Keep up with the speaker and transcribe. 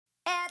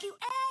Have you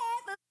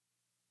ever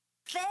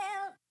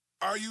felt?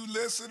 Are you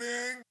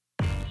listening?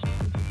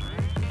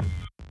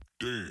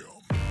 Damn.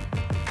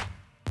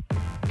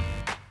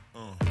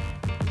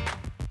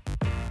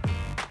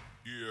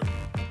 Yeah.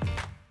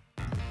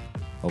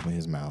 Open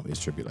his mouth.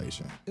 It's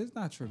tribulation. It's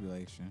not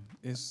tribulation.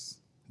 It's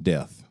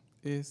Death.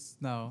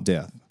 no.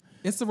 Death.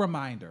 It's a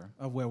reminder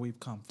of where we've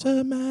come from.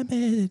 To my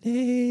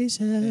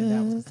meditation. And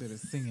that was considered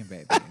singing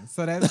back then.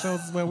 So that shows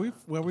where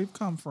we've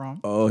come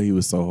from. Oh, he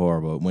was so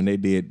horrible. When he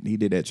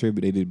did that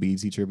tribute, they did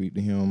BET tribute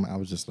to him. I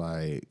was just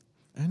like,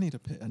 I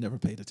never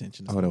paid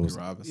attention to Oh, that Smokey was-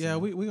 Robinson. Yeah,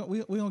 we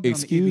gonna get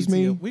Excuse on the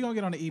EBT. me? We gonna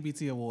get on the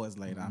EBT awards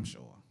later, I'm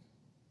sure.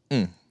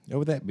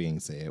 With that being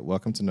said,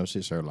 welcome to No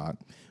Shit Sherlock,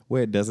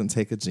 where it doesn't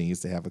take a genius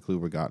to have a clue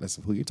regardless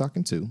of who you're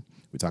talking to.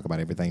 We talk about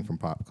everything from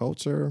pop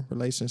culture,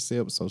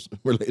 relationships,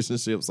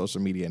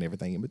 social media, and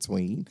everything in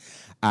between.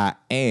 I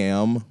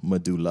am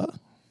Medulla.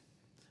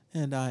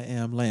 And I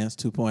am Lance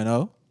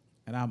 2.0.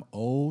 And I'm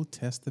Old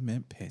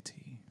Testament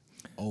petty.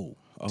 Old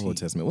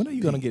Testament. When are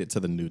you going to get it to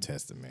the New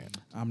Testament?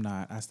 I'm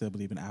not. I still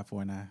believe in eye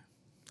for an eye.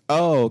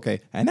 Oh, okay.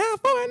 An eye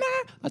for an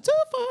eye, a two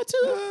for a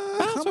two.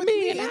 Bounce for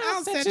me and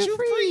I'll set you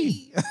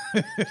free.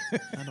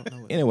 I don't know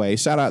what Anyway,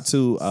 shout out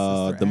to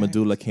Sister the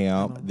Medulla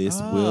Camp. This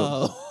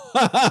will...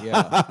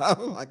 I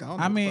was like,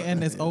 I mean,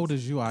 and as old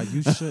as you are,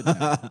 you should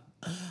know.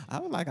 I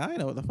was like, I didn't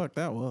know what the fuck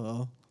that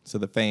was. To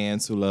the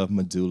fans who love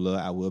Medulla,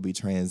 I will be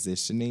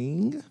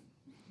transitioning. To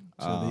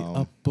the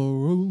upper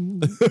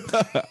room.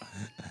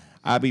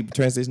 I'll be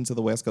transitioning to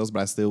the West Coast,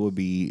 but I still will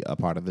be a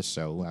part of the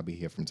show. I'll be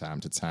here from time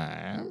to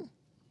time.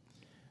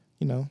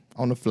 You know,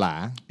 on the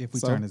fly. If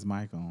we So, turn his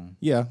mic on.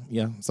 Yeah.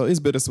 So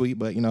it's bittersweet,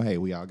 but hey,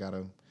 we all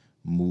gotta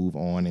move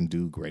on and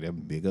do greater,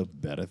 bigger,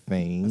 better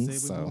things.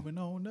 Say we're So moving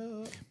on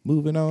up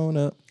moving on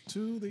up.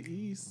 to the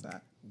east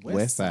side.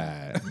 West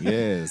side.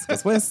 Yes.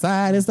 Because West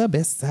side is the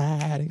best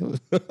side.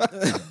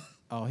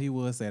 Oh, he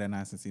would say that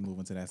now since he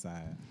moving to that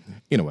side.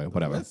 Anyway,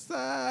 whatever. West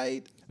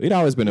side. It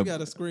always been You a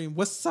gotta scream,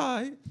 West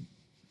side.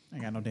 I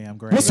ain't got no damn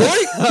grade.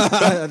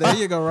 There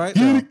you go, right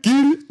there.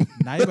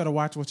 Now you better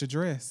watch what you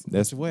dress.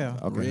 That's what you wear.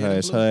 Okay, Red and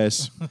hush, blue.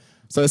 hush.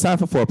 So it's time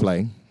for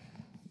foreplay.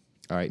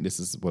 All right, this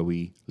is where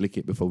we lick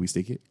it before we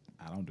stick it.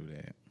 I don't do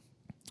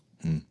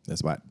that.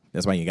 That's why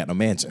you ain't got no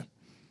mansion.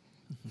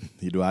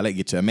 You do all that,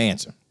 get you a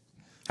mansion.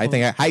 How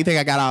you think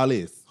I got all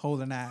this?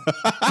 Holding out.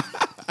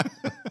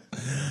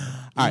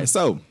 All right,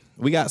 so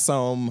we got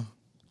some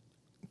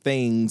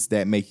things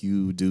that make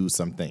you do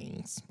some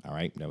things. All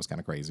right, that was kind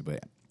of crazy,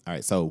 but all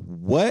right. So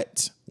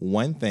what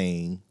one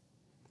thing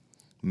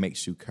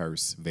makes you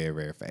curse very,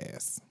 very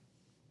fast?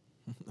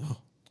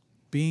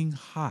 Being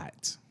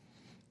hot.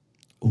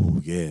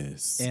 Oh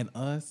yes. And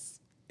us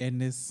in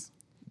this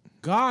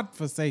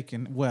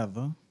godforsaken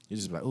weather. You're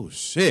just like, oh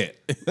shit.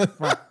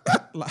 Right.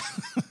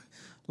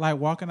 like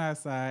walking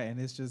outside and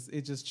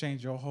it just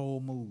changed your whole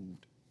mood.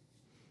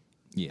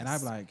 Yes. And I'd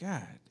be like,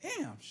 God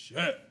damn,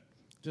 shit.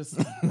 Just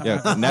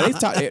Yeah, now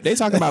they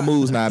talking about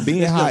moves now.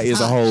 Being hot is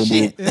a whole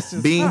move. It's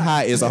just Being hot.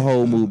 hot is a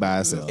whole move by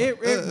itself.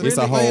 It's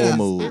a whole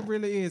move. It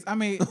really is. I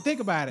mean, think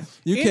about it.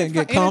 You can't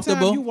get comfortable.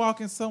 Anytime you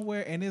walking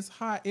somewhere and it's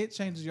hot, it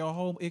changes your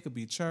whole. It could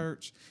be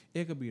church.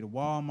 It could be the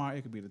Walmart.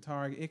 It could be the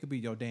Target. It could be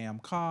your damn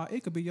car.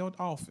 It could be your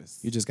office.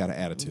 You just got an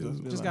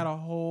attitude. You just got a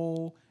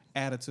whole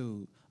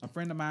attitude. A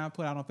friend of mine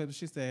put out on Facebook,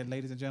 she said,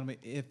 ladies and gentlemen,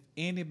 if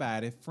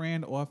anybody,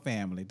 friend or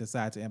family,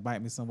 decide to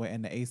invite me somewhere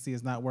and the AC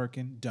is not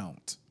working,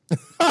 don't.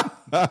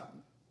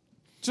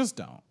 Just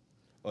don't.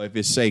 Or if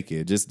it's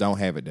shaky, just don't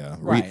have it there.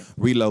 Right.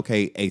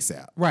 Relocate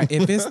ASAP. Right.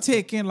 If it's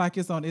ticking like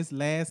it's on its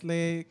last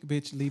leg,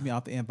 bitch, leave me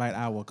off the invite.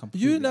 I will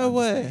completely You know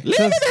what?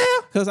 understand.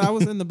 Because I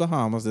was in the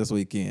Bahamas this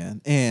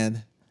weekend,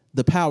 and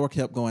the power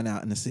kept going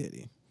out in the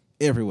city,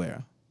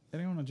 everywhere. They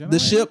ain't on a The generator?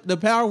 ship, the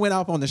power went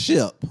off on the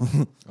ship.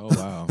 Oh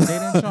wow. They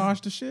didn't charge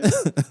the shit.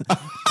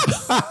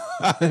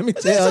 Let me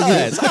tell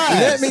you.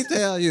 Let me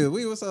tell you.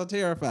 We were so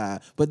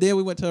terrified. But then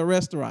we went to a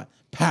restaurant.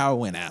 Power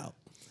went out.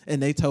 And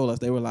they told us,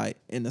 they were like,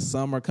 in the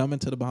summer, coming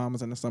to the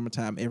Bahamas in the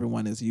summertime,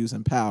 everyone is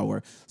using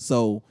power.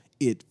 So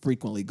it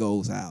frequently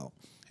goes out.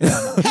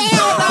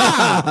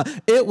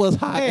 It was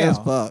hot as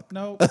fuck.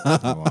 No.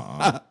 That's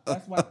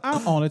why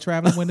I'm only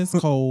traveling when it's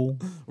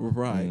cold.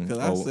 Right. Because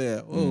I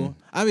said, oh.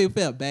 I mean, it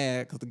felt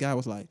bad because the guy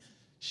was like,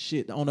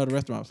 shit. The owner of the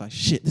restaurant was like,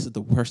 shit, this is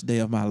the worst day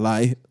of my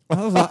life.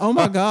 I was like, oh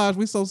my gosh,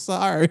 we so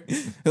sorry.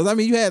 Because I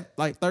mean, you had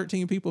like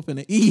 13 people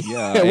finna eat.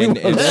 Yeah, and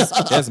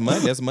that's money.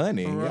 That's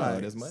money. Yeah,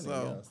 Right. that's money.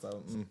 So-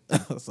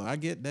 So I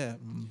get that.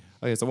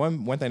 Okay, so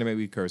one thing that made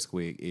me curse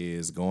quick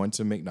is going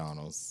to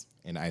McDonald's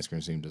and the ice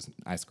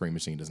cream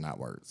machine does not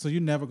work. So you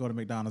never go to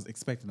McDonald's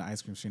expecting the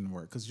ice cream machine to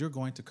work because you're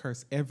going to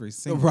curse every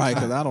single Right,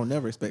 time. because I don't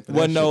never expect for that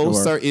Well, shit no, to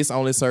work. sir. It's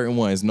only certain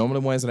ones.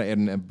 Normally, ones that are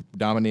in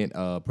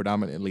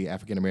predominantly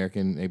African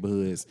American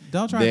neighborhoods.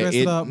 Don't try to that dress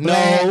it up No,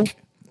 black,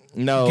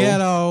 no.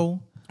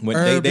 ghetto. When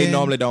urban. they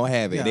normally don't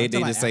have it. Yeah, they I'm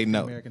talking just say about no.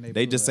 African-American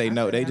They just say neighborhood.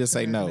 no. I They said just say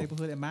African-American no.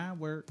 Neighborhood in my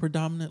work.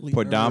 Predominantly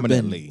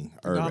Predominantly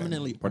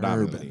urban. Predominantly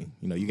urban.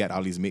 You know, you got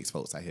all these mixed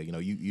folks out here. You know,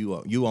 you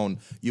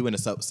in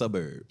the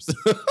suburbs.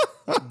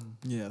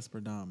 Yes,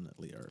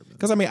 predominantly urban.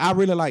 Because I mean, I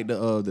really like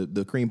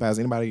the cream pies.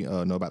 Anybody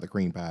know about the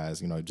cream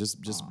pies? You know,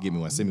 just give me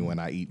one. Send me one.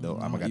 I eat though.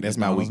 Oh my god, that's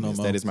my weakness.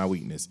 That is my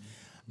weakness.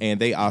 And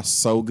they are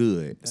so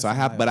good. So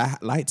I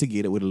like to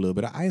get it with a little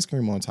bit of ice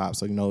cream on top.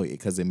 So you know,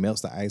 because it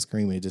melts the ice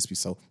cream and it just be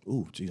so.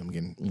 Ooh, geez, I'm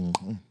getting.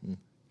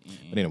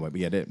 But anyway, but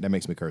yeah, that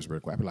makes me curse real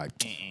quick. I be like,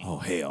 oh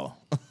hell.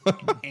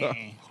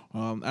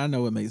 I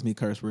know it makes me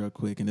curse real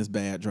quick, and it's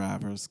bad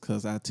drivers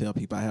because I tell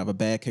people I have a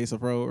bad case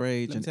of road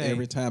rage, and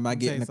every time I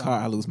get in the car,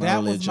 I lose my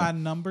religion. That was my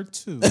number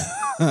 2.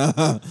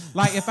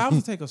 Like if I was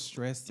to take a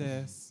stress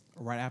test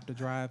right after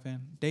driving,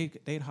 they'd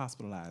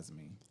hospitalize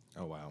me.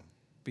 Oh wow.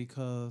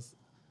 Because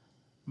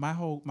my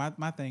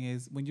thing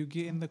is when you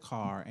get in the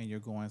car and you're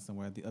going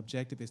somewhere, the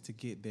objective is to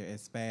get there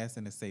as fast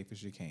and as safe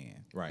as you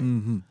can. Right.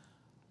 Mm-hmm.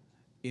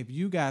 If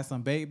you got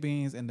some baked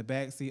beans in the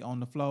back seat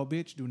on the floor,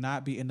 bitch, do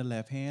not be in the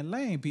left-hand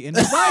lane. Be in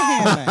the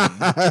right-hand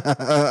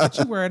lane. What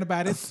you worried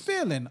about is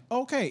spilling.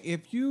 Okay,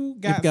 if you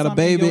got a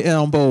baby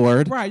on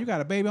board. Right, you got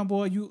a baby on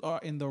board, you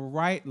are in the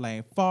right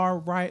lane, far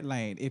right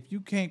lane. If you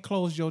can't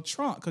close your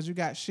trunk because you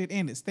got shit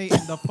in it, stay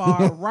in the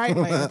far right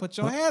lane and put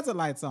your hazard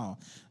lights on.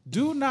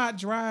 Do not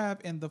drive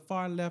in the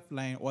far left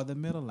lane or the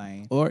middle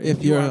lane. Or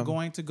if you you're are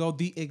going to go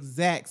the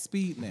exact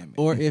speed limit.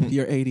 Or if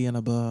you're 80 and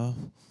above.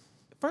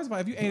 First of all,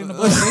 if you 8 in the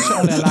morning, they should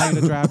only allow you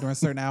to drive during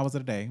certain hours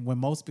of the day when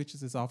most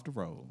bitches is off the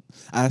road.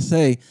 I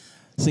say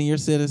senior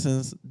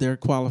citizens, their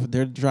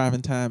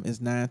driving time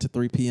is 9 to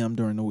 3 p.m.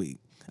 during the week.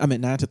 I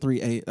mean 9 to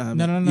 3 8.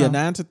 No. Yeah,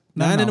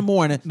 9 in the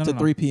morning to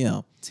 3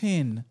 p.m.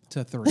 10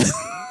 to 3.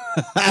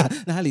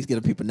 Now at least get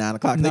the people 9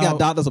 o'clock. They got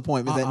doctor's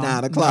appointments at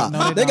 9 o'clock.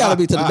 No, they got to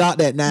be to the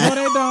doctor at 9. No,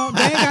 they don't.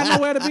 They ain't got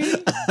nowhere to be.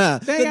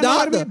 They ain't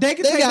got nowhere to be. They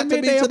can take the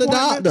midday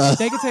appointments.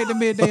 They can take the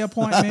midday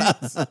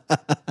appointments.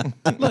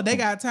 Look, they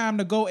got time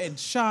to go and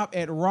shop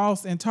at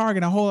Ross and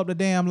Target and hold up the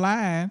damn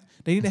line.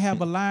 They need to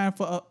have a line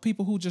for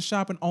people who just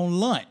shopping on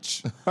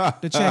lunch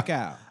to check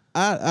out.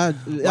 I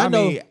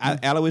know. mean,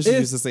 Aloysius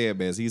used to say it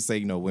best. He'd say,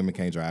 you know, women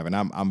can't drive, and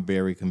I'm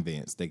very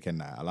convinced they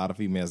cannot. A lot of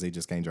females, they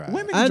just can't drive.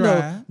 Women I can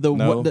drive.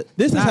 know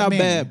this is Not how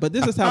many. bad, but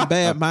this is how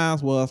bad mine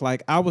was.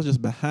 Like I was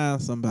just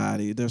behind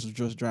somebody that's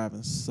just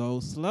driving so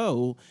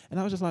slow, and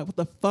I was just like, "What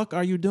the fuck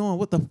are you doing?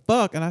 What the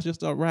fuck?" And I just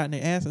start riding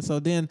their ass, and so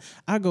then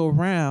I go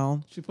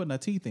around. She putting her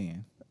teeth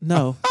in.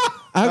 No,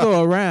 I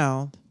go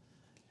around.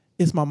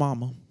 It's my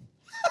mama.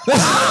 You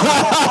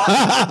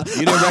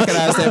didn't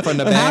recognize that from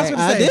the back?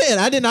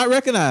 I did not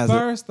recognize it.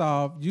 First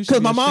off, you should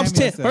Because my mom's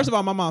tent. tent. First of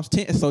all, my mom's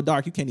tent is so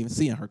dark you can't even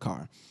see in her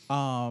car.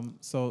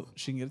 So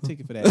she can get a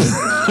ticket for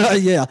that.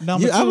 Yeah.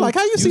 Number two, I'm like,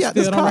 how you see out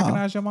this still don't car?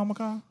 recognize your mama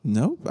car?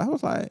 Nope. I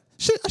was like,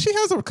 she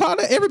has a car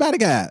that everybody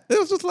got. It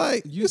was just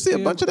like, you see a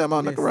still- bunch of them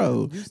on the listen,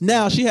 road. you still-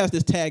 Now she has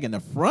this tag in the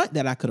front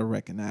that I could have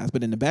recognized,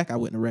 but in the back I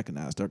wouldn't have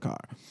recognized her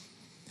car.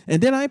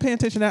 And then I ain't paying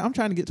attention to that. I'm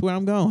trying to get to where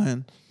I'm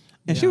going.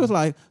 And she was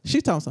like, she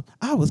told me,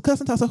 I was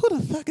cussing. I said, who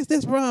the fuck is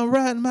this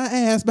riding my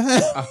ass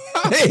behind?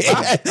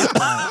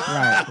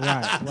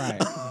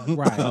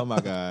 Right. Oh my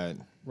God.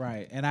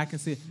 Right, and I can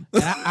see,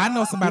 and I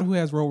know somebody who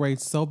has road rage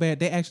so bad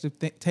they actually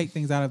take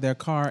things out of their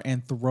car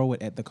and throw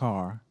it at the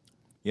car.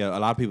 Yeah, a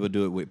lot of people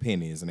do it with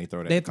pennies and they throw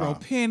it at They the throw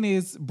car.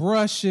 pennies,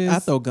 brushes. I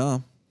throw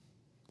gum.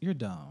 You're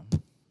dumb.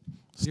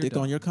 Stick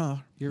dumb. on your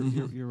car. You're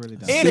really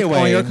dumb. Anyway.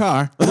 Stick on your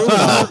car. All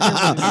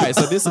right,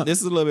 so this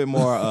is a little bit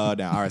more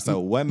down. All right, so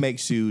what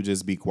makes you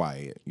just be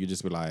quiet? You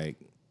just be like,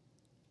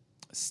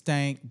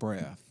 Stank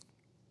breath.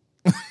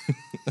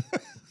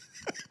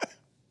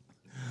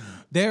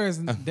 There is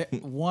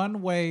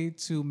one way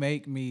to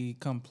make me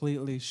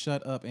completely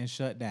shut up and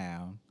shut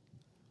down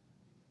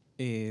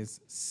is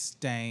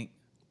stank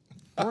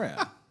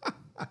breath.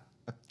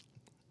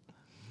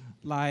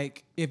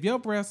 Like, if your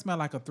breath smell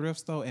like a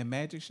thrift store and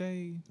Magic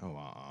Shade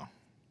oh,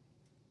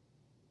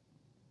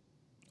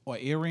 or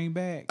earring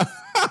bag,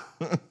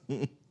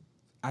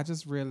 I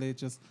just really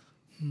just,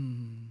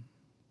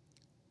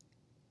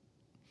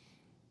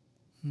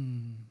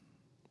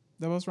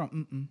 That was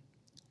wrong.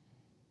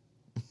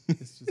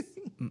 It's just,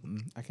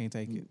 I can't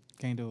take it.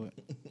 Can't do it.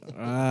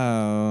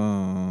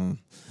 I'm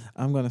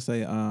gonna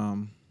say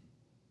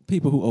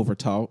people who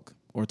overtalk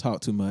or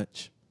talk too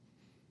much.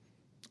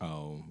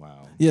 oh,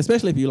 wow. Yeah,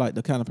 especially if you're like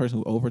the kind of person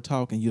who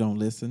overtalk and you don't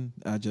listen.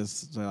 I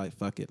just say like,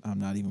 fuck it. I'm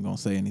not even gonna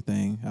say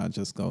anything. I'll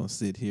just go and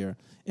sit here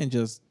and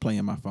just play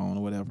on my phone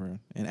or whatever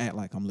and act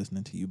like I'm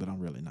listening to you, but I'm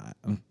really not.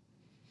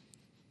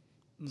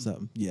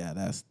 So yeah,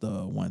 that's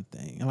the one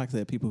thing. And like I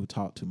said, people who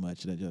talk too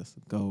much, they just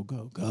go.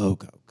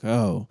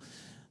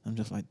 I'm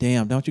just like,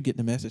 damn, don't you get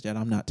the message that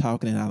I'm not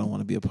talking and I don't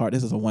want to be a part?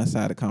 This is a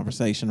one-sided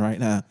conversation right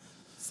now.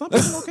 Some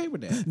people okay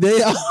with that.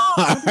 They are.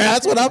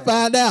 That's what I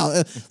find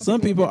out.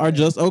 Some people are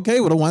just okay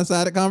with a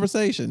one-sided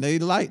conversation. They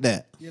like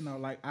that. You know,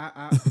 like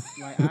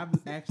I've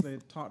actually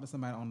talked to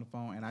somebody on the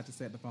phone and I just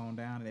set the phone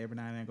down and every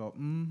now and then go,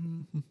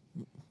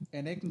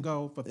 and they can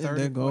go for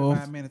 30,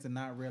 45 minutes and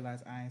not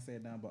realize I ain't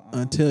said nothing but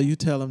Until you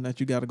tell them that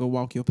you got to go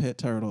walk your pet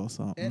turtle or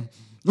something.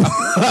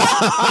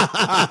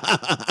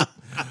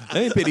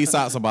 Let me put these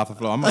socks up off the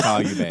floor. I'm going to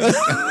call you back.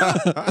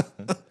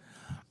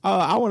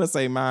 I want to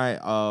say my,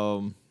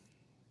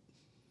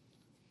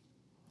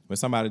 when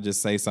somebody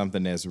just say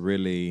something that's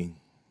really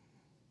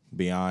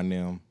beyond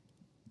them,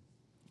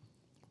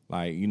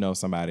 like, you know,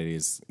 somebody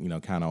is, you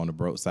know, kind of on the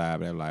broke side,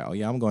 but they're like, oh,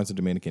 yeah, I'm going to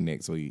Dominican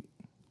next week.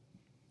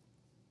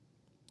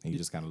 And you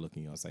just kind of look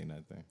and you don't say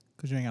nothing.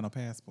 Because you ain't got no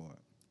passport.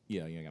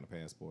 Yeah, you ain't got a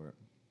passport.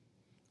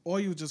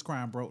 Or you was just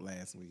crying broke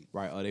last week.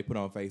 Right, or they put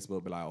on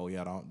Facebook, be like, oh,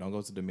 yeah, don't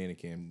go to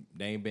Dominican.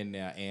 They ain't been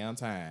there in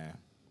time,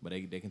 but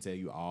they can tell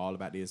you all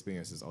about the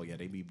experiences. Oh, yeah,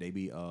 they be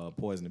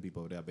poisoning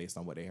people over there based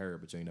on what they heard,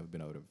 but you ain't never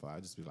been over there before.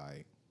 I just be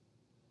like,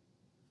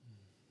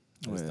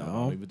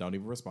 don't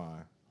even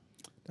respond.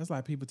 That's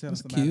like people telling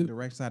That's somebody cute. the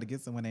directions how to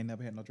get somewhere they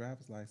never had no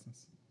driver's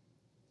license.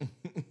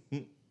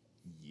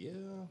 Yeah.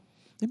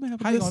 They might have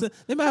How a you good gonna-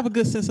 they might have a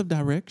good sense of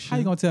direction. How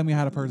you gonna tell me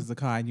how to purchase a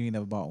car and you ain't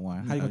never bought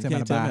one? How you gonna tell me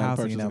how to buy a house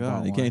and you never bought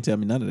one? You can't tell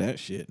me none of that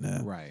shit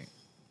now. Right.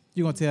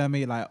 You gonna tell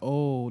me like,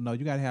 oh no,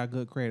 you gotta have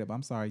good credit. But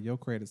I'm sorry, your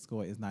credit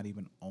score is not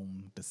even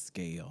on the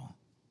scale.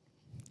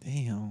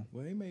 Damn.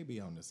 Well, they may be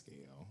on the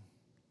scale.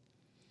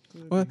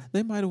 Well,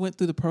 they might have went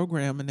through the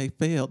program and they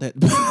failed at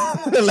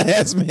the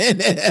last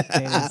minute.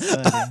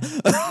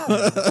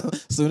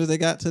 As soon as they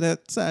got to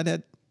that side of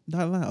that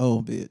dotted line,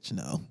 oh bitch,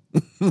 no.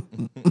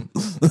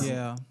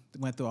 Yeah.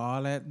 Went through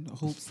all that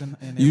hoops and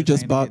You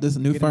just everything to bought get- this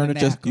new get in the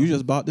furniture. NACA. You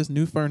just bought this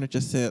new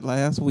furniture set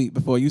last week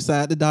before you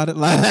signed the dotted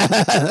line.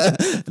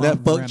 That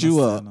From fucked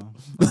you up.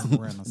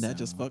 Rent-A-Center. That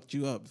just fucked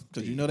you up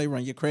because you know they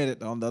run your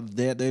credit on the other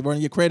day. They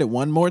run your credit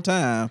one more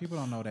time. People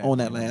don't know that on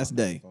that People don't last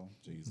know day. info.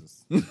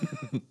 Jesus.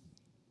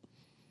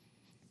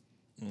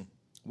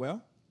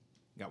 Well,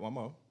 got one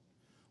more.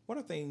 What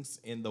are things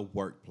in the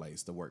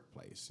workplace,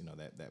 you know,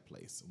 that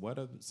place? What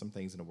are some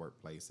things in the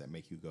workplace that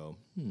make you go,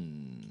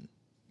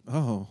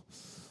 Oh,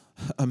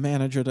 a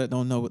manager that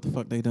don't know what the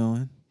fuck they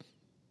doing.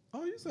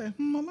 Oh, you say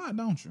a lot,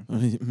 don't you?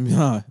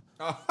 Yeah.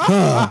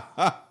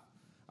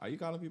 are you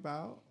calling people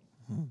out?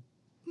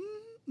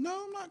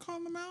 No, I'm not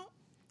calling them out.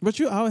 But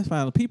you always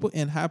find people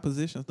in high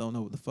positions don't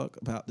know what the fuck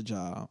about the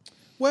job.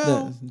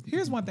 Well,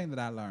 here's one thing that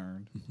I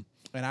learned,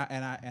 and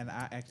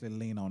I actually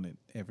lean on it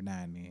every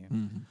now and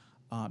then.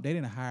 They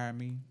didn't hire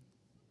me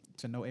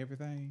to know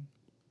everything.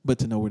 But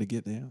to know where to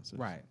get the answers.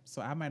 Right.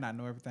 So I might not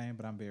know everything,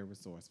 but I'm very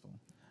resourceful.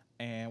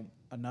 And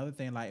another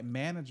thing, like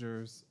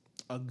managers,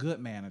 a good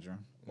manager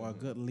or a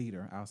good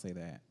leader, I'll say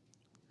that.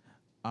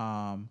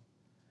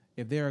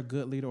 If they're a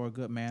good leader or a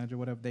good manager,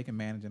 whatever, they can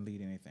manage and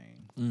lead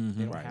anything.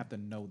 They don't have to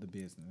know the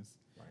business.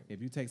 Right.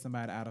 If you take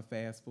somebody out of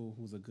fast food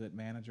who's a good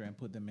manager and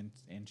put them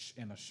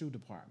in a shoe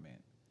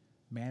department,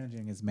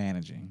 managing is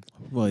managing.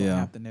 Well, You don't yeah.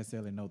 have to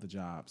necessarily know the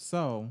job.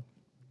 So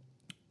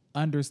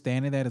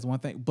understanding that is one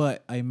thing,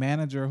 but a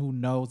manager who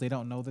knows they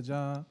don't know the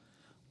job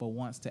but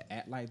wants to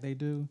act like they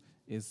do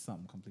is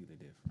something completely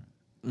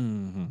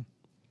different.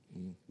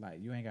 Like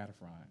you ain't got a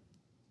front.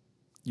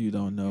 You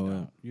don't know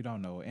it. You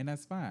don't know it. And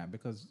that's fine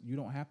because you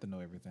don't have to know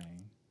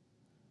everything.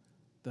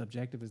 The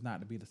objective is not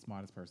to be the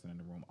smartest person in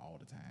the room all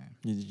the time.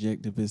 The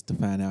objective is to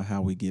find out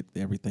how we get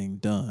everything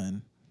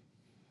done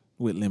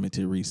with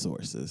limited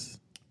resources.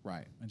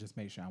 Right. And just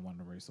make sure I'm one of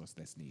the resources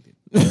that's needed.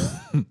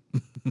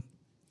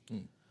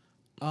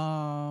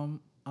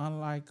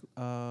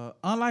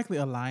 Unlikely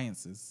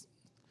alliances.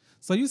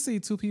 So you see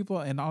two people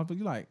and all, but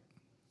you're like,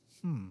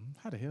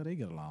 how the hell they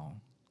get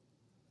along?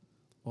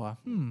 Or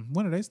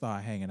when did they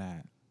start hanging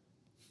out?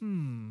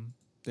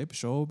 They've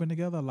sure been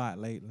together a lot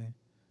lately.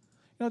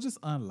 You know, just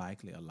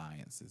unlikely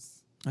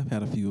alliances. I've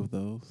had a few of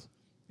those.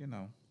 You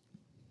know.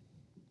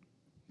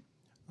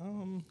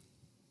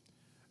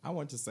 I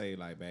want to say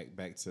like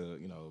back to,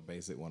 you know,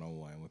 basic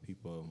 101 when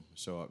people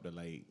show up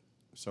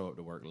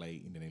to work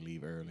late and then they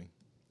leave early.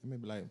 They may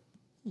be like,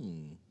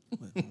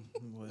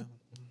 Well,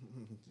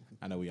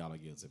 I know we all are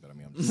guilty, but I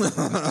mean, I'm just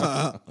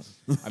I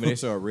mean, they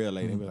show up real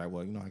late. They be like,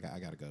 well, you know, I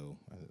gotta go.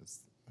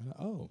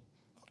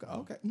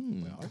 Okay.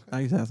 I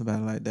used to have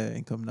somebody like that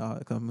and come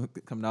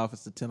to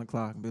office at 10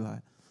 o'clock and be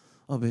like,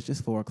 oh, bitch, it's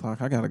 4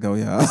 o'clock. I got to go,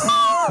 y'all.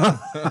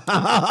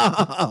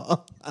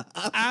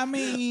 I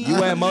mean, You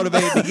weren't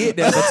motivated to get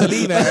there, but to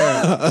leave at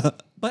early.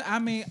 but I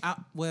mean,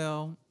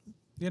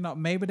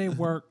 maybe they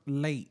work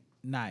late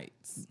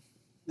nights.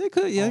 They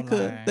could, yeah,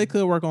 Online. they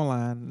could work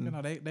online. You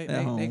know, they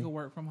home. could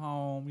work from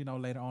home. You know,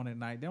 later on at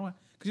night. They don't,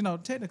 because you know,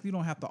 technically, you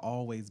don't have to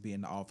always be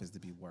in the office to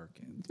be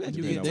working. When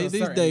you get to a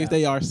These certain days, level,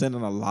 they are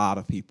sending a lot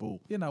of people.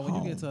 you know, when you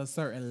home. get to a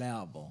certain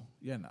level,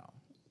 you know,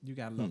 you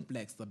got a little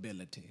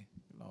flexibility,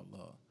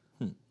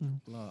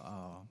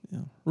 Yeah.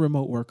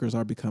 Remote workers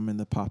are becoming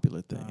the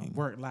popular thing.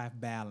 work-life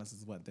balance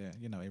is what they're,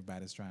 you know,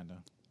 everybody's trying to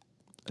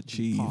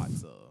Achieve. be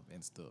parts of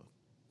and stuff,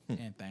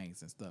 and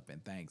things and stuff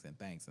and things and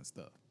things and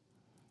stuff.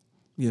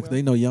 Yeah, if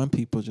they know young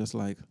people just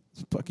like,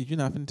 fuck it, you're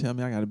not finna tell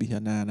me I got to be here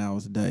 9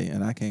 hours a day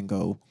and I can't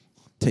go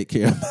take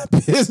care of my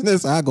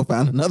business. I'll go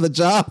find another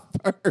job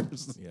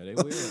first. Yeah, they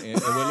will. And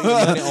we'll leave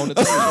the money on the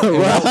table.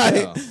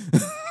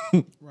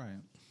 Right. Right.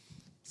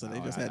 So they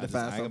No, just I had to just-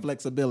 find I some ain't-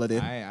 flexibility.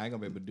 I ain't gonna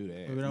be able to do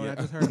that. You know what I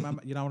just heard in my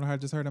you know what I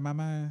just heard in my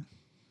mind?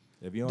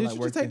 If you don't Did like you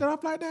working, just take that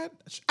off like that?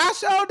 I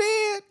sure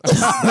did.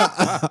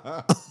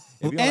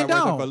 if you don't And like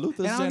don't. working for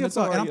Luther's And I don't give a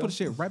fuck. And I'll put the janitorial,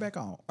 shit right back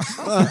on.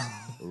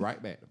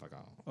 right back the fuck on.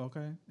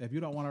 Okay. If you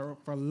don't want to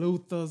work for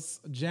Luther's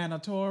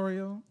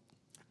janitorial,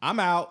 I'm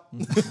out.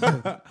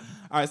 All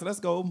right, so let's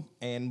go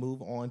and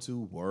move on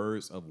to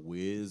words of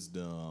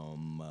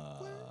wisdom.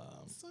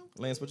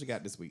 Lance, what you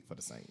got this week for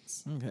the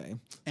Saints? Okay.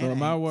 And So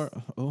my ants.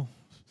 word.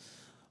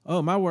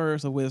 My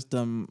words of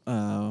wisdom.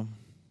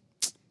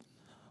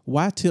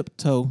 Why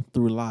tiptoe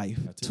through life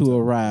to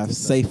arrive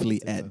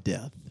safely at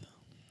death?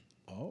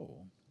 oh,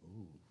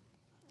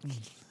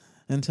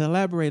 And to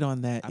elaborate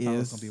on that I thought it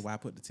was is, gonna be why I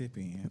put the tip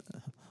in.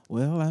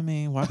 well, I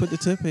mean, why put the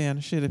tip in?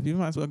 Shit, if you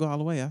might as well go all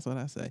the way. That's what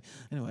I say.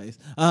 Anyways,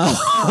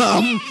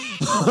 I'm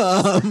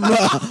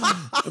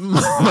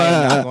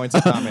not going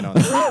to comment on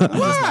that. I'm just not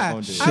Why?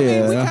 going to do I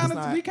it. mean,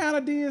 Yeah. we kind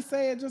of did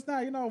say it just now.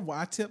 You know,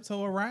 why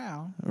tiptoe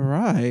around?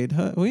 right?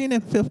 We ain't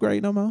in 5th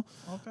grade no more.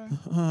 Okay.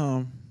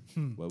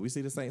 Well, we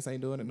see the Saints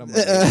ain't doing it no more.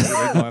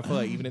 They're going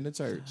for it, even in the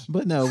church.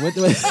 But no, what?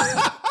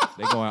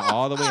 They're going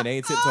all the way, and they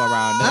ain't tiptoe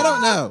around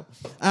nothing.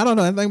 I don't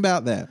know anything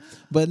about that.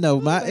 But no,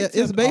 They it's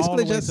tipped all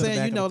basically the way just to the saying,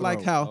 back you of know, the like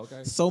throat. how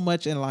Okay. so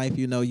much in life,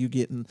 you know, you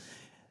getting.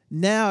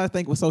 Now I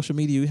think with social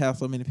media, you have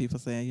so many people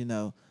saying, you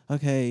know,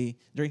 okay,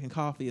 drinking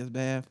coffee is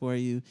bad for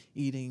you,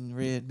 eating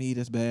red meat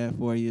is bad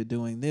for you,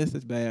 doing this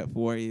is bad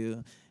for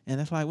you. And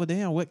it's like, well,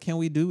 damn, what can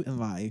we do in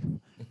life?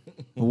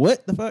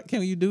 What the fuck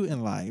can you do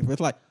in life?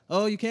 It's like,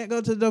 oh, you can't go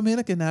to the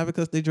Dominican now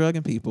because they're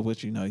drugging people,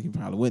 which, you know, you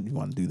probably wouldn't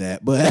want to do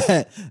that.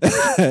 But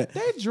They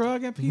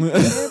drugging people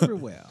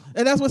everywhere.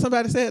 and that's what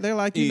somebody said. They're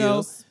like, you know,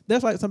 Is.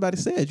 that's like somebody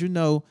said, you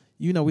know,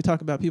 we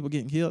talk about people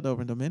getting killed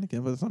over in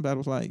Dominican, but somebody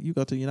was like, you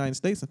go to the United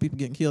States and people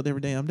getting killed every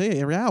damn day,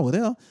 every hour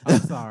there. I'm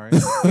sorry.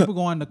 People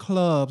going to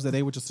clubs that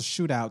they were just a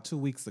shootout 2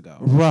 weeks ago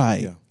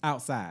Right.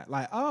 outside.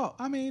 Like, oh,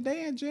 I mean,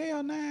 they in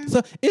jail now. So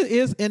it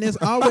is, and it's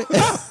always,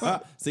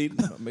 See,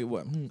 I mean,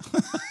 what?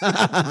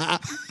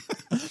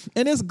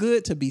 and it's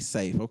good to be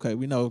safe. Okay,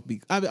 we know.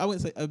 I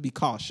wouldn't say be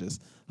cautious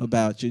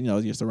about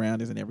your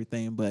surroundings and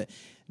everything, but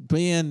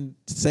being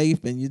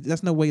safe and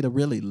that's no way to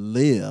really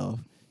live.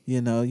 You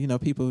know,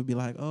 people would be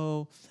like,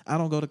 "Oh, I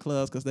don't go to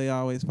clubs because they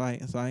always fight,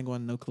 and so I ain't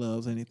going to no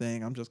clubs or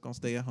anything. I'm just gonna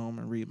stay at home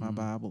and read my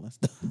Bible and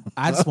stuff."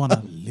 I just want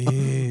to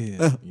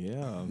live.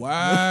 Yeah.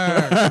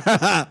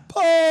 Word.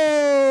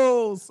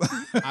 Pose.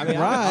 I mean,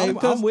 Right,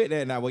 I'm with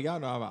that now. Well, y'all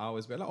know I'm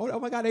always be like, oh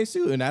my God, they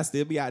shooting. I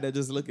still be out there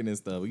just looking and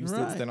stuff. You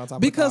still Right. stand on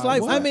top Because, of the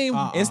car. like, I mean,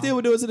 and still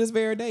would do it to this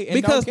very day. And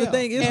because don't the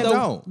care. thing is, and though,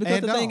 don't. because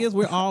And the thing don't. is,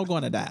 we're all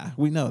going to die.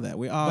 We know that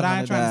we're all. But I gonna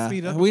ain't trying to die.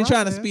 speed up the We ain't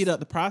trying to process. speed up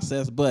the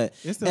process, but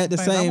It's still at the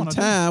some things I same wanna do.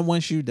 time,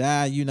 once you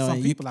die, you know, Some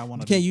and people I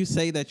wanna can do. you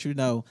say that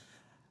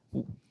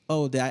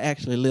oh, that I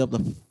actually lived a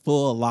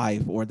full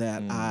life, or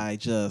that I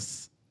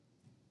just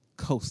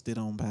coasted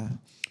on by?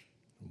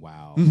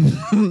 Wow.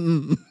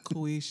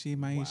 Kuishi,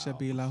 Maisha, Wow.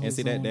 Bila, And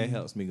see that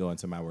helps me go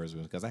into my words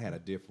because I had a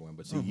different one,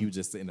 but you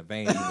just in the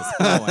vein you was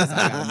flowing. So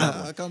I got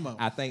another one. Come on.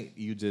 I think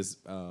you just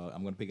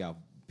I'm gonna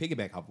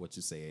piggyback off what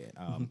you said.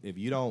 If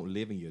you don't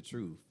live in your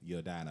truth,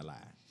 you're dying a lie.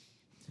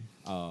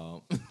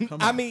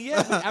 I mean,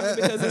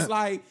 because it's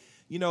like,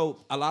 you know,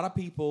 a lot of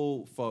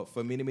people for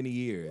many, many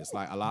years,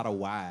 like a lot of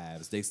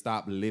wives, they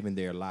stop living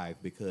their life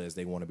because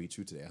they want to be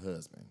true to their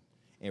husband.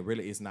 And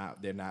really,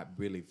 they're not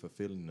really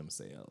fulfilling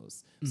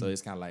themselves. So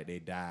it's kind of like they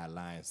die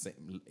lying,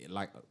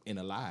 like in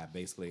a lie,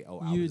 basically. Oh,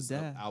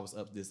 I was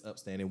this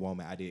upstanding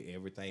woman. I did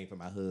everything for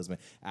my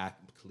husband. I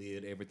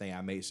cleared everything.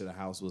 I made sure the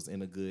house was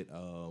in a good.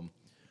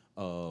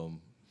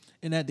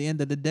 And at the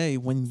end of the day,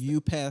 when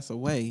you pass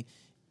away,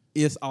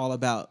 it's all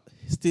about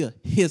still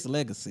his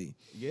legacy.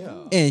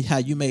 Yeah. And how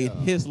you made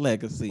his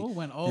legacy. Oh,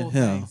 when old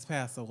Yeah. things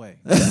pass away.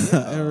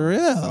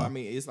 Real. So I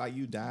mean, it's like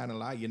you dying a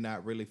lie. You're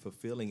not really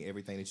fulfilling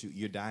everything that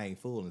you're dying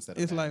full instead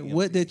of. It's like, dying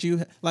what empty. did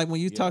you like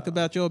when you talk Yeah.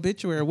 about your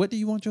obituary? What do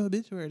you want your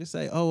obituary to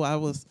say? Oh, I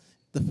was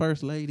the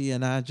first lady,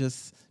 and I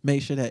just made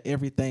sure that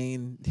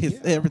everything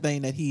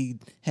everything that he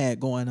had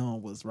going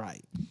on was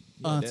right.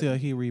 Until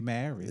he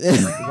remarried.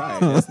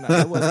 Right,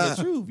 that wasn't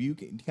the truth. You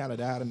kind of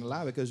died in the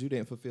lie because you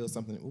didn't fulfill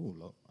something. Ooh,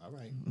 Lord. All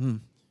right.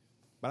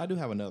 But I do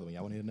have another one.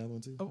 Y'all want to hear another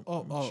one too?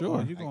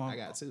 Sure. You going? I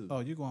got two. Oh,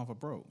 you going for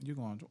broke? You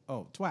going?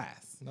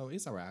 Twice. No,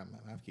 it's all right.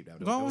 I'll keep that.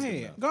 Go That was good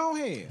ahead. enough. Go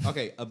ahead.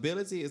 Okay,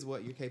 ability is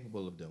what you're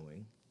capable of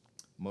doing.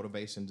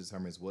 Motivation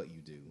determines what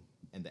you do,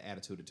 and the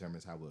attitude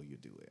determines how well you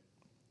do it.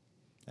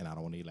 And I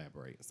don't want to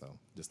elaborate, so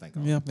just think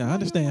on Yeah, it. I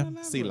understand.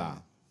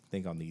 Selah.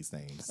 Think on these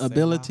things.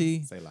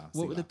 Ability. Selah.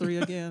 What were the Selah. three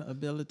again?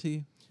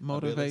 Ability,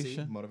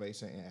 motivation. Ability,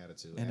 motivation, and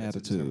attitude. And Attitude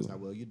attitude. determines how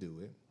well you do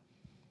it.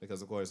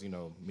 Because of course, you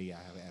know me, I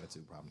have an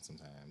attitude problem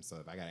sometimes. So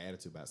if I got an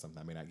attitude about something,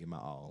 I may not give my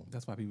all.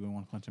 That's why people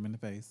want to punch him in the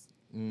face.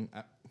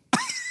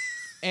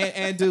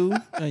 And do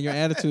And your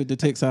attitude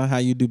depicts on how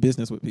you do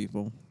business with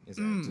people. is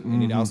attitude.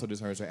 And it also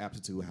determines your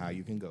aptitude, how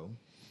you can go.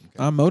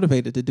 Okay. I'm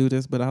motivated to do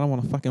this, but I don't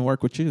want to fucking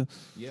work with you.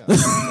 Yeah. And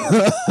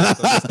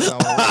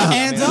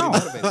don't.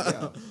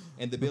 Yeah.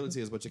 And the ability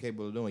is what you're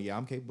capable of doing. Yeah,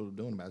 I'm capable of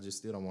doing it, but I just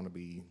still don't want to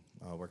be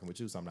working with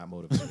you, so I'm not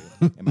motivated.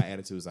 And my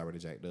attitude is already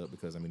jacked up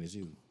because, I mean, it's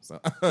you. So,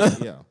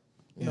 yeah.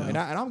 You know, and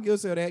I'm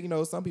guilty of that. You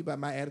know, some people,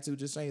 my attitude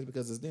just changed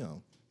because it's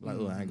them. Like,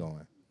 oh, I ain't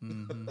going.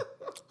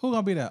 Who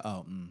gonna be there?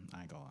 Oh,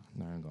 I ain't going.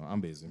 No, I ain't going.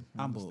 I'm busy.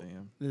 I'm booked.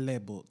 understand. Le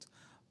booked.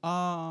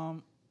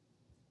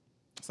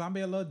 So I'm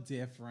be a little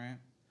different.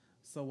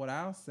 So what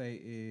I'll say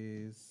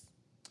is,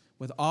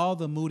 with all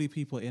the moody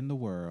people in the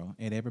world,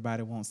 and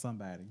everybody wants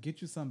somebody,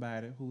 get you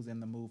somebody who's in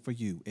the mood for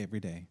you every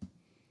day.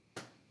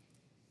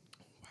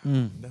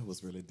 That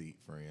was really deep,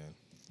 friend.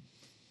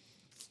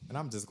 And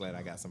I'm just glad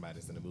I got somebody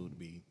that's in the mood to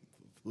be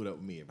food up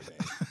with me every day.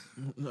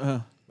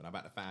 But I'm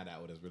about to find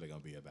out what it's really gonna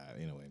be about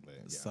anyway. But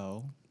yeah.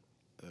 So,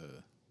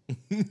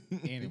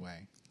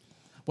 anyway,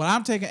 well,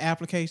 I'm taking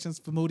applications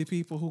for moody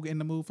people who get in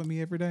the mood for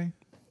me every day.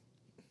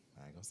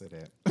 I ain't gonna say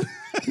that.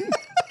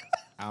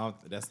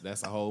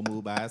 That's a whole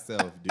mood by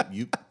itself.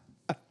 You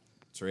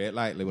tread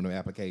lightly with them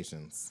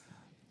applications.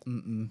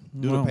 Do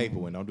the paper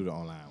one, don't do the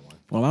online one.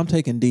 Well, I'm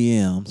taking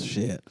DMs.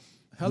 Shit.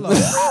 Hello.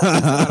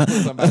 I put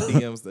somebody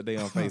DMs today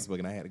on Facebook,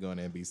 and I had to go in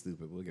there and be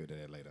stupid. We'll get to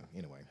that later.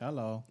 Anyway.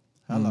 Hello.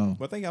 Well,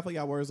 thank y'all for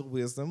y'all words of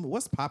wisdom.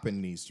 What's popping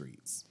in these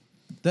streets?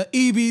 The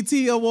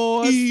EBT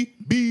Awards.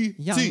 EBT.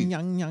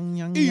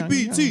 Young.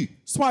 EBT.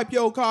 Swipe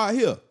your card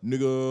here,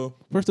 nigga.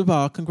 First of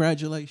all,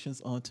 congratulations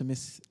on to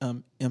Miss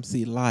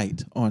MC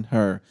Light on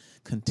her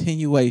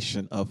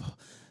continuation of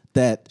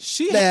that.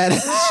 She that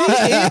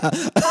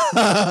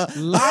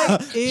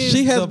Light is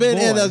she has the been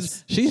in a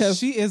voice. she has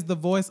She is the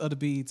voice of the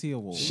BET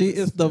Awards. she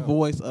is the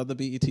voice of the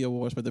BET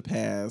Awards for the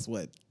past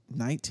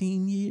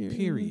 19 years.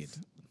 Period.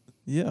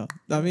 Yeah,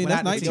 I mean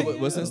Well, that's not 19. the-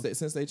 Well,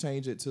 since they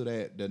changed it to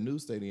the new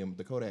stadium,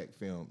 the Kodak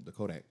theater.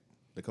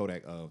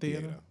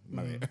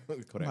 My bad.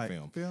 Kodak Like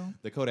film. film?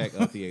 The Kodak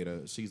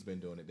theater. She's been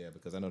doing it there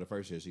because I know the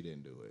first year she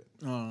didn't do it.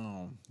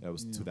 Oh, That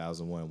was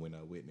 2001 when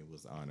Whitney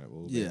was honored.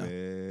 Oh, Yeah.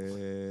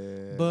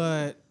 baby.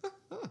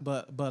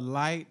 But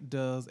Light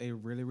does a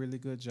really, really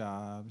good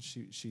job.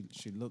 She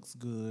looks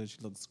good. She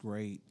looks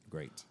great.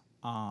 Great.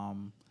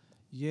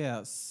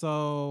 Yeah.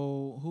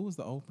 So who was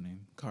the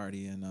opening?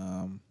 Cardi and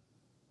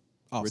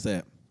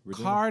Offset.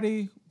 Regina?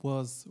 Cardi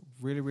was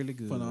really, really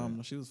good.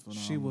 Phenomenal. She was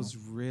phenomenal. She was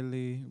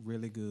really,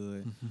 really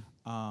good.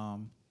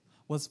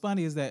 What's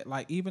funny is that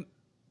like even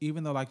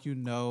though like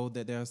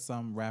that there are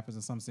some rappers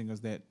and some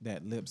singers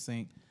that lip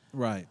sync,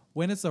 right.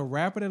 when it's a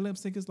rapper that lip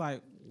sync, it's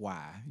like,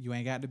 why? You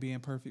ain't got to be in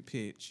perfect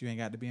pitch. You ain't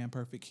got to be in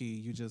perfect key.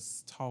 You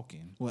just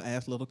talking. Well,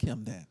 ask Little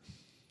Kim that.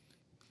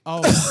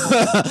 Oh,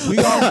 we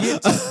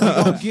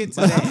gonna get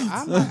to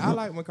that. I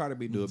like when Cardi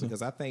B do it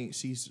because I think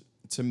she's,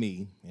 to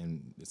me,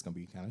 and it's gonna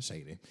be kind of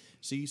shady,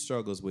 she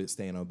struggles with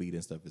staying on beat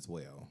and stuff as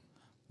well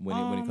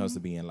when it comes to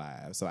being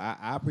live. So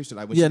I appreciate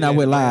like when Yeah, she now did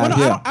with that- live. Well,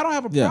 no, Yeah. I don't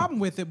have a Yeah. problem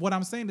with it. What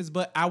I'm saying is,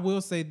 but I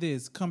will say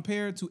this: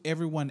 compared to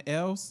everyone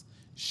else,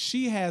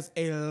 she has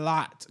a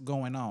lot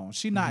going on.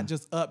 She's not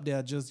just up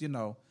there, just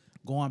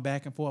going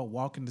back and forth,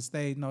 walking the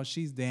stage. No,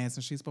 she's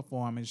dancing, she's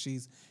performing,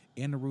 she's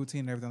in the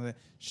routine and everything like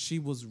that. She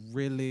was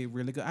really,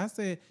 really good. I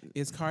said,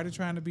 is Cardi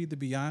trying to be the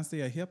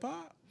Beyonce of hip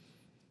hop?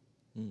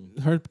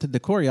 The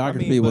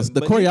choreography I mean, was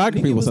but choreography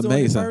Nicki was doing it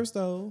amazing. first,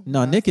 though.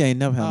 No, Nicki ain't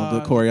never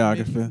handled good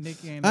choreography.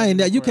 Nicki ain't I ain't.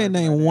 never You did can't choreography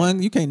name like that.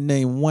 one. You can't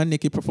name one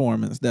Nicki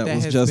performance that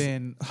was has just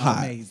been hot.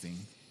 amazing.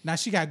 Now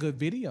she got good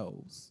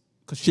videos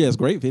She has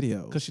great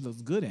videos, because she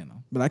looks good in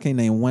them. but I can't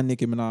name one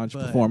Nicki Minaj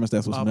But, performance that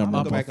was I'm I'll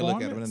memorable. go back and look at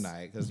them Performance?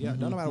 tonight because don't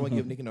nobody want to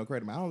give Nicki no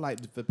credit. I don't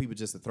like for people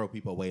just to throw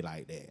people away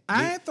like that.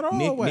 I ain't throw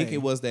away. Nicki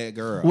was that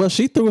girl. Well,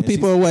 she threw And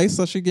people she's- away,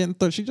 so she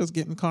just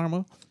getting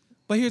karma.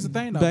 But here's the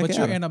thing, though. Back But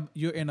at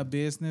you're in a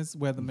business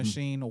where the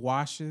machine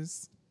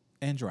washes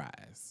and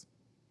dries,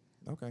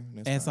 Okay,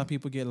 that's and fine. some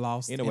people get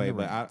lost. Anyway, in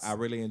the but ranks. I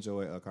really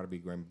enjoyed Cardi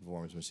B Grammy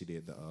performance when she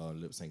did the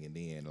lip syncing.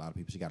 Then a lot of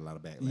people, she got a lot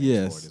of backlash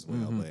Yes. for it as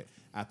well. But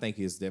I think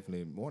it's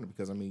definitely more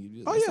because I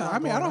mean, Oh yeah, I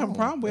mean I don't have a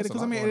problem with it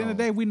because I mean at the end of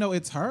the day we know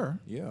it's her.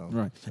 yeah,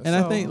 Right. And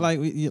I So- think like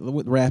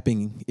with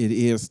rapping, it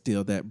is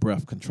still that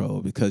breath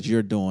control because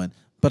you're doing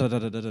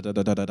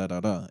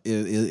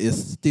it's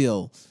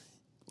still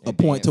a And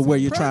point to dancing. where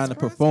you're trying to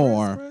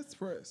perform.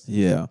 Press.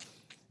 Yeah.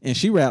 And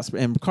she raps,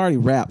 and Cardi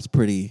raps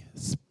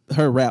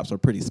her raps are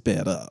pretty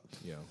sped up.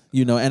 Yeah.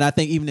 And I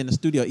think even in the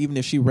studio, even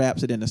if she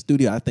raps it in the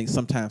studio, I think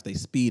sometimes they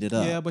speed it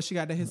up. Yeah, but she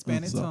got the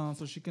Hispanic So- tongue,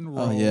 so she can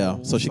roll. Oh yeah,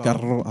 so she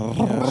got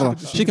Yeah,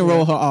 she can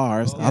roll her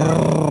R's.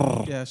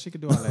 Yeah, she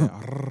could do all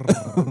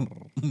that.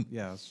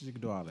 Yeah, she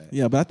could do all that.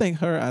 Yeah, but I think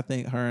her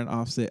and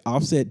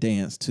Offset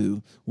danced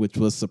too, which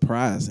was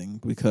surprising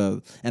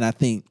because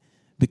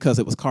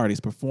it was Cardi's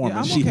performance,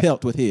 I'm she okay.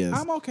 helped with his.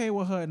 I'm okay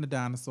with her and the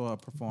dinosaur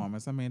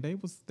performance. I mean, they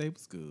was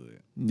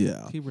good.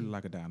 Yeah, He really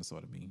like a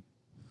dinosaur to me.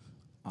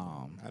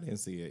 I didn't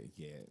see it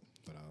yet,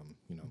 but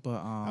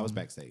But I was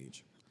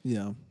backstage.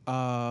 yeah.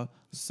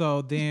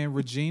 So then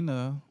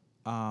Regina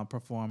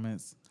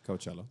performance,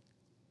 Coachella,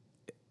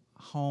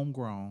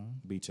 homegrown,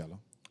 Beachella,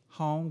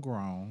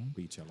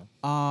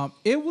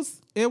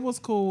 It was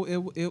cool.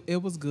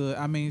 It was good.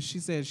 I mean, she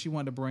said she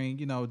wanted to bring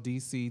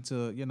DC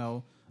to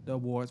the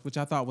awards, which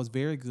I thought was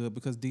very good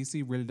because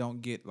DC really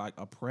don't get like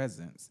a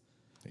presence,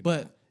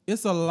 but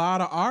it's a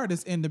lot of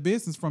artists in the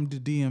business from the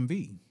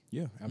DMV.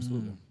 Yeah,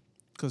 absolutely.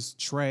 Because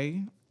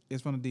Trey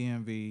is from the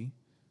DMV,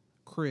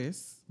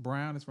 Chris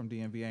Brown is from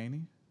DMV, ain't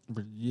he?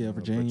 Yeah,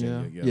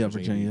 Virginia. Yeah,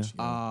 Virginia.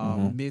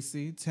 Beach,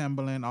 Missy,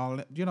 Timberland, all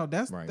that.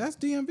 That's Right. that's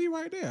DMV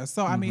right there.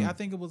 So I mean, I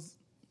think it was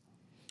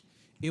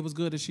it was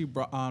good that she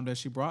brought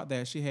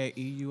that. She had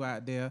EU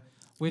out there,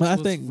 which But I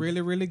was think-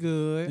 really, really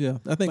good. Yeah,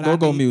 I think But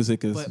go-go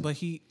music is- But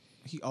he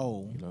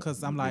old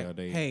because I'm like,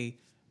 hey,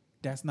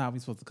 that's not we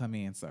supposed to come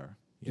in, sir.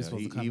 You're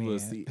supposed to come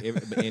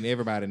in. And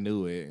everybody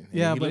knew it.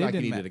 Yeah, he but looked it like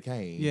he didn't needed a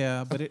cane.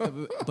 Yeah,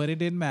 but it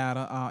didn't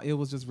matter. It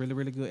was just really,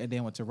 really good. And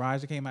then when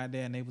Taraji came out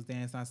there and they was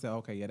dancing, I said,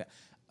 okay, yeah.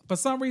 For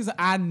some reason,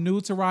 I knew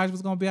Taraji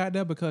was gonna be out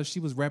there because she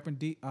was repping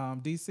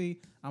DC.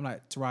 I'm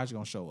like, Taraji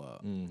gonna show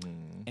up,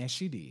 and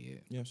she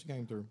did. Yeah, she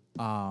came through.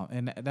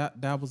 And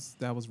that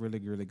was really,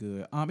 really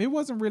good. It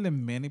wasn't really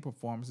many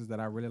performances that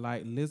I really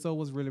liked. Lizzo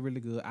was really,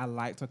 really good. I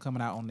liked her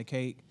coming out on the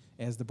cake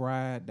as the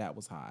bride. That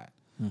was hot.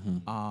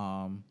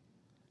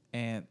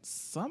 And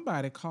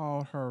somebody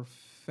called her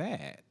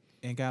fat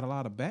and got a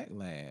lot of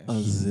backlash.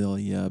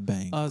 Azalea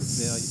Banks.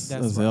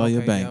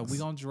 Azalea Banks. Yeah, we're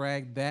going to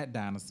drag that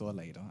dinosaur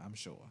later, I'm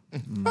sure.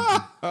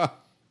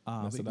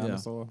 That's a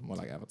dinosaur, more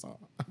like Avatar.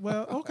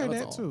 Well, okay, that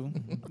Avatar. too.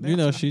 You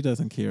know, she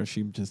doesn't care.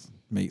 She just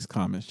makes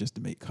comments just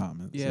to make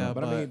comments. Yeah,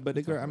 So. But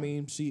the girl, I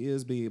mean, she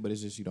is big, but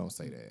it's just you don't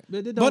say that.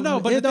 But it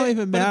But it don't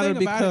even matter the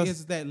thing about it because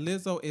is that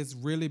Lizzo is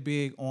really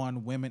big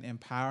on women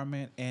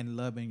empowerment and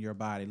loving your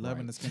body,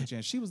 loving the skin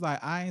chin. She was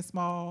like, I ain't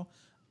small,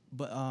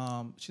 but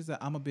she said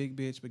I'm a big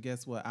bitch, but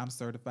guess what? I'm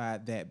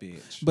certified that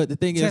bitch. But the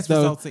thing Test is,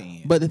 though, results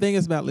in. but the thing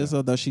is about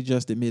Lizzo, though, she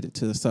just admitted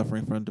to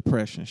suffering from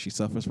depression. She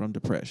suffers from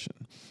depression.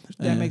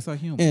 That makes her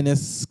human. And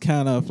it's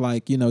kind of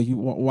like, you know,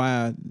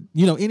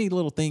 any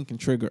little thing can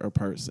trigger a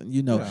person.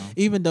 You know, Yeah.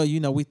 even though, you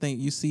know, we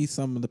think you see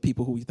some of the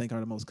people who we think are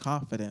the most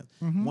confident,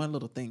 one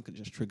little thing could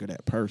just trigger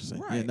that person.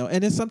 You Right. know,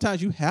 and then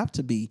sometimes you have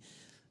to be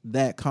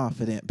that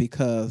confident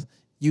because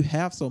you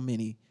have so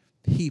many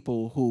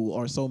people who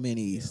are so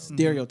many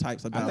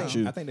stereotypes about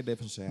you. I think they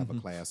definitely should have a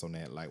class on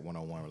that, like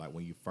 101, like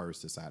when you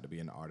first decide to be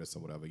an artist or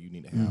whatever, you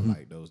need to have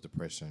like those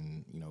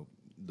depression, you know,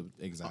 the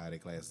anxiety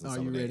classes. And Are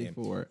some you of that. ready And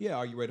for it? Yeah,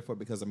 are you ready for it?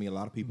 Because I mean, a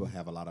lot of people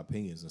have a lot of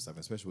opinions and stuff,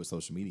 especially with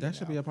social media. that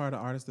should now. be a part of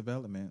artist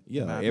development.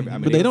 Yeah, in my every- opinion. I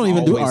mean, But they don't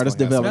even do always artist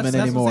gonna have some- development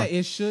That's anymore. what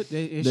I'm saying. It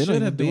They don't should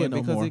even have do been it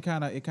no because more.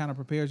 it kind of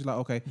prepares you like,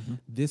 okay,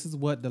 this is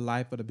what the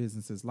life of the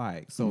business is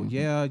like. So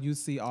yeah, you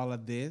see all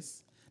of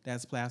this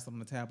that's plastered on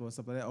the tablet and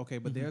stuff like that. Okay,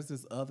 but there's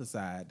this other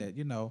side that,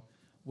 you know,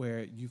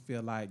 where you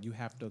feel like you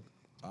have to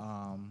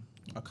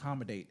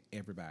accommodate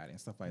everybody and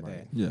stuff like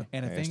that. Yeah.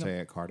 And the thing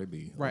Hashtag Cardi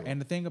B. right,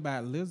 and the thing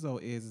about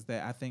Lizzo is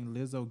that I think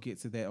Lizzo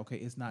gets to that, okay,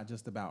 it's not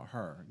just about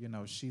her. You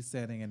know, she's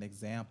setting an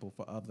example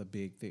for other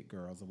big, thick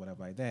girls or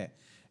whatever like that.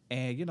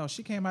 And, you know,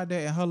 she came out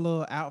there in her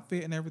little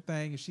outfit and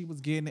everything, and she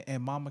was getting it,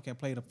 and mama can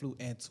play the flute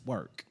and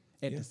twerk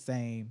at the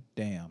same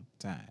damn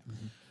time.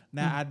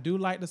 Now, I do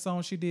like the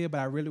song she did, but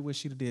I really wish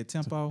she'd did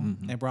Tempo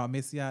and brought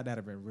Missy out. That'd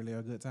have been really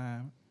a good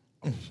time.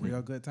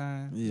 Real good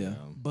time. Yeah.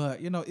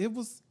 But, you know, it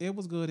was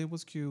good. It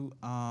was cute.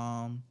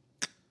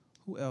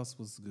 Who else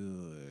was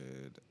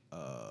good?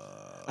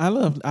 I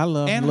love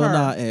And Lil her.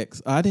 Nas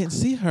X. I didn't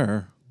see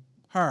her.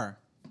 Her.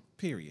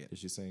 Period. Did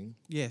she sing?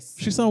 Yes.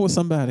 She sung with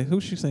somebody. Who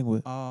she sing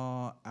with?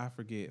 I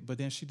forget. But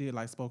then she did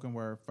like spoken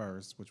word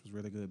first, which was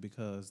really good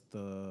because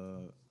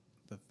the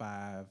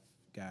five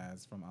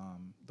guys from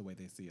The Way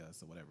They See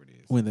Us or whatever it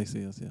is. When they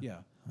see us, yeah.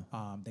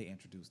 Yeah. They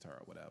introduced her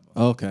or whatever.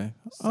 Okay.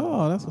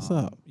 So, that's what's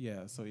up.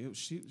 Yeah. So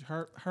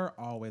her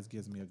always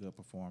gives me a good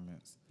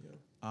performance.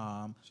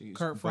 She's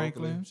Kurt vocally,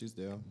 Franklin. she's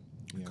there.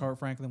 Yeah. Kurt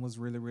Franklin was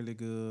really, really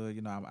good.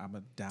 You know, I'm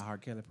a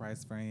diehard Kelly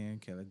Price fan.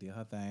 Kelly did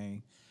her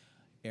thing.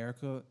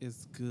 Erica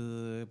is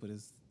good, but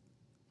it's...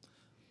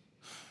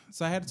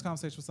 So I had this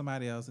conversation with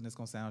somebody else, and it's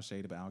going to sound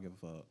shady, but I don't give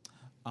a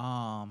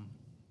fuck.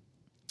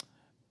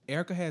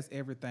 Erica has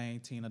everything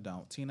Tina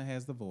don't. Tina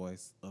has the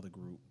voice of the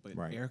group, but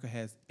Right. Erica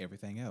has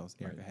everything else.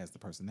 Erica has the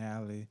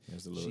personality.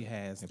 There's the look, She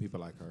has... and people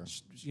like her.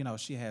 You know,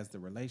 she has the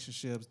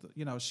relationships.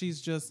 You know,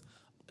 she's just...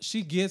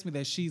 She gives me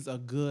that she's a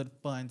good,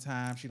 fun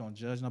time. She don't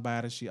judge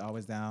nobody. She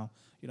always down,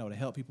 you know, to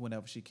help people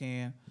whenever she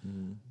can.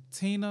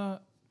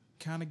 Tina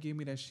kind of give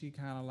me that she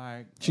kind of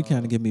like... She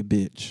kind of give me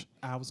bitch.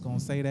 I was going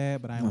to say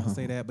that, but I didn't want to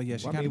say that. But yeah,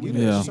 she Well, I kind mean, of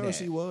we gives me Yeah. that. sure that.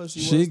 she was. She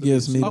was the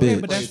gives bitch. me Okay,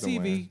 bitch. but that's Praise the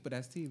TV. one. But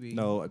that's TV.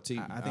 No, I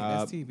think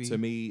that's TV. To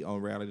me,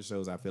 on reality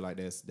shows, I feel like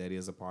that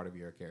is a part of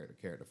your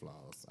character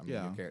flaws. I mean,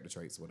 Yeah. your character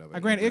traits, whatever.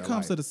 Granted, it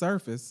comes to the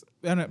surface,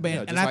 and just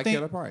I like think,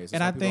 Kelly Price. That's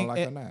and why I people don't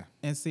think, like her now.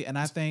 and see, and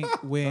I think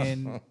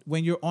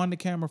when you're on the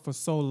camera for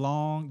so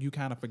long, you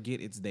kind of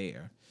forget it's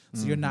there,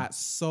 so you're not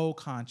so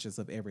conscious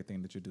of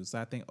everything that you do. So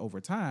I think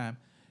over time,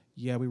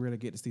 yeah, we really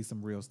get to see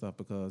some real stuff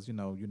because you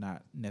know you're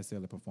not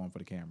necessarily performing for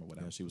the camera,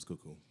 whatever. Yeah, she was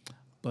cuckoo.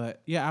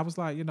 But yeah, I was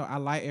like, you know, I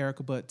like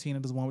Erica, but Tina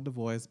does one with the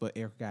voice, but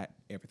Erica got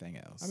everything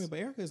else. I mean, but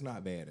Erica is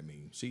not bad to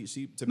me. She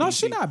to no, me,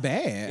 she's not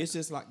bad. It's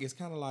just like it's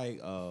kind of like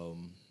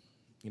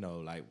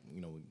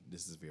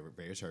this is very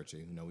very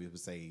churchy. You know, we would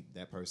say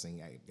that person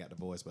got the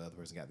voice, but the other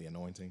person got the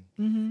anointing.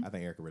 I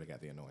think Erica really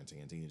got the anointing,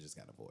 and Tina just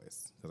got the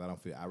voice. Because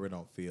I really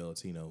don't feel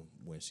Tina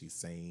when she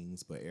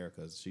sings, but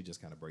Erica, she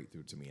just kind of break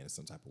through to me in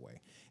some type of way.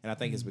 And I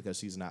think it's because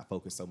she's not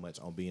focused so much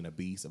on being a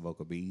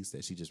vocal beast,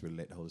 that she just really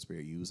let the Holy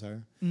Spirit use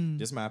her.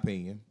 Just my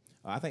opinion.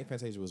 I think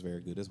Fantasia was very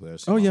good as well.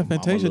 Mama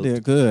Fantasia looked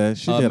did good.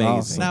 She did amazing.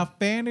 awesome. Now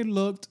Fanny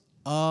looked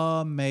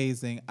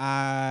amazing.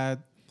 I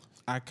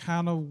I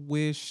kind of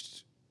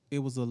wished it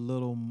was a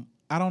little.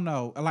 I don't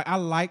know. I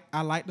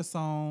like the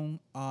song.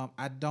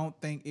 I don't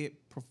think it.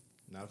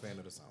 Not a fan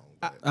of the song.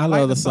 I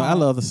love the song. I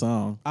love the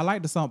song. I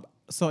like the song.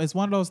 So it's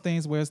one of those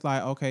things where it's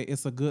like, okay,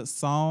 it's a good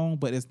song,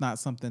 but it's not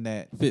something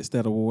that Fits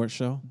that award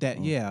show.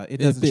 it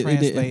doesn't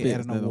translate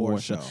at an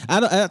award show.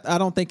 I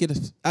don't think it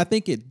is. I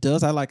think it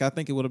does. I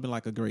think it would have been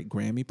like a great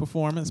Grammy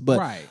performance, but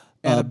Right.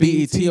 At a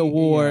BET BET,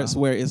 Awards yeah.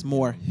 where it's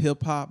more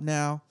hip hop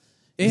now.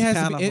 It it's has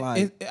to kind be- of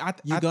like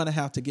you're I- gonna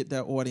have to get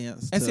that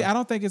audience. And to, see, I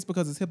don't think it's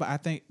because it's hip hop. I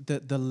think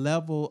the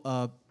level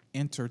of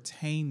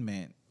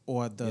entertainment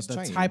or the It's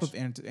type of changed.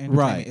 entertainment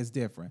Right. is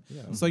different.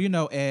 So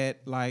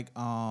at like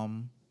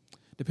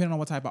depending on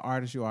what type of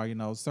artist you are,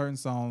 certain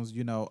songs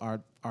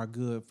are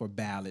good for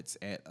ballads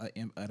at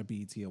a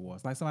BET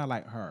Awards. Like somebody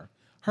like her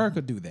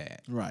could do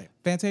that. Right.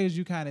 Fantasia,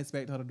 you kind of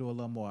expect her to do a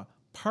little more.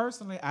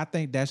 Personally, I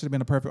think that should have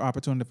been a perfect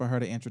opportunity for her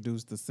to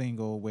introduce the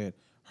single with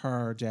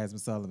her, Jasmine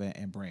Sullivan,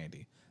 and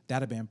Brandy.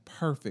 That'd have been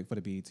perfect for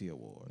the BET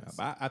Awards.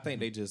 But I think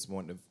they just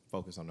wanted to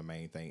focus on the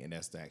main thing, and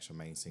that's the actual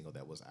main single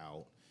that was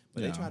out.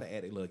 But they try to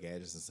add a little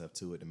gadgets and stuff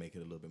to it to make it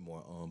a little bit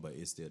more but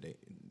it's still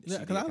Yeah,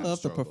 because I love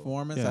the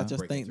performance. Yeah. I just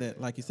Breaking think that,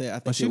 through. like you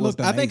said, But she I think looked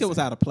it was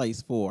amazing. out of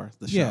place for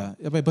the show.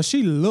 Yeah, but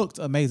she looked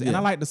amazing, and I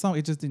Yeah. like the song.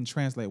 It just didn't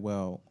translate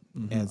well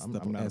as I'm the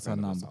not a as her fan of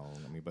the number. song.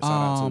 I mean, but shout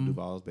out to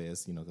Duval's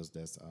Best, because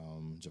that's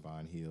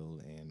Javon Hill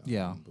and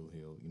Yeah. Boo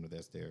Hill.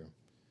 That's their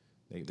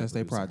That's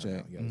their producing right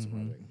project. now. Yeah, it's a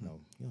project. No,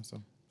 so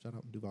shout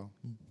out Duval.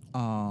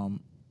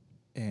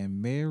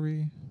 And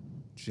Mary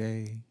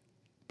J.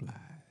 Blige.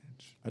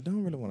 I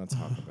don't really want to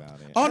talk about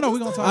it. Oh no, we're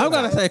gonna talk. I'm about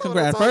gonna it. say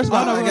congrats. First of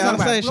all, no, I we're gonna gotta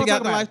talk about say it. she We're got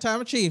gonna the talk about it.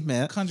 lifetime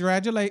achievement.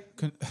 Congratulations.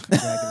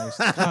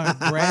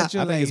 Congratulations.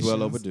 I think it's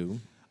well overdue.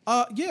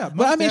 Yeah,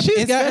 But I mean,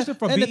 she's got. especially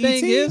for And the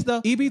BET, thing is,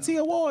 though, EBT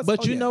Awards. But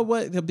Oh, you yeah. know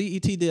what? The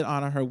BET did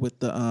honor her with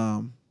the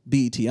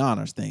BET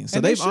honors thing, so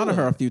And they they've honored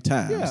should. her a few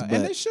times. Yeah, but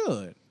and they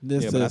should.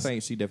 this Yeah, but I is-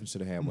 think she definitely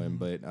should have had one.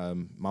 But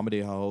Mama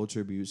did her whole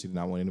tribute. She did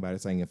not want anybody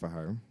singing for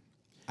her.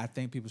 I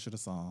think people should have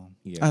sung.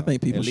 Yeah, I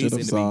think people At should least have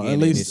in the sung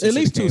beginning, at least- and then at she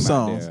least should've two came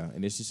out songs. there,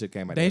 and then she should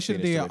came out. They there should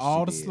have and did finished all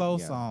what the she did. slow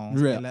Yeah.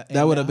 songs. Yeah, and let- that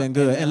and would have let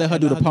been her- good, and let her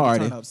do the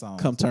party. turn-up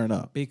songs. Come turn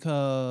up.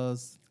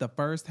 Because the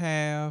first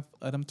half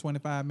of them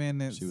 25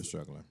 minutes She was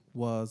struggling.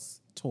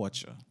 was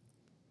torture.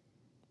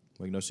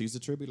 Well, she's the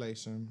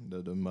tribulation,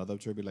 the mother of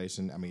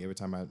tribulation. I mean, every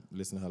time I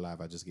listen to her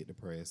live, I just get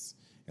depressed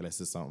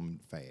unless it's something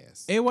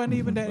fast. It wasn't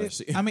even that. But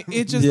she- I mean,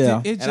 it just. Yeah.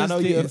 It just and I know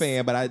you're a didn't-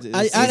 fan, but I just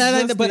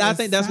But I just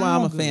think that's why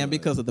I'm a didn't fan sound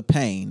because of the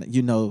pain.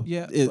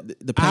 Yeah,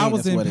 the pain I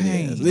was is in what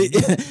pain. it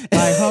is.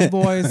 Like her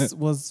voice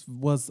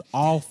was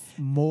off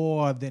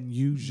more than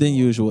usual. Than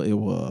usual, it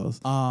was.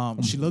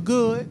 She looked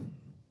good.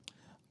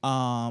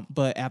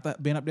 But after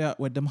being up there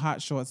with them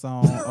hot shorts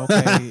on,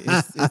 okay,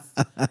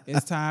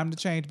 it's time to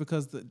change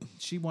because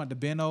she wanted to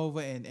bend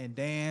over and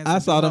dance. I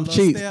and saw do them her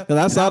little cheeks, step. 'cause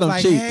I And saw them was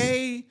like, cheeks.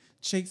 Hey,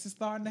 cheeks is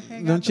starting to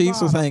hang out. Them the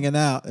cheeks was bottom. hanging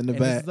out in the And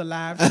back. this is a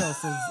live show,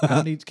 so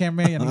I need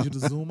cameraman. I need you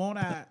to zoom on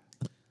out.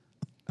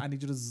 I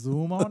need you to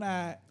zoom on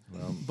out.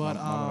 But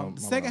Mama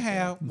the second don't care.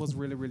 half was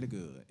really, really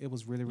good. It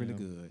was really, really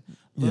good.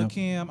 Lil' Yeah.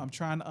 Kim, I'm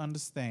trying to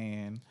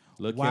understand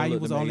Lil' Kim why you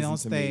looked was only on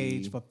amazing to me.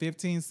 stage for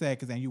 15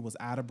 seconds and you was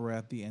out of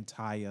breath the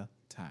entire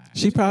time.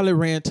 She probably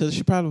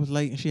was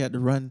late and she had to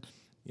run.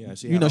 Yeah,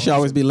 she You know, she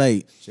always be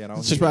late. She had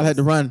on She probably had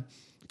to heels. run.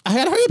 I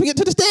had to hurry up and get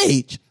to the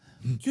stage.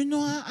 We good.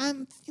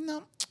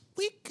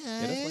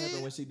 Yeah, that's what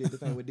happened when she did the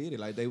thing with Diddy.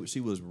 Like she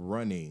was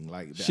running.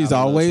 Like She's out of the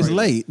always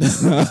trailer. late.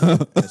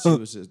 And she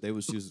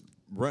was just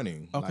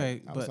running. Okay,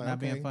 Like, I was but like, not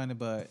being okay. funny,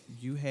 but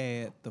you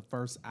had the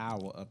first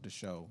hour of the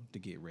show to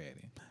get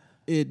ready.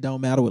 It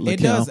don't matter what. It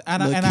does,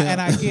 and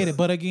I get it.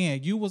 But again,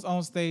 you was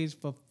on stage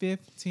for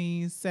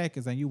 15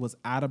 seconds and you was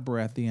out of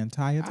breath the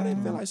entire I time.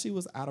 didn't feel like she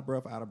was out of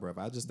breath.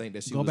 I just think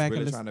that she Go was back and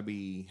really listen. trying to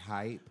be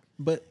hype.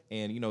 But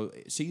And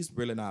she's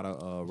really not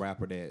a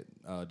rapper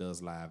that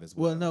does live as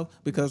well. well, no,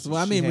 because She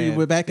I mean, we had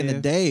were back in the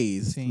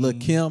days. 15 Lil'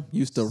 Kim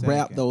used to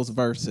rap seconds. those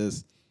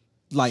verses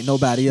like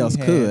nobody She else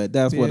had could.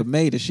 That's what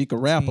made it. She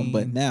could rap them, but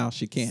 15 now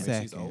she can't. I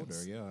mean, she's seconds. older.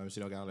 Yeah, I mean, she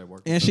don't got all that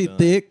work. And she done.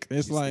 thick.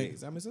 It's She's like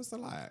thick. I mean, it's just a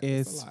lot.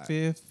 It's a lot.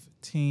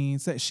 15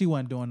 seconds. She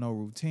wasn't doing no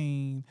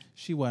routine.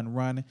 She wasn't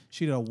running.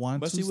 She did a 1-2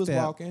 But she was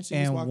step walking. She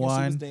was and walking.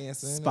 one She was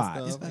dancing and spot.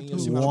 stuff. And, she probably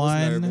was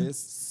One nervous.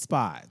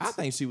 spot. I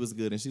think she was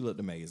good and she looked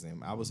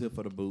amazing. I was here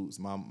for the boots.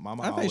 My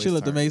mama. I think always she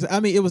looked turned. amazing. I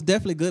mean, it was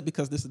definitely good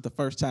because this is the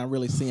first time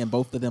really seeing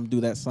both of them do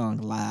that song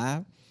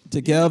live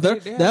together.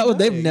 they have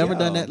They've done it, never yeah.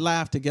 done that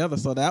live together.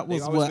 So that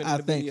was always what been in I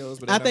the think. videos,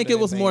 but I they've think never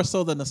it was done more anything.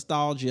 so the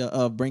nostalgia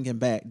of bringing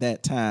back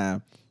that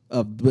time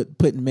of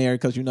putting Mary,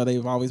 because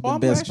they've always been I'm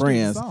best glad she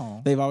did the friends.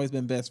 song. They've always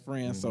been best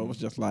friends. So it was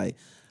just like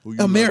Who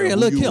you Mary love, and who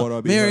Lil' you wanna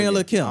Kim, be Mary and hugging.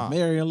 Lil' Kim, Ah.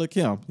 Mary and Lil'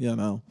 Kim. You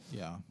know,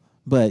 Yeah.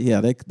 but yeah,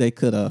 they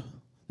could have.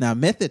 Now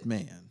Method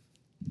Man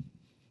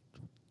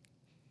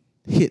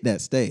hit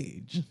that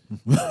stage.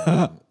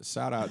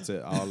 Shout out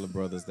to all the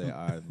brothers that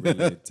are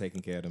really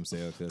taking care of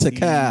themselves. 'cause To he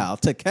Cal.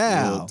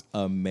 looked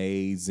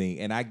amazing.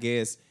 And I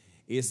guess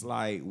it's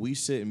like we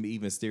shouldn't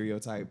even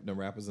stereotype the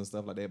rappers and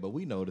stuff like that, but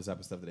we know the type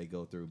of stuff that they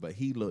go through. But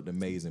he looked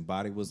amazing.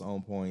 Body was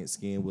on point.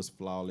 Skin was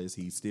flawless.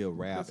 He still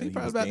rapped. He and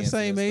probably was about the dancing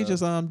same and age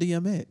stuff. as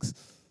DMX.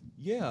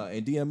 Yeah,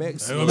 and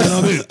DMX.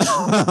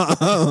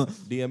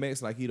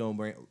 DMX, like he don't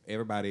bring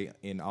everybody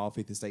in all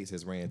 50 states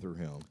has ran through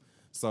him.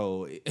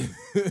 So,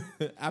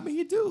 I mean,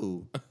 he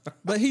do.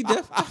 But he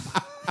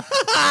definitely.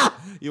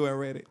 You ain't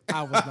ready?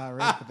 I was not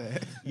ready for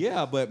that.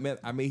 Yeah, but man,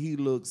 I mean, he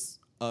looks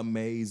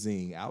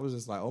amazing. I was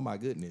just like, oh my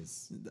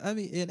goodness. I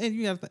mean, and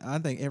you got. I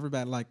think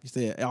everybody, like you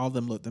said, all of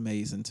them looked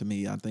amazing to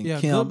me. I think Yeah,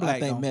 Kim. good black I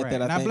think don't Method.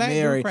 crack. I Now think black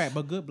Mary. do crack,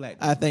 but good black.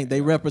 I think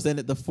they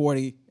represented the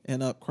 40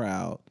 and up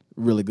crowd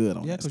really good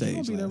on Yeah, that 'cause you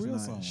stage. gonna be that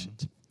last real night. soon.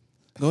 Shit.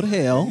 Go to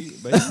hell. But he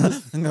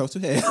was, Go to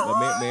hell.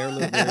 but Mary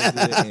looked very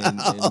good, and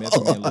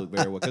Method Man looked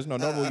very well. Because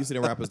normally you see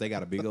the rappers, they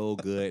got a big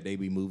old gut, they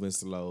be moving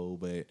slow,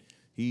 but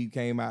he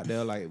came out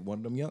there like one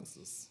of them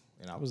youngsters,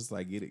 and I was just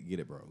like, get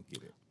it, bro,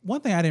 get it.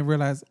 One thing I didn't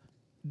realize.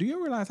 Do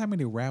you realize how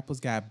many rappers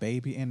got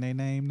baby in their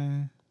name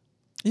now?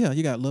 Yeah,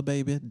 you got Lil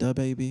Baby, Da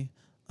Baby.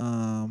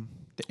 And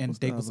What's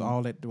they the was other one?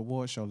 all at the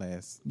award show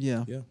last.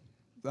 Yeah. Yeah.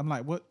 I'm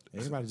like, what?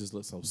 Everybody just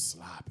looks so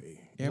sloppy.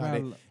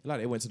 Everybody Like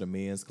they went to the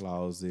men's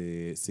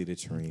closet, see the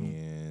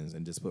trends,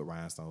 and just put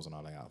rhinestones on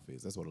all their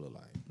outfits. That's what it looked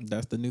like.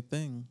 That's the new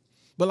thing.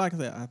 But like I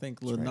said, I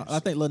think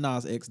Lil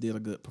Nas X did a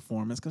good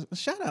performance. Cause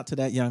shout out to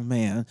that young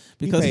man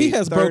because he paid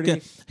has broken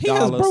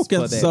 $30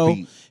 for that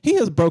beat. he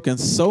has broken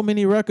so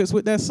many records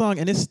with that song,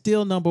 and it's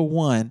still number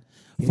one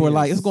for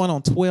like Yes. it's going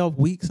on 12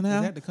 weeks Is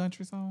now. that the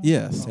country song?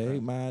 Yes.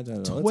 Take my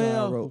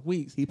 12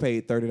 weeks. He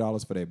paid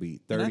 $30 for that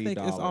beat. $30. And I think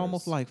it's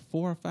almost like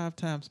 4 or 5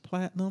 times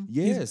platinum.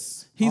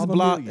 Yes. He's All the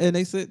blocked,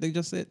 millions. and they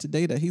just said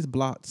today that he's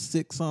blocked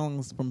 6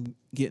 songs from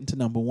getting to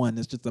number 1.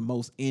 It's just the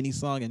most any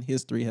song in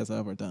history has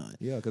ever done.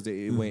 Yeah, because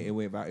it went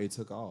viral. It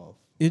took off.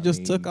 It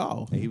just took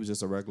off. And he was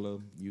just a regular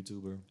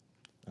YouTuber.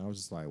 I was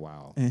just like,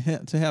 wow.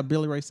 And to have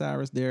Billy Ray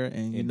Cyrus there,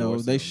 and you know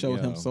Endorse they him, showed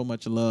him yeah. so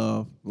much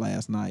love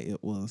last night.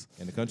 It was.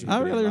 And the country I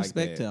people really didn't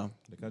respect like that. him.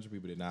 The country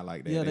people did not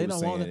like that. Yeah, they were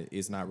don't want saying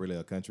it's not really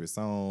a country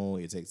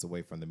song. It takes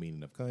away from the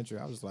meaning of country.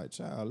 I was like,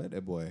 child, let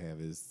that boy have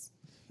his.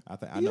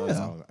 I know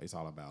Yeah. it's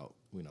all about.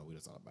 We know what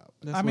it's all about.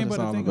 That's I mean, what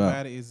but it's the all thing about.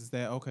 about it is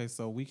that okay,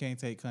 so we can't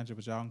take country,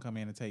 but y'all can come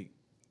in and take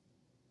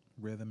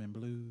rhythm and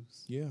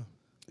blues. Yeah.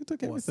 They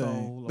took Or everything.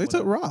 soul or They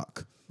took whatever.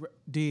 rock.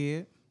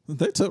 Did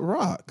They took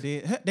rock.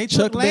 they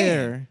Chuck took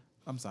land. Berry.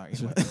 I'm sorry.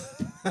 Anyway.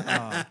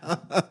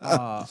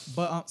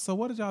 So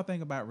what did y'all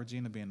think about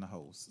Regina being the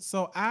host?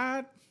 So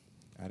I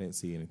didn't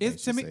see anything.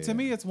 it's she to me said. to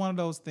me it's one of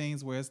those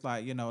things where it's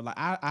like, you know, like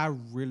I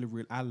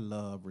really I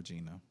love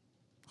Regina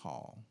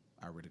Hall.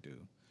 I really do.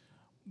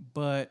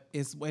 But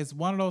it's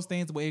one of those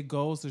things where it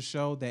goes to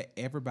show that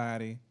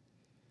everybody,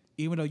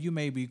 even though you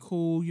may be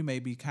cool, you may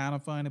be kind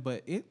of funny,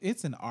 but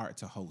it's an art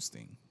to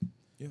hosting.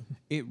 Yeah.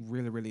 It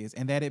really, really is.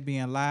 And that it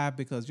being live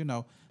because, you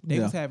know, they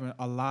Yeah. was having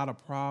a lot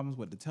of problems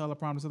with the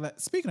teleprompter. So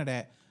speaking of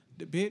that,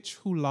 the bitch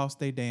who lost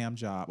their damn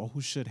job, or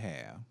who should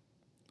have,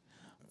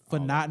 for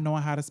not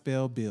knowing how to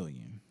spell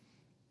billion.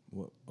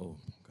 What? Oh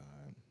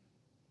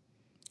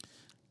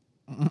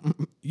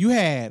God. You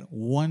had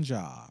one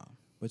job.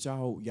 But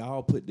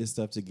y'all put this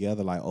stuff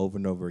together like over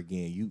and over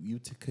again. You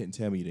couldn't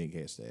tell me you didn't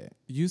catch that.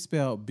 You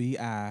spelled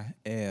BILLLON.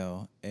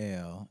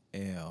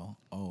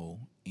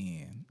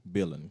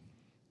 Billing.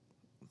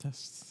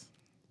 That's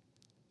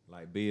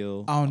Like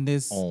Bill. On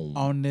this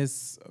On.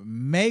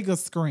 mega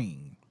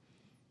screen.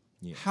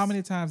 Yes. How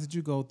many times did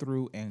you go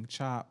through and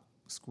chop,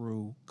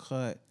 screw,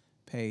 cut,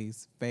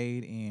 paste,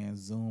 fade in,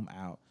 zoom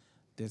out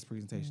this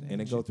presentation?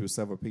 And it go through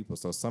several people,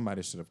 so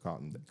somebody should have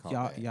caught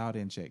that. y'all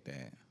didn't check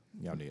that.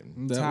 Y'all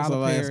didn't. that was Tyler a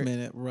last Perry-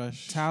 minute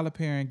rush. Tyler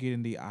Perry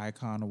getting the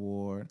Icon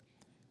Award.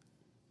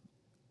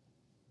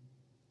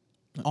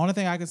 Only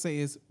thing I can say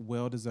is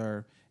well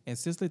deserved. And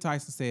Cicely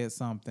Tyson said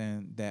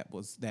something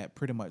that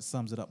pretty much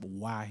sums it up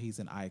why he's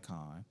an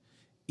icon.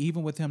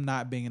 Even with him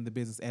not being in the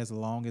business as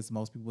long as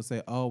most people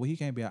say, oh, well, he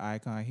can't be an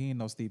icon. He ain't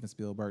no Steven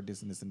Spielberg,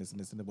 this and this and this and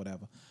this and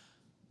whatever.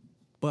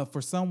 But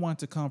for someone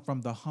to come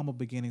from the humble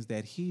beginnings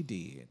that he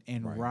did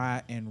and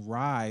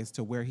rise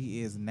to where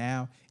he is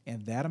now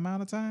in that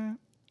amount of time,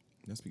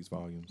 That speaks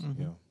volumes.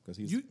 Yeah, because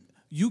he's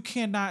you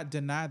cannot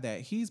deny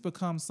that he's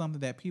become something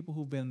that people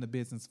who've been in the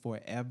business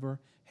forever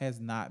has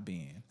not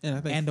been. And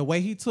I think- and the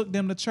way he took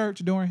them to church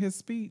during his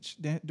speech,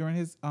 during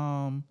his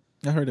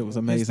I heard it was his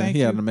amazing. thank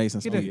He had you, an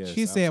amazing he speech. did- Yes,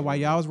 he said while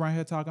absolutely. y'all was around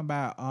here talking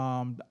about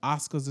the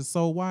Oscars is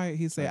so white,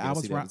 he said I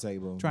was at the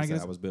table. trying to He get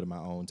said I was building my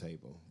own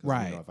table. 'Cause,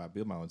 Right. You know, if I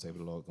build my own table,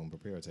 the Lord gonna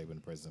prepare a table in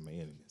the presence of my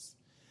enemies.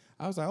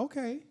 I was like,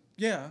 okay,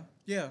 yeah,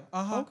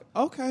 uh-huh.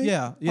 okay,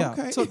 Yeah.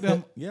 okay. Took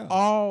them Yeah.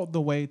 all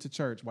the way to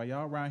church while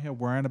y'all around here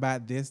worrying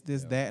about this,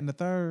 that, and the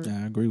third.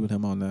 Yeah, I agree with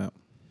him on that.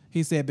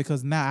 He said,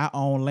 because now I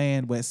own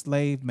land where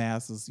slave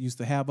masters used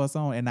to have us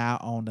on, and now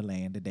I own the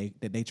land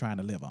that they trying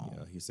to live on.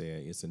 Yeah, he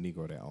said it's a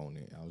Negro that owned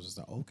it. I was just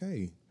like,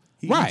 okay.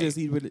 Right.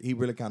 He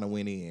really kind of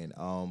went in.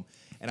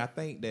 And I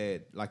think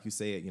that, like you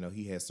said, you know,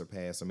 he has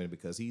surpassed so many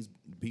because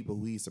people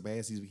who he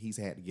surpassed, he's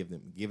had to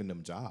given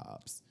them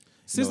jobs.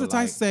 Sister like-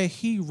 Tyson said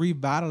he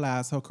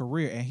revitalized her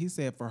career, and he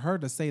said for her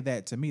to say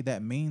that to me,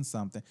 that means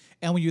something.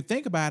 And when you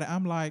think about it,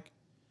 I'm like,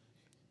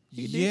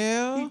 He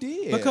yeah,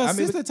 did. because I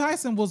mean, Sister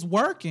Tyson was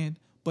working,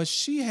 but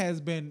she has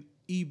been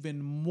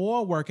even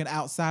more working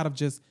outside of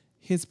just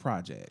his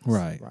projects.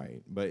 Right.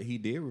 Right, but he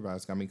did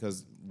revise. I mean,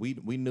 because we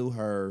knew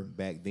her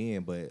back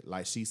then, but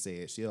like she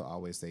said, she'll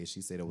always say,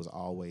 she said it was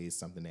always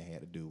something that had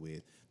to do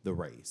with the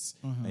race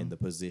and the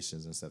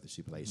positions and stuff that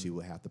she played. She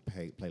would have to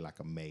play like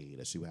a maid,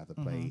 or she would have to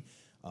play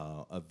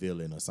a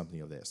villain or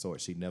something of that sort.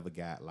 She never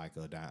got like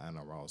a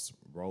Diana Ross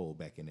role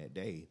back in that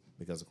day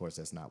because, of course,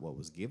 that's not what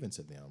was given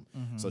to them.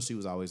 So she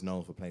was always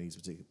known for playing these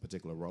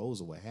particular roles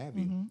or what have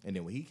you. And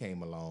then when he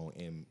came along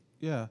and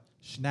Yeah.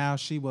 Now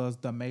she was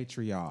the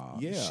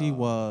matriarch. Yeah. She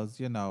was,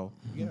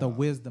 the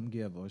wisdom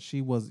giver.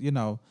 She was,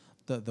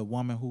 the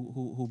woman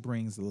who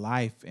brings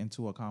life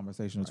into a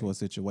conversation, into a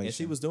situation. And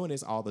she was doing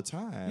this all the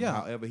time. Yeah.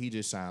 However, he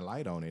just shined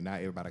light on it. Not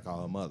everybody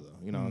call her mother.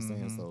 You know what I'm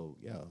saying? So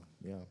yeah.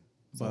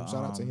 So But,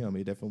 shout out to him.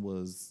 He definitely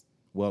was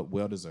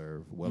well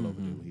deserved, well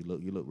overdue. He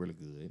looked really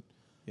good.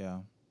 Yeah.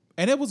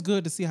 And it was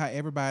good to see how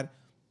everybody.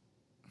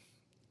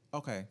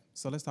 Okay,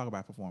 so let's talk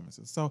about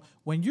performances. So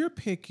when you're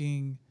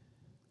picking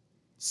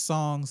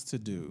songs to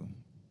do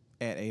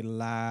at a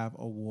live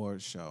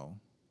award show,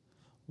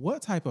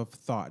 what type of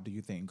thought do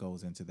you think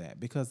goes into that?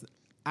 Because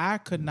I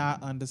could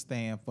not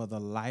understand for the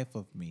life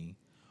of me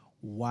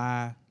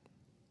why.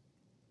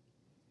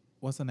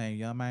 What's her name?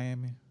 Young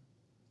Miami?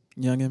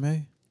 Young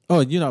M.A.?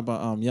 Oh, you know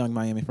about Young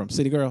Miami from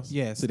City Girls?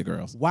 Yes. City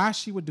Girls. Why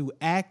she would do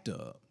Act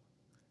Up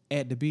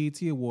at the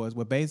BET Awards,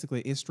 where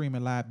basically it's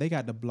streaming live. They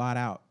got to blot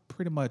out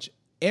pretty much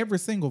every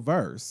single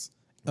verse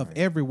of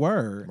every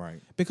word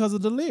because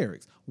of the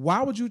lyrics.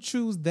 Why would you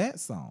choose that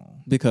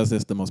song? Because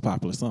it's the most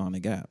popular song they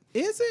got.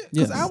 Is it?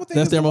 Yes, I would think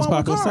that's it's their the most one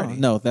with popular Cardi. song.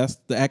 No, that's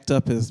the Act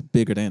Up is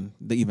bigger than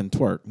the even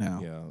Twerk now.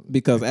 Yeah.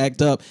 Because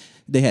Act Up,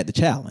 they had the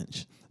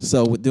challenge.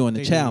 So with doing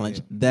the They challenge,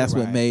 did. that's You're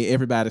what right. made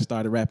everybody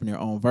started rapping their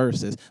own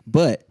verses.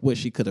 But what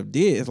she could have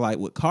did is like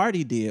what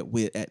Cardi did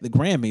with at the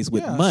Grammys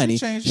with Yeah, she Money.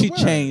 changed She the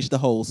words. changed the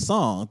whole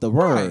song, the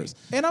words.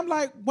 And I'm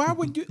like, why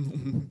would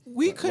you?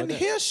 We couldn't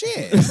hear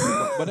shit.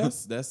 But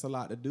that's a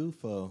lot to do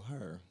for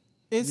her.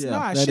 It's Yeah,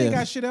 not. that She ain't is.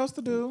 got shit else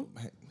to do.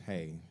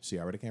 Hey, she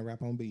already can't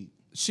rap on beat.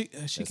 She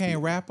Let's can't be-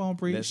 rap on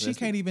beat. let's- She let's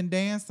can't be- even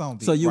dance on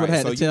beat. So you would Right,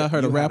 have so to tell you-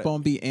 her to you rap gotta-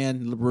 on beat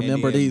and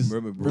remember then these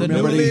remember these the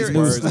new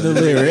lyrics. the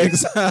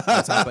lyrics. On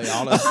top of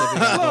all that stuff you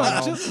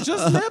got going on.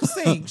 just lip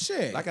sync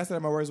shit. Like I said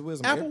in my words of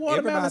wisdom, Apple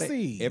watermelon everybody,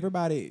 seed.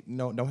 everybody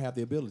don't have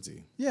the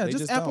ability. Yeah, They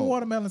just apple don't.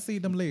 watermelon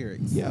seed them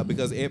lyrics. Yeah,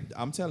 because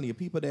I'm telling you,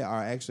 people that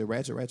are actually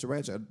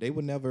ratchet, they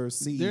would never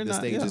see They're the not-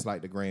 stages yeah.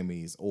 like the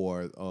Grammys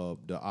or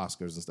the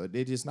Oscars and stuff.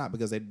 They're just not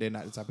because they're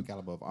not the type of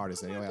caliber of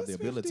artists. They don't have the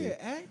ability.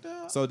 Act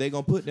up. So they're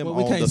gonna put them Well,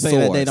 on we can't the say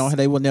source. that they don't.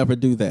 They will never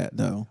do that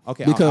though.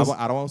 Okay, because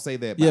I don't want to say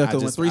that. But yeah, I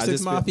because when just, 3 I 6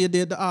 just feel- Mafia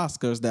did the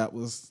Oscars, that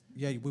was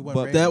Yeah, we But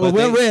wasn't that ready. we But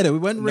weren't they- ready. We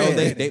wasn't no,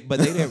 ready. but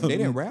they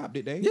didn't rap,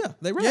 did they? Yeah,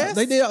 they rapped. Yes.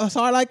 They did a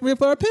Hard Like Rip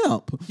for a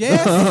Pimp.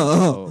 Yes.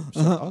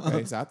 Oh,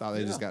 okay. So I thought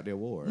they just got the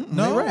award.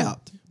 No, they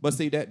rapped. But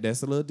see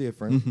that's a little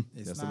different.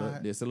 It's That's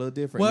not. a little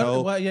different. Well,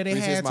 no, well, yeah, they 3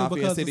 6 had to Mafia,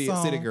 because City, the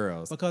song, City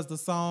Girls. because the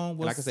song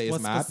was, Like I say, it's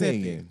was my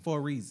specific opinion. for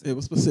a reason. It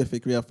was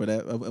specific, yeah, for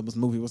that. It was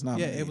movie was Yeah,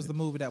 nominated. it was the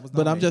movie that was.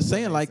 But I'm nominated just for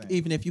saying, what like, they sang.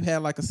 even if you had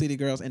like a City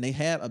Girls and they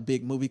had a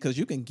big movie, because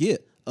you can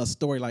get a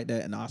story like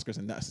that in the Oscars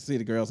and the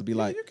City Girls would be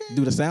like, you can.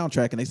 do the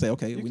soundtrack and they say,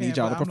 okay, You we can't, need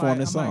y'all but to I'm perform like,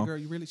 this I'm like, song. girl,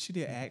 you really? She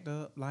did act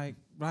up, like,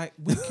 right?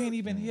 We can't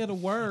even hear the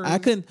words. I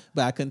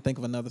couldn't think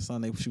of another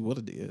song that she would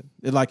have did.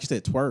 It, like you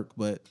said, Twerk,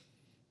 but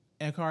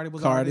And Cardi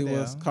was Cardi already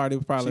was there. Cardi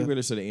was probably She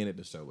really should have ended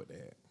the show with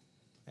that.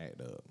 Act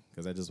up.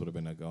 Because that just would have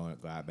been a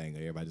God banger.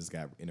 Everybody just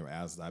got in their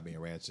ass start being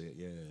ratchet.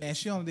 Yeah. And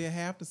she only did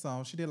half the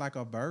song. She did like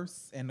a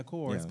verse and the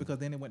chorus Yeah. because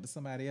then it went to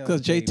somebody else.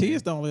 because and JT gave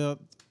is the only.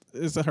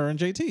 It's her and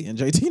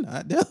JT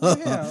not there.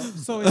 Yeah.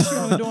 So is she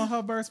only doing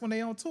her verse when they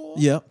on tour?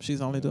 Yep,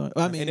 she's only doing.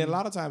 I mean, And then a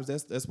lot of times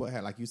that's what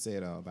like you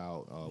said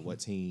about what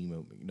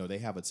team, they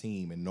have a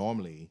team, and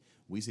normally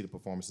we see the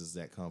performances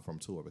that come from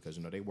tour because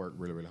they work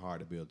really, really hard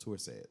to build tour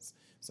sets.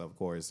 So of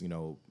course,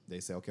 they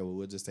say, okay, well,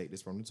 we'll just take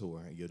this from the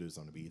tour and you'll do this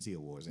on the BET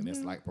Awards, and that's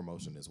like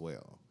promotion as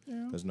well.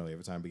 Because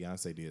every time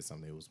Beyonce did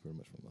something, it was pretty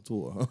much from the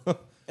tour.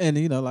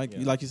 and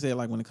like you said,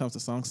 like when it comes to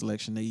song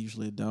selection, they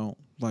usually don't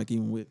like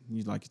even with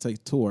you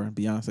take tour.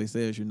 Beyonce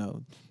says,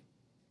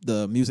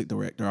 the music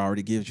director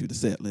already gives you the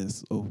set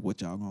list of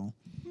what y'all gonna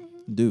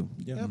do.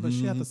 Yeah, but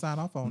she have to sign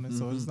off on it.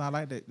 So it's not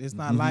like that. It's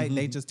not like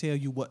they just tell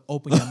you what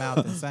open your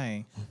mouth and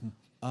sing.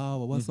 Oh,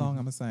 well, what song I'm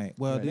gonna sing?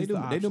 Well, they these do the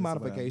they options do or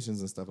modifications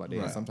and stuff like that.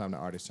 Right. Sometimes the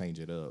artists change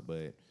it up,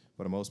 but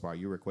for the most part,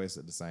 you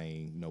requested the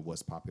same,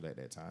 what's popular at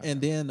that time.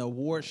 And then the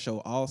award show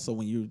also,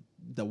 when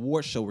the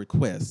award show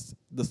requests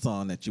the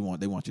song that you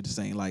want, they want you to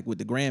sing. Like with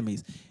the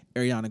Grammys,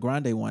 Ariana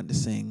Grande wanted to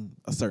sing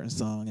a certain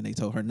song, and they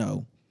told her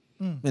no,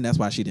 and that's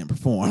why she didn't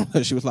perform.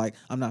 She was like,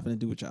 "I'm not going to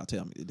do what y'all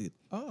tell me to do."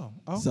 Oh,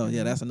 okay. So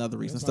yeah, that's another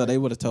reason. That's So right. they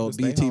would have told Just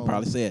stay BT home.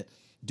 probably said,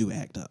 "Do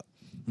Act Up."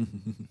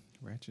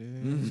 Ratchet.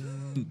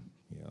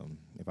 Yeah,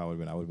 if I would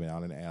have been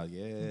out in the alley.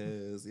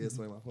 Yes,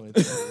 swing my ponytail.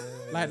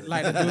 Yes.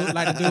 like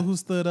the dude who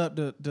stood up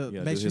to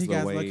Yeah, make just sure he his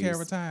got little no camera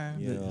waves. time.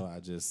 You know, I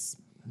just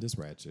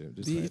ratchet.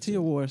 Just BET ratchet.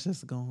 Awards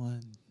is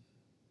going.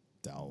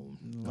 Don't.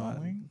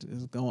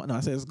 It's going. No, I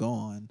said it's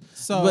going.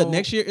 So- but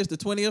next year is the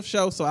 20th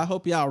show, so I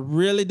hope y'all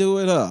really do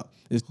it up.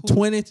 It's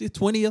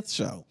 20th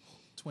show.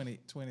 20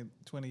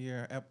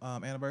 year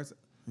anniversary.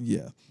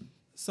 Yeah,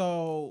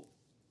 So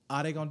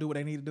are they gonna do what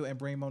they need to do and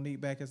bring Monique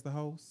back as the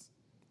host?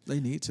 they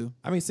need to.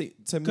 I mean, see,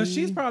 to me, Because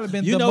she's probably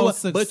been You the know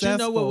most what? But successful. you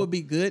know what would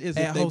be good is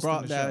if at they hosting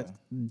brought the that show.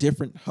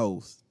 different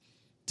host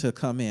to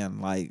come in,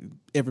 like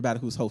everybody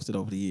who's hosted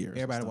over the years. and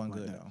Everybody stuff wasn't like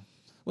good that. though.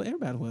 Well,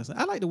 everybody was.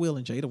 I like the Will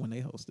and Jada when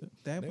they hosted.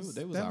 That They was was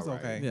that was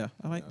alright. okay. Yeah,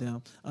 I like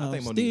them. I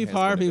think Monique Steve has been the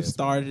Harvey best one.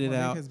 started it Monique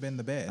out. has been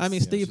the best. I mean,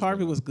 Yeah, Steve she's Harvey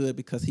been was good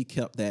because he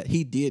kept that.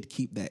 He did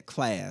keep that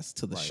class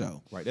to the Right.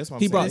 show. Right, that's what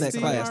I'm He saying. brought Did that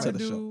Steve class to Harvey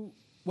the show. do-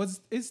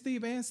 it's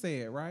Steve and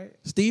said right.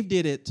 Steve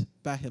did it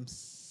by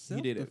himself.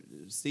 He did it.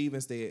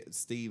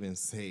 Steven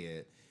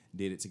said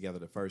did it together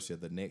the first year.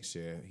 The next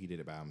year, he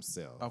did it by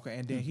himself. Okay,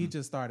 and then he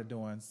just started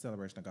doing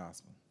Celebration of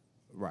Gospel.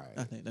 Right.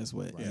 I think that's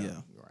what. Right.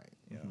 Yeah. Right.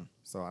 Yeah.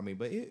 So I mean,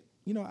 but it,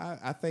 you know,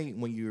 I think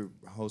when you're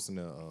hosting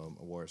a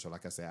award show,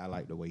 like I said, I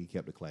like the way he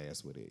kept the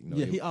class with it. You know,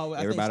 Yeah, he always-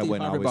 I think everybody Steve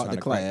wasn't Harvey always brought trying the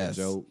to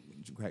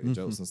crack class. the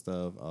jokes and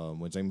stuff.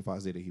 When Jamie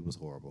Foxx did it, he was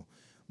horrible.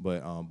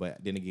 But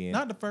then again,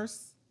 Not the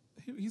first.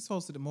 He's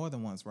hosted it more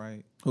than once,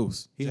 right?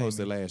 Who's? he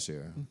hosted last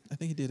year. I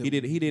think he did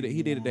it. He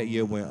did it that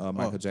year when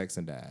Michael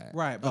Jackson died.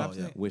 Right. But Oh, I'm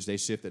yeah. saying- Which they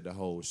shifted the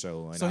whole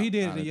show. And So he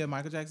did it I- the year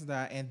Michael Jackson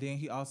died, and then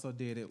he also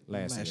did it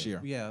last year.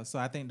 Yeah. So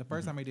I think the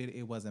first time he did it,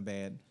 it wasn't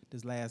bad.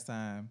 This last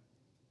time,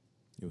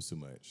 It was too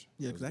much.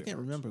 Yeah, It because was I too can't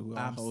much. remember who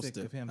I'm I hosted. sick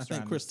of him I trying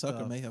think Chris to Tucker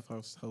stuff. may have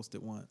hosted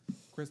one.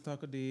 Chris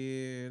Tucker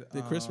did.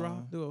 Did Chris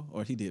Rock do it?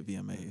 Or he did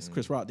VMAs?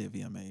 Chris Rock did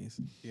VMAs.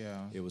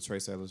 Yeah. It was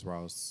Trace Ellis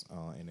Ross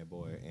and that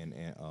boy and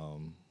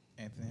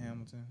Anthony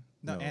Hamilton.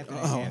 No, No. Anthony.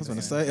 Oh, I was Anderson.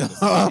 gonna say. Anthony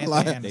I'm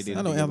like, Anderson. they did.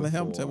 I know it the year Emily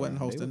Hamilton before. wasn't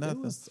hosting It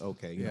nothing. was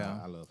okay. You Yeah.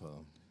 know, I love her.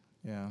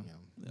 Yeah.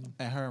 Yeah.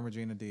 And her and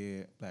Regina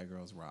did Black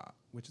Girls Rock,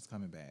 which is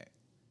coming back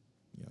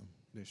Yeah.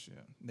 this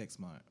year, next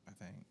month, I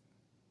think.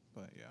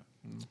 But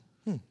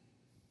yeah.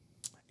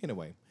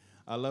 Anyway,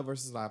 Love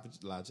versus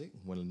Logic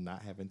when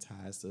not having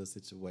ties to a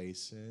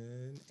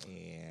situation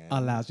and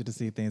Allows you to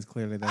see things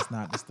clearly. That's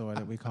not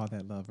distorted. We call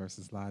that love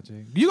versus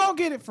logic. You gonna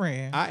get it,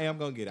 friend. I am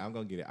gonna get it. I'm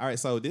gonna get it. All right.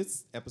 So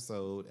this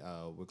episode,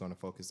 we're gonna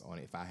focus on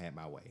If I Had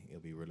My Way.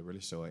 It'll be really, really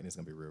short, and it's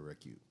gonna be real, real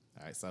cute.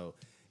 All right. So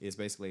it's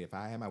basically If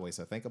I Had My Way.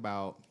 So think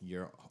about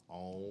your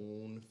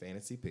own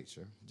fantasy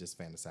picture. Just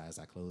fantasize.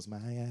 I close my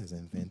eyes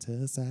and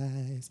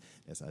fantasize.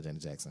 That's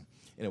Janet Jackson.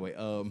 Anyway,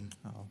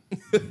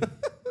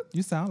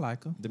 You sound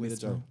like her. Demeter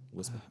Joe.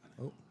 Whisper.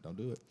 Oh, don't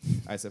do it. All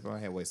right. So if I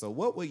had way. So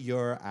what would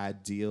your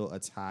ideal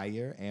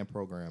attire and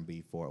program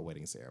be for a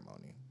wedding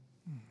ceremony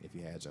if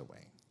you had your way?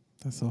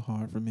 That's so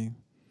hard for me.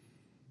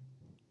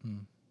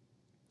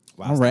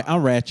 Well,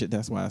 I'm ratchet.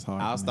 That's why it's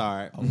hard. I'll for me.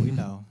 start. Oh, we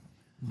know.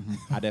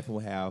 I definitely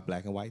would have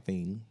black and white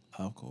theme.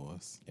 Of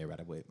course.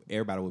 Everybody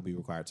would be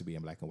required to be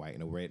in black and white,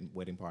 and the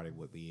wedding party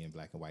would be in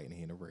black and white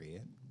and in the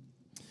red.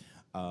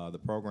 The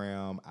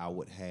program I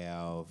would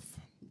have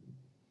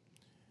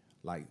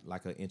like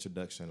an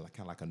introduction, like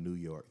kind of like a New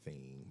York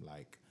theme,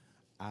 like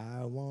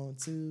I want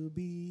to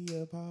be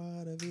a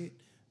part of it,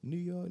 New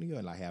York, New York.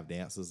 And like have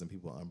dancers and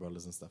people with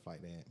umbrellas and stuff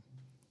like that.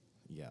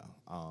 Yeah.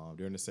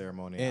 During the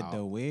ceremony, At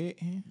the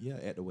wedding? yeah,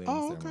 at the wedding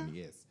Oh, okay. ceremony,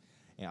 yes.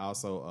 And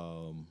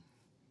also,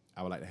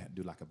 I would like to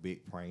do like a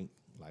big prank,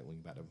 like when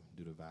you about to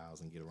do the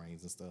vows and get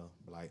rings and stuff.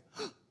 But like,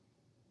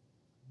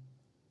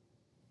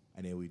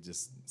 and then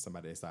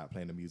somebody that start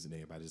playing the music, then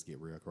everybody just get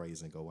real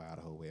crazy and go wild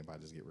the whole way.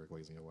 Everybody just get real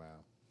crazy and go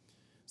wild.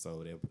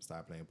 So they'll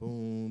start playing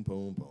boom,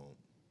 boom, boom.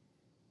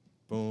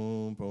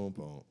 Boom, boom,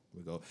 boom.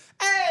 We go,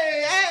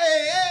 hey,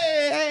 hey,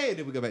 hey, hey.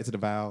 Then we go back to the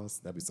vows.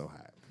 That'd be so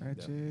hot.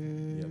 Ratchet.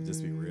 Yeah,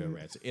 just be real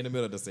ratchet in the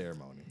middle of the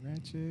ceremony.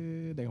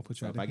 Ratchet. They gonna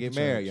put you So out if I there get for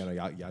the married,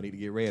 church. y'all need to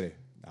get ready.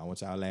 I don't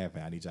want y'all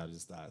laughing. I need y'all to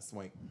just start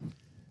swing.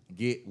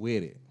 Get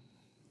with it.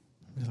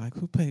 It's like,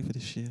 who paid for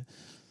this shit?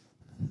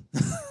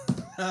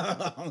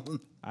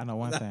 I know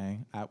one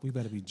thing. We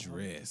better be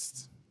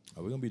dressed.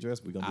 Are we gonna be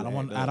dressed? We gonna. I don't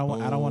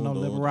want no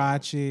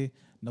Liberace,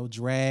 no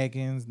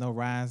dragons, no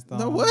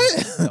rhinestones. No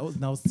what?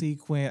 No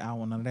sequin. I don't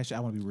want none of that shit.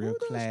 I want to be real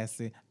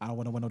classy. I don't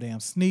want to wear no damn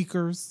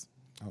sneakers.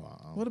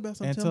 What about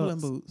some And Timberland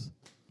tux. boots?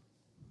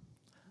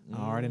 I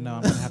already know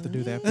I'm gonna have to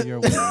do that for your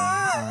wedding.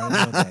 I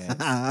already know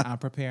that. I'm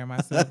preparing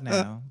myself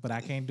now, but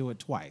I can't do it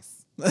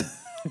twice. I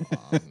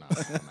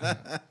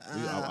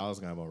was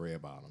gonna have on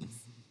red bottoms.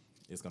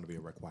 It's gonna be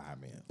a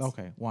requirement.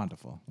 Okay,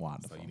 wonderful,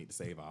 wonderful. So you need to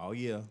save all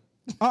year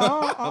for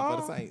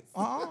the Saints.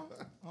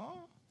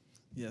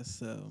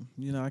 Yes,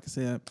 like I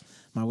said,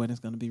 my wedding's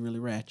gonna be really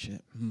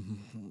ratchet.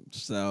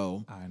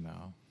 So I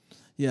know.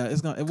 yeah, it's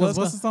gonna. What's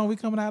the song we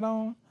coming out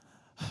on?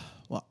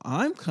 Well,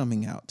 I'm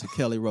coming out to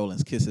Kelly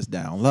Rowland's "Kisses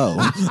Down Low."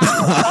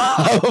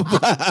 I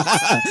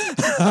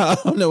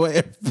don't know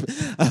where.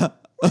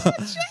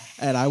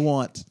 And I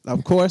want,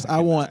 of course,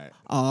 I want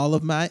all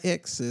of my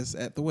exes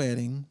at the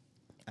wedding.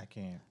 I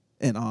can't.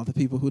 And all the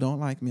people who don't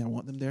like me, I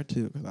want them there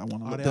too because I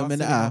want to Are look they all them in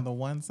the sitting eye. on the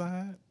one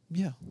side?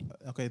 Yeah,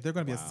 Okay, they're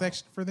going to be a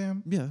section for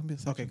them. yeah, it'll be a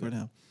section Okay, for good.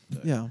 them.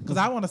 Yeah, Because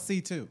I want to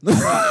see too.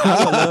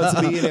 I would love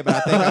to be in it, but I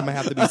think I'm gonna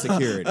have to be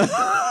security.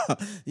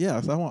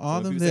 yeah. So I want all So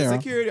if them you say there.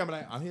 security, I'm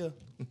like, I'm here.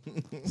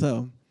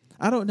 So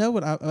I don't know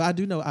what I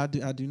do know. I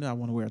do know I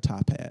want to wear a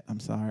top hat. I'm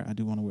sorry, I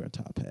do want to wear a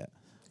top hat.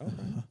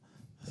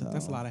 So,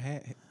 That's a lot of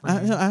hat.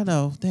 I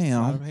know.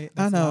 Damn. I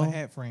That's a lot know. of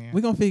hat, friend.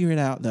 We're gonna figure it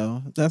out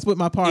though. That's what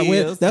my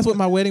Is. that's what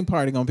my wedding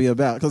party gonna be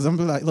about. Because I'm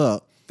like,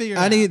 look, Figure it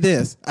I out. need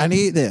this. I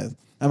need this.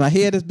 And my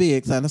head is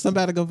big, so I know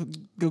somebody go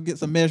get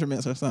some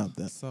measurements or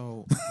something.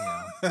 So,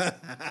 yeah.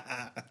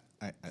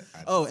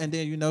 Oh, and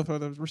then for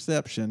the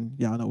reception,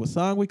 y'all know what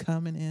song we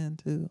coming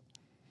into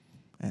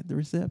at the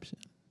reception.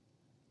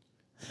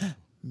 $1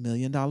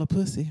 Million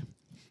Pussy.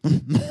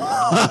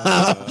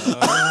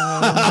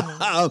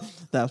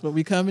 That's what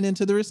we coming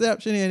into the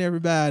reception in,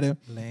 everybody.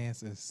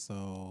 Lance is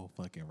so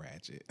fucking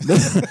ratchet.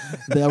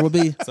 There will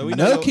be So we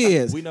no know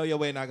kids. We know your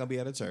wedding not gonna be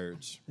at a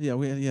church. Yeah,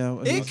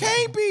 It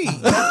can't be.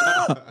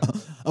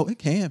 Oh, it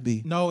can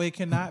be. No, it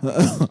cannot be.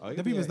 Oh,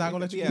 The people's not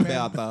gonna let you be be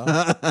at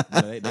married.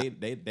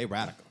 Bethel. They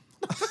radical.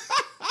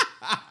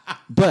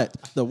 But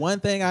the one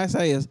thing I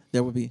say is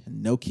there will be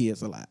no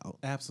kids allowed.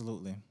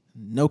 Absolutely.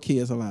 No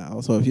kids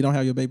allowed. So if you don't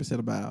have your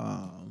babysitter by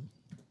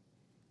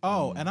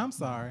Oh, and I'm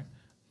sorry.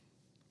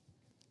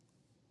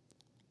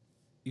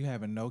 You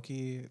having no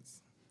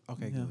kids?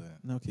 Okay, yeah, good.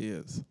 no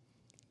kids.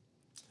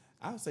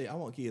 I would say I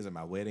want kids at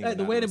my wedding. At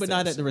the wedding, but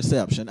not at the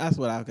reception. That's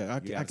what I can You I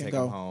gotta can take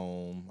go them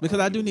home because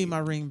I do either need we- my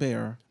ring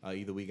bearer.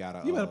 Either we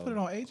gotta. You better put it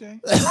on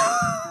AJ.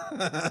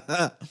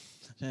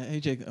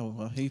 AJ, oh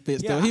well, he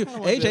fits. Yeah, Yeah, I kinda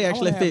want AJ to- I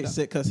actually wanna have fits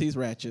it because he's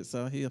ratchet,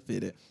 so he'll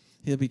fit it.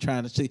 He'll be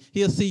trying to see.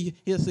 He'll see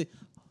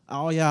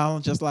all y'all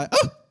just like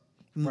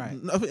Right.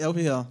 over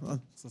here.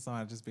 So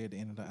somebody just be at the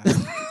end of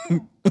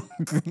the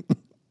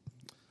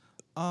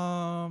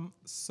aisle.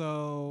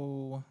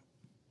 So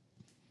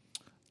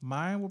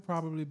mine will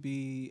probably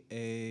be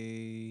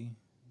a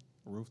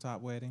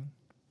rooftop wedding.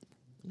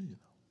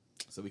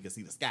 So we can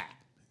see the sky.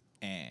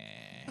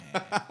 And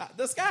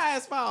The sky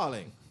is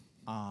falling.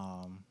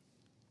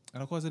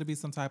 and of course it'll be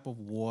some type of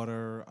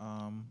water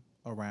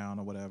around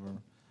or whatever.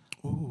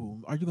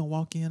 Ooh, are you gonna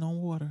walk in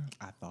on water?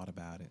 I thought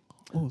about it.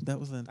 Oh, that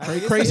was in I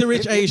mean, Crazy if-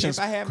 Rich if Asians.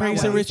 I had my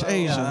Crazy way, Rich so-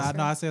 Asians. Yeah, I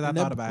know. I said I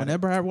thought about when it.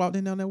 that bride walked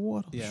in down that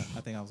water. Yeah,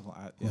 I think I was going.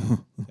 Yeah,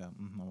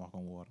 I walk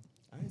on water.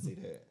 I didn't see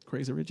that.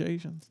 Crazy Rich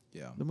Asians.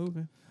 Yeah. The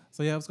movie.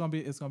 So yeah, it's gonna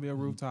be a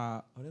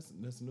rooftop. Oh, that's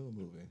a new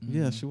movie.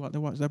 Yeah, she walked.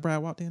 That bride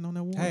walked in on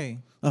that water. Hey,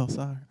 Oh,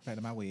 sorry. back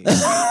to my wedding.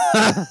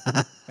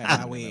 back to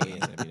my wedding.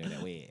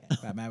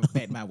 Back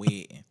to my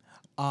wedding.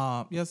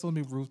 Yeah, so it'll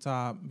be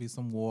rooftop, be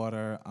some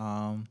water.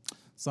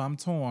 So I'm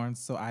torn.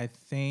 So I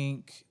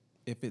think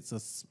if it's a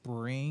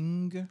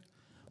spring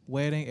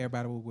wedding,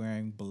 everybody will be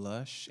wearing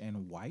blush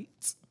and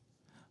white.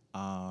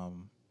 All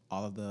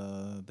of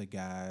the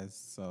guys.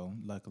 So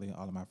luckily,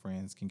 all of my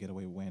friends can get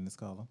away with wearing this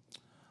color.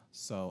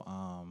 So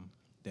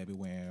they'll be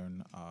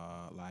wearing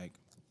like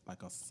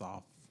a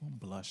soft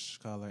blush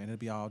color, and it'll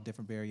be all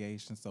different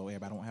variations. So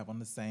everybody won't have on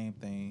the same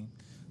thing.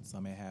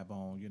 Some may have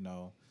on,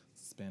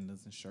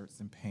 suspenders and shirts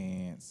and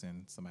pants,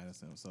 and somebody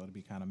else. So it'll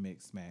be kind of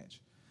mixed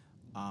match.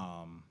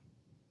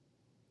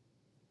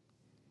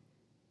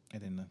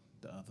 And then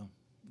the other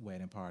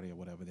wedding party or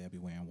whatever, they'll be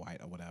wearing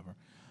white or whatever.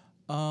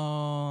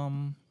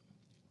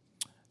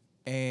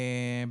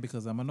 And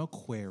because I'm an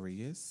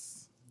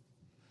Aquarius,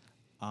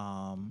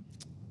 I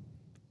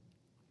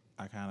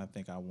kind of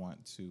think I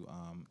want to,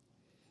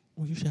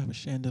 Well, you should have a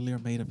chandelier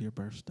made of your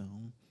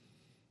birthstone.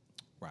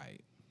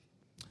 right.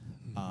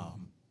 How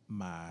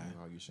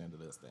you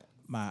chandeliers that?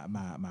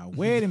 My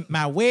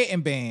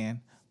wedding band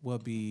will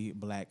be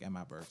black and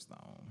my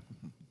birthstone.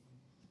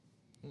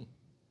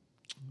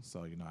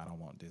 So I don't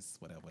want this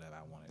whatever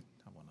I wanted.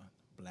 I want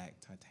a black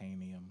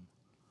titanium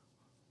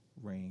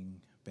ring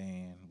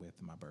band with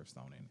my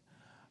birthstone in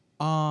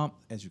it.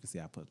 As you can see,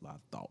 I put a lot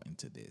of thought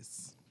into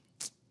this.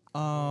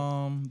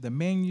 The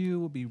menu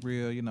will be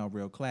real,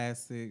 real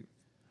classic,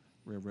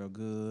 real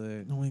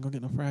good. No, we ain't gonna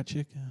get no fried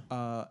chicken.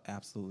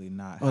 Absolutely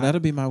not. Oh, that'll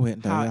be my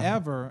wedding day. yeah.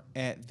 However,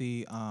 at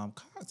the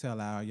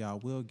cocktail hour, y'all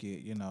will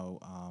get,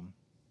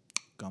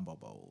 gumbo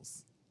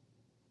bowls.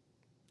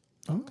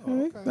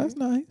 Okay, that's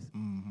nice.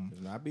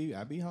 I be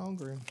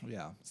hungry.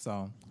 Yeah.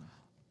 So,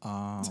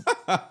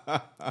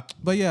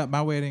 but yeah,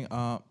 my wedding,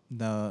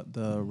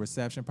 the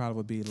reception probably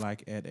would be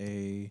like at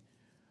a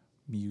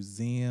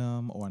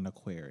museum or an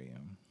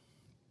aquarium.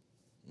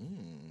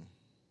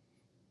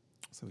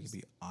 So we could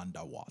be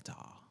underwater.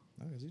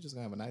 You just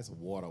gonna have a nice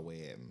water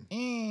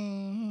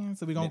wedding.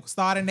 So we're gonna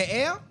start in the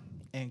air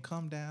and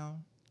come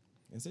down.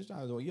 And since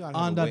y'all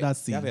Under the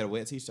sea. y'all had a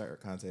wet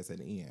t-shirt contest at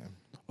the end.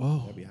 Oh,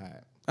 That'd be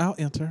hot. I'll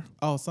enter.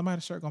 Oh,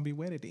 somebody's shirt gonna be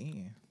wet at the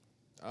end.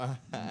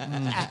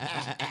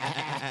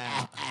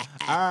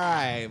 All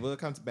right, we'll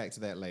come back to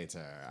that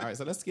later. All right,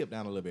 so let's skip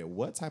down a little bit.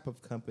 What type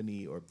of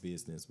company or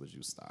business would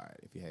you start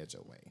if you had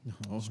your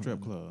way?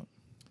 Strip club.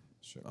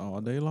 Sure. all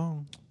day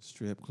long.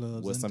 Strip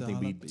clubs. Would and something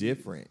be dollar bills.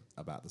 different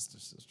about the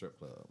strip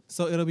club?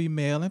 So it'll be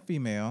male and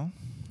female.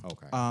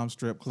 Okay.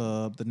 Strip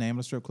club. The name of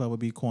the strip club would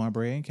be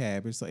Cornbread and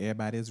Cabbage. So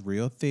everybody is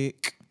real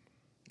thick.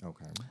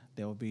 Okay.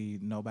 There will be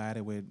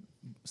nobody with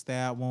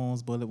stab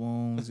wounds, bullet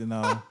wounds,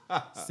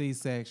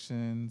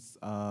 C-sections,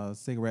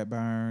 cigarette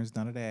burns,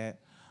 none of that.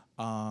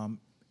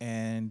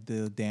 And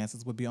the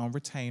dances would be on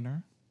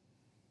retainer.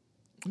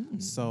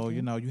 So,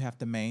 you have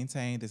to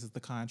maintain, this is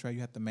the contract,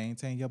 you have to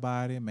maintain your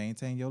body,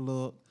 maintain your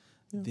look.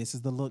 Yeah. This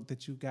is the look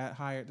that you got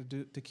hired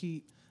to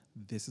keep.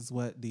 These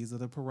are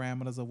the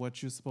parameters of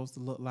what you're supposed to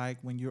look like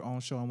when you're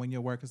on show and when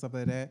you're working, stuff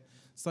like that.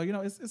 So,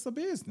 it's a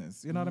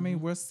business. You know what I mean?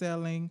 We're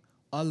selling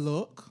a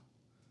look.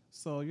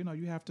 So,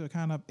 you have to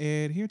kind of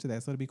adhere to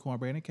that. So it'll be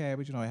Cornbread and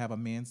Cabbage. I have a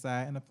men's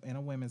side and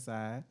a women's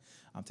side.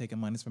 I'm taking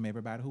monies from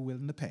everybody who's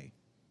willing to pay.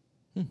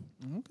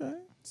 Okay.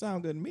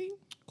 Sound good to me.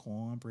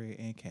 Cornbread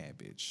and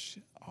Cabbage.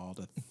 All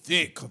the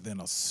thicker than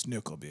a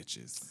snicker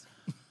bitches.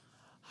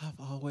 I've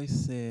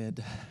always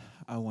said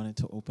I wanted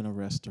to open a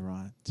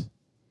restaurant.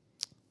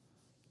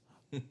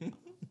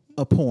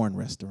 A porn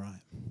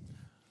restaurant.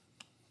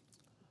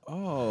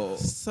 Oh.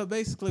 So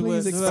basically,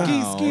 Please what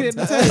expound. Skeet at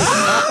the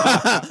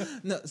table.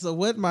 no, so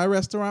what my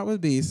restaurant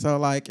would be, so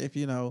like if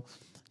you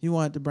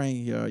wanted to bring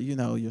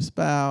your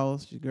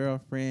spouse, your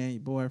girlfriend,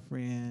 your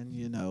boyfriend,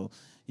 your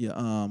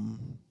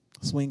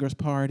swingers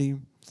party,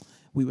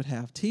 we would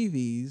have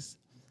TVs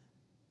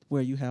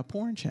where you have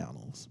porn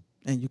channels.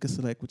 And you can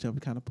select whichever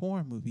kind of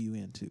porn movie you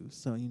into.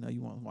 So, you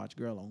want to watch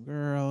girl on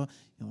girl,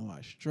 you want to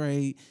watch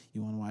straight,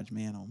 you want to watch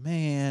man on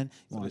man,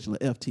 you want to watch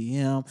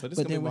FTM. So this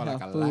but gonna be then we more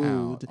have like a food.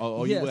 lounge.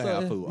 Oh, you will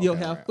have food. You'll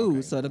Okay, have right, food.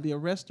 okay. So it'll be a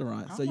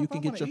restaurant. I So don't you know can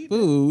if I get your wanna eat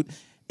food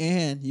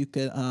and you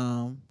could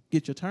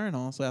get your turn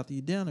on. So after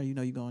your dinner, you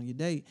go on your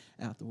date.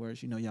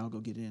 Afterwards, y'all go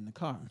get it in the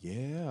car.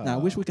 Yeah. Now, I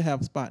wish we could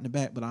have a spot in the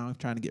back, but I'm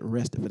trying to get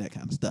arrested for that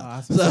kind of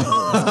stuff.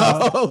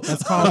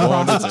 That's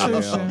called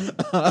prostitution.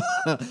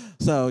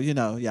 So,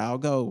 y'all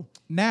go.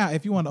 Now,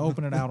 if you want to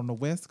open it out on the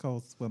West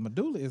Coast where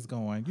Medulla is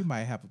going, you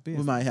might have a business.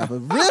 We might have a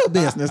real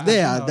business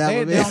there.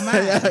 They don't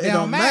mind. They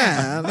don't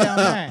mind. They don't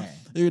mind.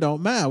 You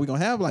don't mind. We're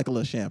going to have like a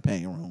little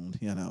champagne room,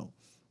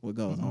 what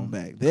goes on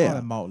back Call there.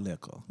 it malt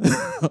liquor.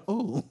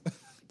 Oh,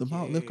 the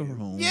malt liquor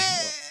room. Yeah.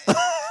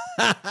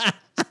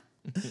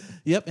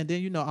 Yep. And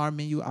then, our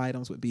menu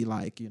items would be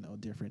like,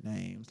 different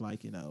names,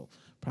 like,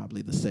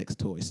 probably the sex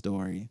toy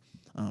story,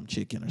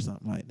 chicken or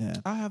something like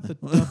that. I have the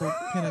double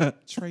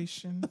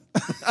penetration.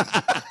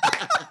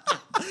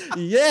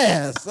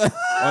 Yes.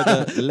 Or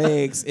the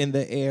legs in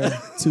the air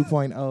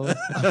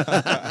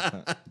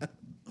 2.0.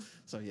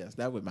 So, yes,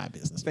 that would my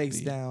business Face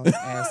be. down,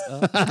 ass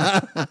up.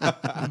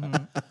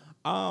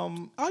 Are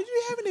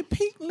you having a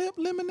pink lip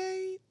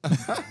lemonade?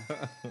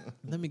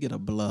 Let me get a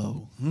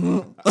blow.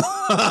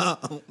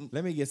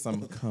 Let me get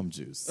some cum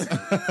juice.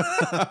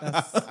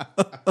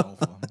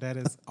 Awful. That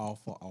is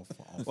awful.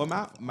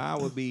 Well,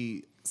 mine would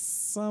be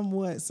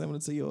somewhat similar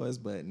to yours,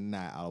 but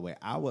not all the way.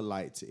 I would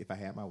like to, if I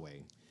had my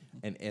way,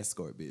 an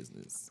escort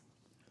business.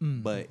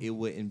 But it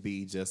wouldn't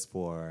be just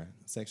for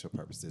sexual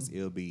purposes.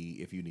 It'll be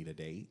if you need a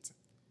date,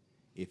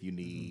 if you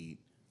need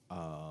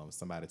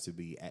somebody to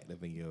be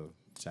active in your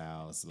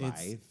child's life.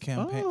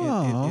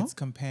 It's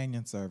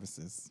companion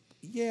services.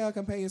 Yeah,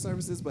 companion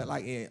services, but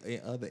like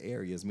in other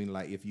areas. I mean,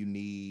 like if you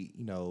need,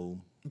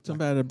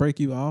 Somebody to break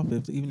you off,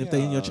 even if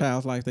they in your Yeah.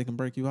 child's life, they can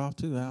break you off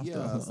too. After.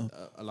 yeah,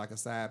 like a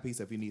side piece.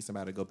 If you need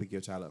somebody to go pick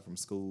your child up from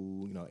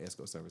school,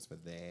 escort service for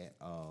that.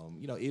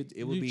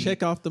 It would You be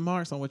check off the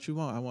marks on what you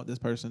want. I want this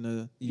person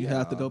to. You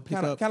have to go pick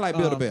Kinda- up. kinda like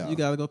Build a Bell. You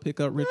got to go pick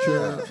up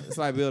Richard. It's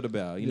like Build a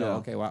Bell. Yeah.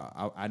 Okay,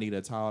 well, I need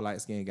a tall,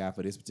 light skinned guy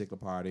for this particular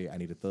party. I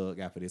need a thug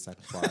guy for this type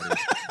of party.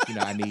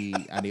 I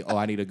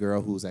need a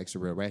girl who's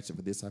actually real ratchet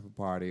for this type of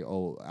party.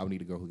 Oh, I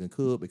need a girl who can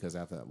cook because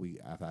after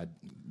I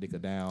dick her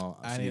down,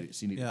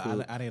 she need to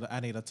cook. I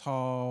need a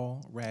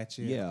tall,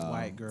 ratchet,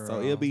 white girl.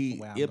 So it'll be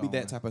where I'm that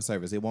going. type of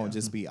service. It won't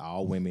just be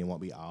all women. It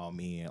won't be all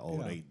men.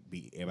 Or Yeah.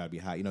 everybody be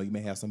hot. You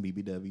may have some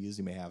BBWs.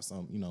 You may have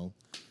some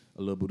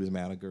a little booty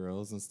amount of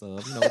girls and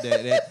stuff. So that's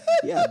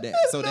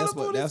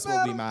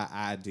what be my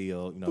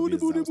ideal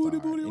business I would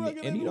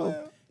start. And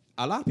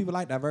a lot of people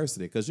like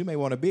diversity because you may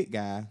want a big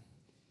guy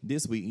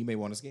this week. You may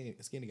want a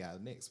skinny guy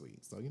next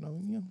week. So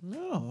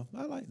No,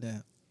 I like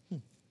that.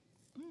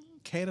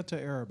 Cater to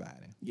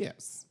everybody.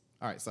 Yes.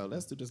 All right, so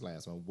let's do this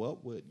last one.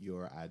 What would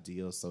your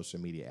ideal social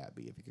media app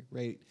be? If you could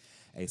create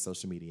a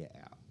social media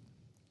app,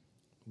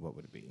 what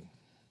would it be?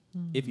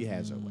 If you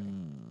had your way.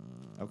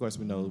 Of course,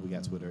 we know we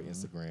got Twitter,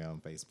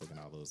 Instagram, Facebook, and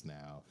all those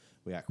now.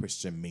 We got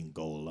Christian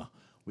Mingle.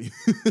 We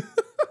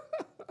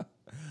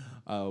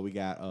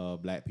got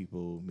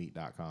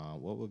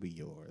blackpeoplemeet.com. What would be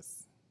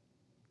yours?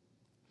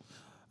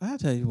 I'll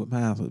tell you what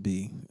mine would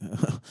be.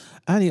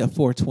 I need a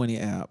 420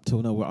 app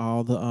to know where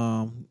all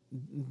the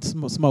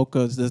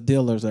smokers, the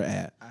dealers are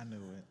at. I knew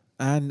it.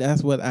 And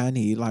that's what I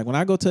need. Like when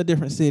I go to a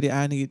different city,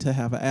 I need to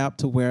have an app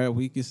to where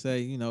we can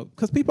say,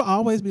 because people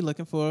always be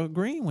looking for a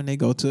green when they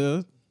go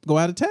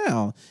out of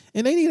town.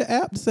 And they need an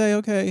app to say,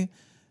 okay,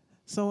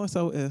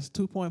 so-and-so is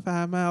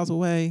 2.5 miles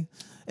away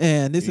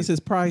And this is his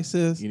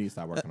prices. You need to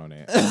start working on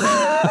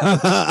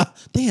that.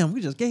 Damn,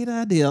 we just gave the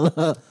idea.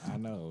 I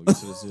know. You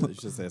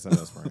should say something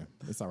else for him.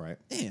 It's all right.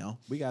 Damn.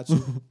 We got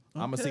you.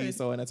 I'm going to see you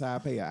so in a tie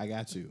pay. I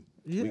got you.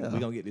 Yeah. We're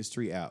going to get this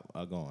tree out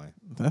going.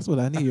 That's what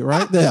I need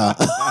right there.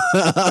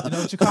 You know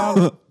what you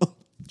call it?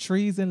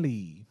 Trees and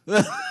leaves.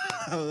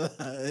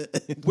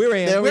 We're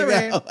in. There we We're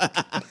in. go.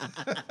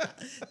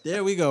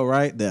 There we go,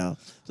 right now.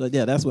 So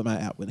yeah, that's what my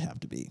app would have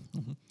to be.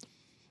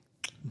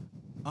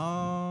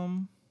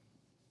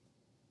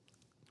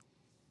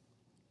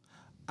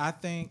 I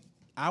think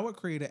I would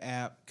create an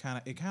app.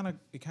 It kind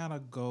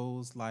of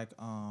goes like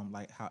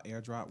how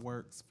AirDrop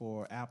works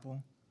for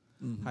Apple.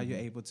 How you're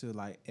able to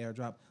like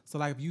AirDrop. So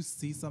like if you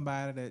see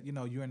somebody that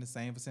you're in the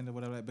same vicinity or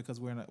whatever, because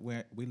we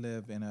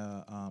live in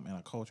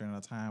a culture and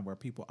a time where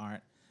people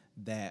aren't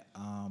that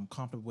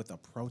comfortable with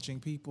approaching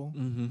people.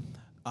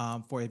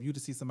 For if you to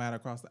see somebody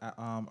across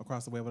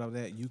the way, whatever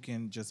that, you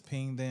can just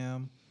ping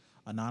them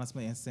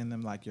anonymously and send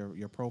them like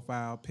your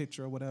profile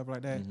picture or whatever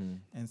like that,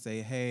 and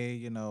say,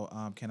 hey,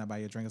 can I buy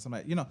you a drink or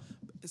something?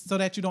 So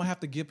that you don't have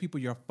to give people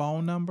your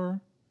phone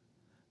number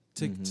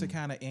to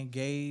kind of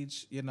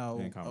engage, in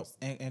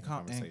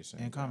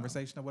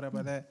conversation or whatever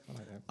like that. I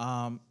like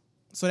that.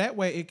 So that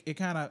way it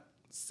kind of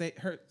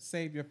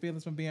save your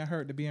feelings from being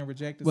hurt to being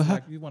rejected. Well, so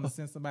like you want to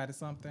send somebody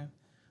something,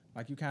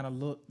 like you kind of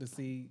look to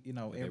see,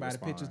 everybody's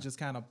respond. pictures just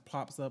kind of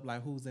pops up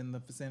like who's in the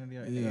vicinity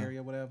or in the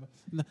area or whatever,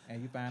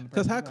 and you find the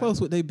Because person. how like,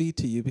 close would they be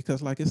to you?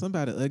 Because like if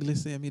somebody ugly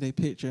send me their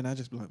picture and I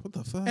just be like, what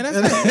the fuck? And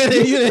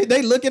that's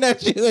they looking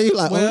at you and you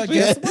like, well, oh,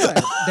 guess shit.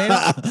 what?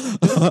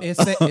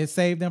 It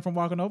saved them from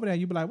walking over there.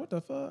 And you be like, what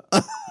the fuck?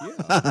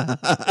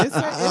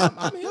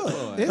 I'm here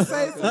for It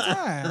saved some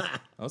time.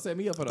 Don't set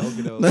me up for the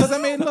okie doke. Because I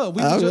mean, look,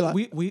 I was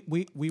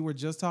like- we were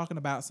just talking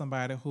about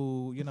somebody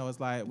who, it's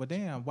like, well,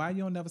 damn, why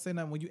you don't never say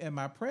nothing when you in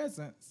my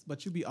presence,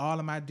 but you be all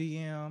in my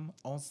DM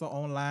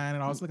online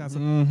and all this kind of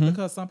stuff.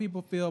 Because some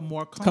people feel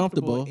more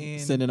comfortable in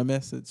sending a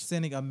message.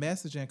 sending a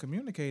message and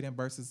communicating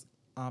versus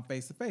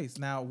face to face.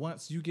 Now,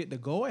 once you get the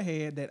go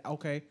ahead that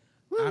okay,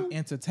 I'm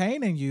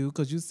entertaining you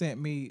because you sent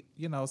me,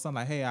 something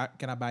like, hey,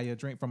 can I buy you a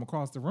drink from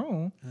across the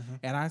room?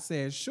 And I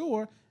said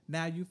sure.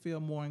 Now you feel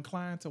more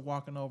inclined to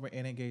walking over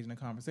and engaging in a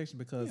conversation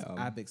because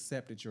I've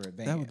accepted your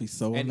advance. That would be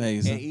so And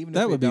amazing. even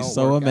That if would it be don't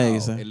so work out,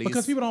 amazing. at least-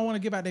 because people don't want to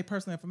give out their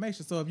personal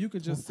information. So if you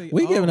could just say,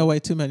 We giving away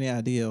too many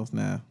ideals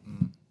now.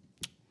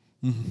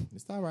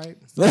 It's all right.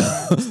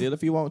 Still,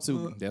 if you want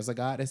to, there's a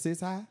God that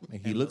sits high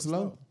and he looks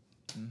low.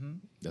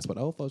 That's what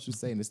the old folks used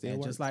to say, and it still and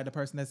works. just like the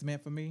person that's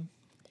meant for me,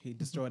 he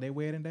destroyed their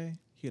wedding day.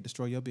 He'll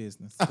destroy your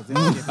business. 'Cause it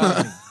was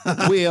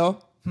for me.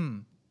 Will.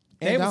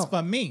 It was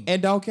for me.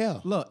 And don't care.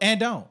 Look, and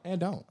don't. And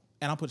don't.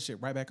 And I'll put the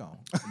shit right back on.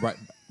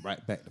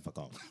 Right back the fuck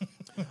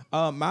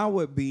on. Mine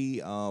would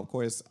be, of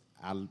course,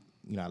 I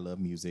love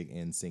music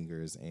and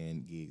singers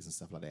and gigs and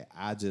stuff like that.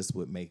 I just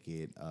would make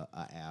it an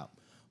app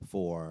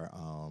for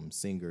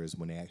singers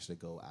when they actually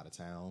go out of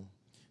town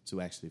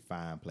to actually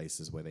find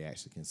places where they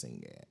actually can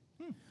sing at.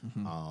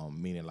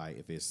 Meaning like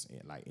if it's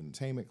like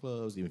entertainment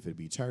clubs, even if it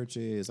be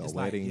churches or It's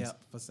weddings.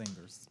 like, for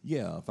singers.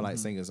 Yeah, for like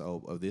singers,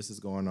 this is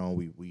going on.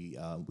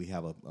 We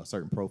have a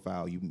certain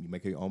profile. You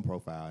make your own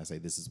profile and say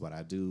this is what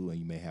I do, and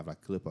you may have like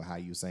a clip of how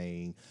you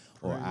sing,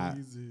 or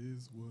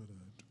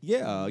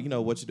yeah,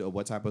 what you do,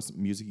 what type of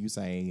music you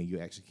sing, and you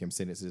actually can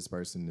send it to this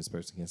person. This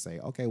person can say,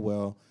 okay,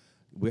 well,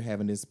 we're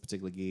having this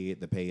particular gig.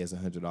 The pay is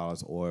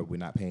 $100, or we're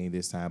not paying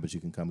this time, but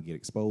you can come and get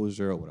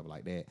exposure or whatever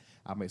like that.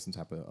 I'll make some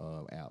type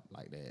of app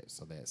like that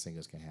so that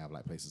singers can have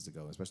like places to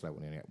go, especially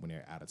like when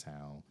they're out of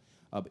town,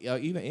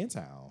 even in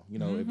town.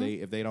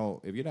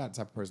 If you're not the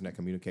type of person that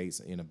communicates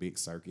in a big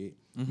circuit,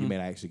 you may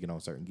not actually get on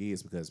certain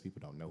gigs because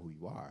people don't know who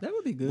you are. That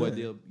would be good. But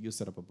you'll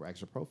set up an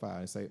extra profile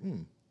and say,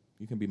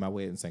 you can be my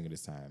wedding singer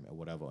this time or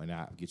whatever, and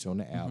I'll get you on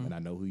the app, and I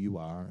know who you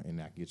are,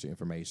 and I can get your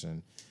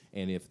information.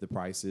 And if the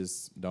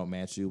prices don't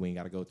match you, we ain't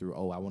got to go through,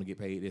 I want to get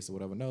paid this or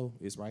whatever. No,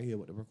 it's right here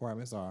what the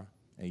requirements are,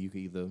 and you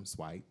can either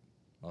swipe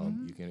or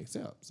you can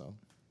accept. So,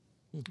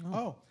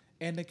 Oh,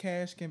 and the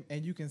cash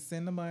and you can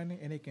send the money,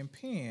 and it can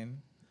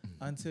pin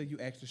until you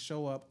actually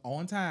show up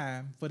on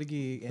time for the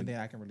gig, and then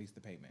I can release the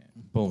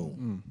payment.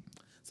 boom.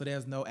 So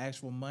there's no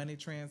actual money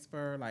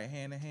transfer, like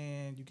hand in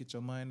hand. You get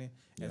your money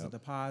as a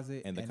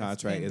deposit, And the it's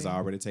contract is pending.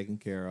 already taken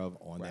care of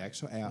on the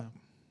actual app.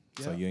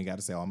 Yeah. So you ain't got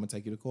to say, I'm going to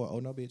take you to court. Oh,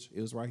 no, bitch.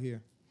 It was right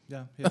here.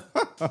 Yeah,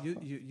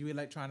 you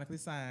electronically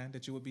signed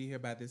that you would be here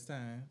by this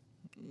time.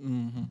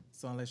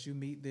 So unless you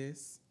meet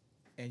this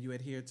and you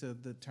adhere to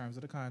the terms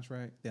of the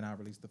contract, then I'll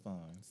release the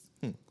funds.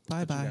 Bye But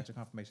you bye. got your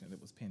confirmation that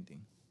it was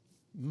pending.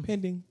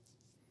 Pending.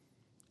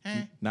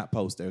 Not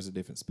post. There's a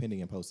difference.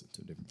 Pending and post are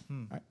two different. All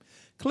right.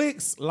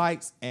 Clicks,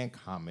 likes, and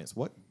comments.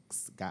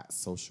 What's got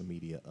social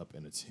media up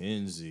in a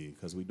tensy?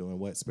 Because we doing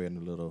what? Spreading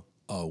a little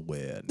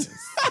awareness.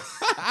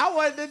 I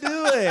wanted to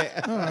do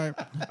it. All right.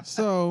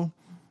 So,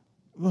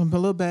 a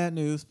little bad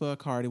news for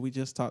Cardi. We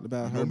just talked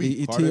about her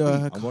BET. Cardi B.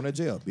 I'm going to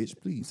jail, bitch,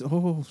 please.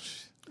 Oh,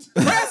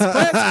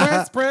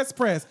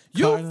 Press.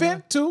 You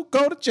fit to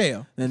go to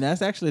jail. And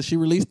that's actually, she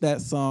released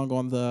that song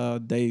on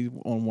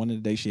one of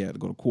the days she had to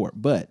go to court.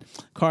 But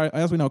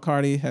as we know,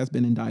 Cardi has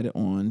been indicted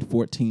on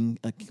 14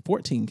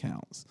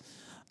 counts,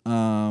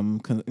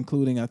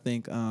 including, I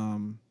think,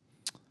 one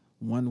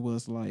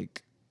was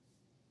like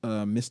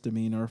a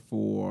misdemeanor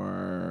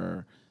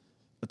for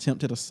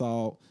attempted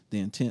assault, the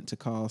intent to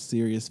cause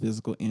serious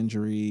physical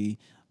injury,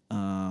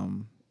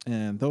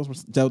 and those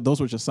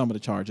were just some of the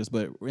charges.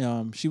 But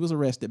she was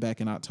arrested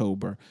back in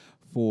October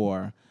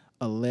for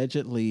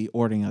allegedly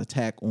ordering an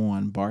attack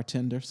on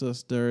bartender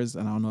sisters.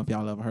 And I don't know if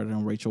y'all ever heard of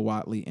them, Rachel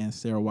Watley and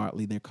Sarah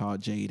Watley. They're called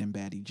Jade and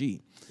Batty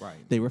G. Right.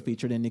 They were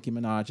featured in Nicki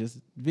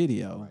Minaj's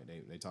video.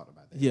 Right. They talked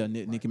about that. Yeah,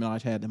 Nicki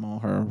Minaj had them on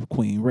her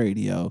Queen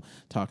radio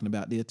talking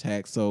about the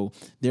attack. So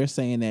they're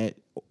saying that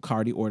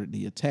Cardi ordered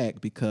the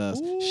attack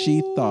because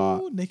she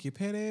thought Nikki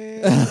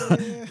Petty.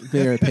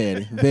 very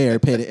petty, very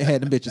petty. It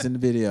had them bitches in the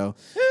video,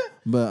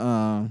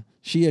 but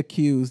she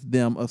accused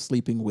them of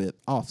sleeping with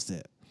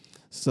Offset.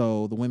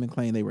 So the women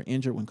claim they were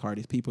injured when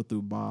Cardi's people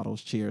threw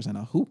bottles, chairs, and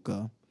a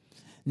hookah.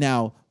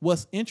 Now,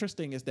 what's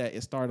interesting is that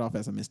it started off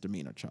as a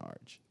misdemeanor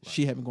charge. Right.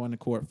 She had been going to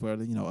court for a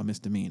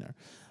misdemeanor.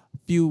 A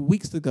few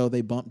weeks ago,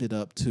 they bumped it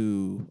up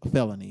to a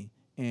felony,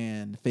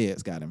 and the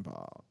feds got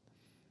involved.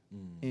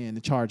 And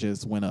the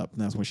charges went up,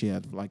 and that's when she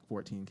had like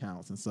 14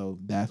 counts. And so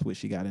that's what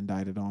she got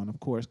indicted on.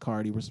 Of course,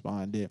 Cardi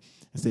responded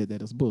and said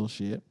that it's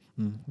bullshit,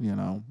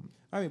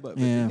 I mean, but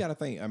you got to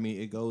think. I mean,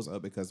 it goes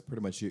up because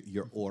pretty much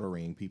you're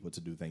ordering people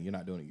to do things. You're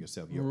not doing it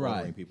yourself. You're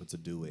ordering people to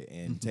do it,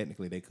 and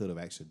technically they could have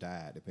actually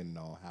died depending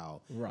on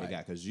how it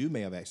got. Because you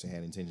may have actually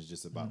had intentions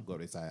just about go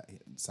to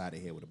side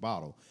their head with a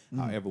bottle.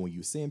 However, when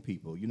you send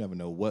people, you never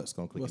know what's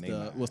going to click in their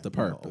mind. What's the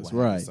purpose,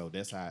 right? So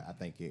that's how I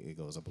think it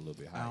goes up a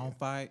little bit higher. I don't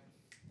fight.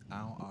 I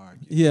don't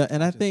argue. Yeah,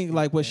 and I think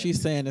like what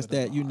she's saying is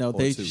that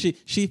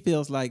she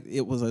feels like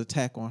it was an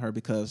attack on her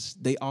because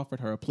they offered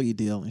her a plea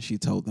deal and she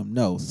told them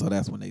no. So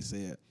that's when they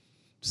said,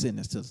 send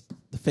this to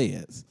the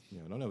feds.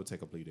 Yeah, don't ever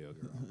take a plea deal,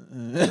 girl.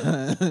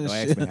 Don't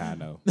ask me how I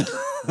know.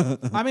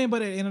 I mean,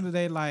 but at the end of the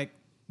day, like,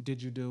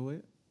 did you do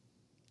it?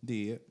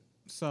 Did.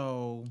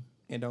 So.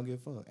 And don't give a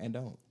fuck. And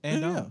don't.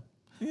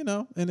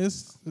 And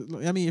it's,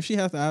 I mean, if she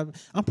has to,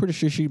 I'm pretty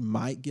sure she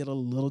might get a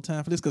little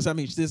time for this because, I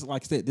mean, this,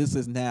 like I said, this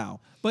is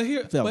now. But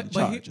here's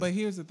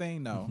the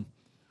thing, though.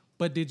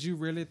 But did you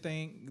really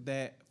think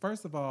that,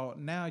 first of all,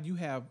 now you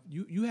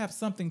have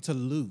something to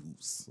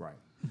lose. Right.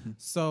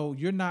 So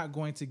you're not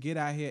going to get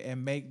out here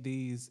and make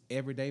these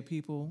everyday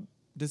people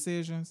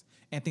decisions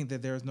and think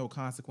that there's no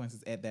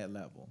consequences at that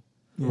level.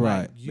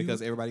 Right. Like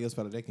because everybody else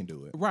felt like they can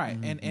do it. Right.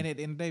 And at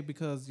the end of the day,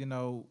 because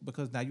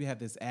now you have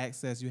this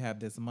access, you have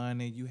this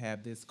money, you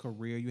have this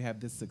career, you have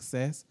this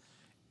success,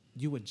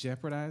 you would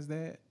jeopardize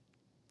that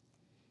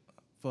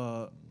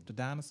for the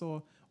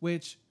dinosaur,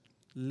 which,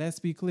 let's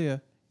be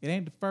clear, it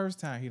ain't the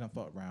first time he done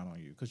fucked around on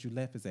you because you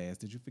left his ass.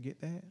 Did you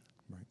forget that?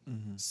 Right.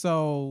 Mm-hmm.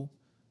 So,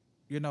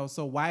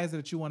 so why is it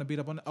that you want to beat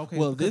up on okay?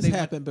 Well, this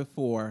happened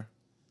before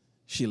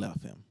she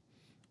left him.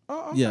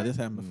 Oh, okay. Yeah, this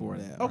happened before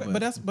that. Okay, but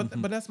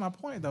that's my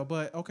point though.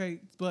 But okay,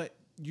 but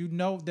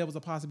there was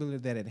a possibility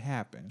that it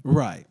happened.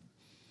 Right.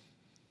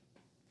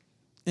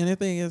 And the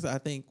thing is, I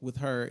think with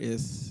her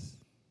is,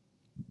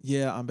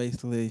 I'm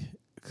basically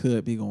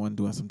could be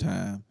doing some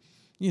time.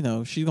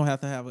 She's gonna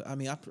have to have. I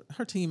mean,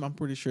 her team. I'm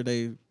pretty sure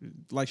they,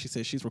 like she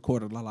said, she's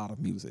recorded a lot of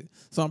music.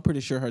 So I'm pretty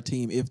sure her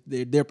team, if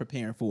they're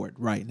preparing for it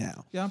right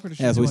now. Yeah, I'm pretty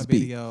sure as we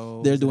speak,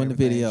 videos they're doing the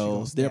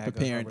videos. They're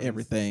preparing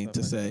everything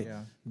to say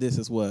this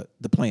is what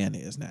the plan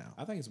is now.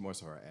 I think it's more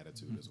so her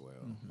attitude as well.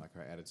 Like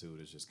her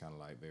attitude is just kind of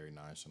like very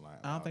nonchalant.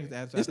 I don't think it's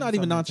attitude. It's not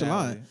even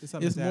nonchalant.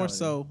 It's more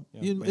so.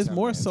 It's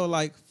more so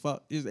like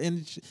fuck.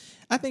 And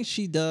I think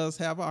she does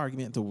have an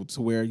argument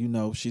to where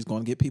she's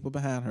going to get people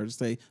behind her to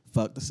say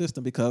fuck the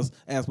system because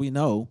as we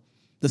know,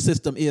 the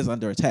system is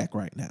under attack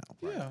right now.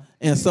 Yeah.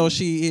 And so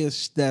she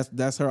is.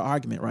 That's her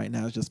argument right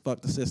now. It's just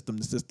fuck the system.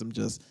 The system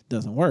just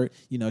doesn't work.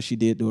 She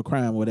did do a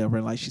crime, or whatever.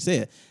 And like she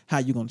said, how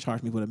you gonna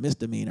charge me with a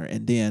misdemeanor?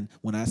 And then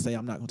when I say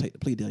I'm not gonna take the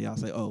plea deal, y'all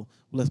say, oh, well,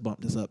 let's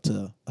bump this up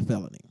to a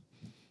felony.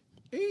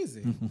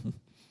 Easy.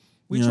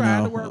 We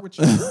tried to work with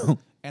you,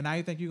 and now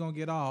you think you're gonna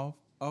get off.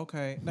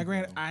 Okay. Now,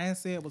 granted, I ain't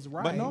say it was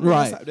right. But no,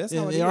 right. That's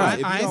how it is.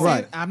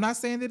 Right. I'm not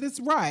saying that it's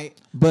right.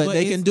 But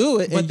they can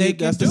do it. But they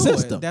can that's do the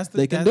system. That's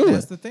they can do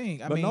That's it. the thing.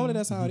 But normally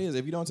that's how it is.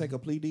 If you don't take a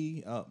plea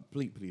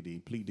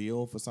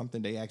deal for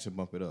something, they actually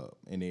bump it up,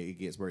 and it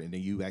gets worse. And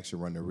then you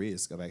actually run the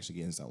risk of actually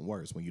getting something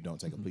worse when you don't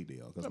take a plea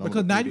deal.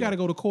 Because now you got to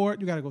go to court.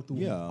 You got to go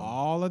through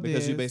all of this.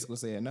 Because you basically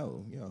said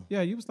no. Yeah.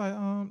 Yeah. You was like,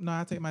 no,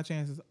 I take my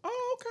chances.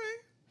 Oh,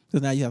 okay.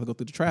 Because now you have to go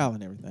through the trial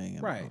and everything,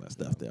 and right? All that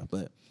stuff there.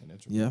 But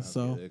yeah,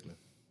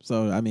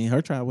 So, I mean,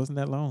 her trial wasn't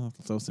that long.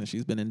 So, since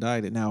she's been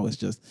indicted, now it's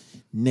just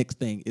next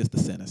thing is the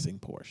sentencing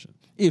portion.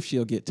 If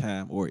she'll get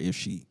time or if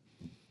she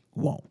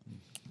won't.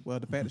 Well,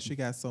 the fact that she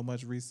got so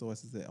much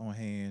resources on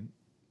hand,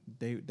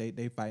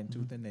 they fighting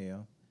tooth and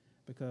nail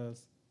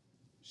because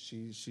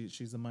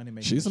she's a money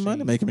making. She's a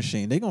money making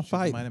machine. They gonna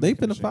fight. They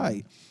finna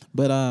fight.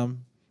 But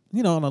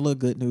on a little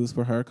good news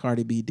for her,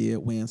 Cardi B did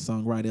win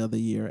Songwriter of the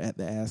Year at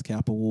the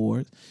ASCAP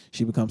Awards.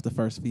 She becomes the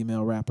first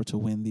female rapper to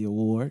win the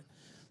award.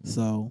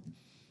 So,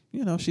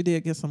 she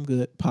did get some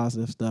good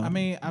positive stuff. I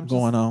mean,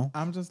 going on.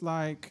 I'm just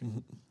like,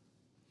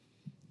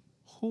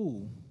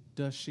 who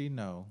does she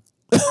know?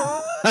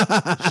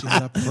 She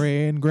had a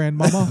praying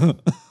grandmama.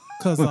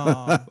 Cause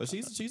But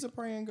she's a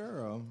praying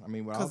girl. I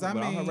mean, with all her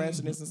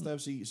ratchetness and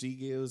stuff, she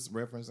gives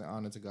reference and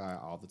honor to God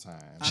all the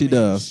time. She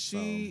does.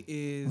 She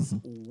is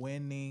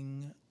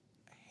winning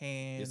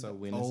hand It's a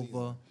winning over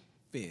season.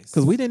 fist.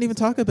 Because we didn't even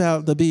talk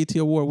about the BET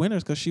Award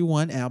winners because she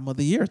won Album of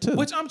the Year too.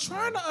 Which I'm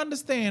trying to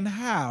understand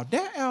how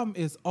that album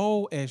is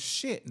old as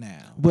shit now.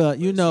 Well,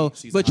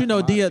 she's but hot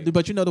commodity.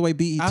 but the way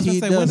BET I was gonna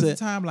say, when does does it,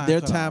 the timeline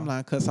their cut off?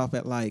 timeline cuts off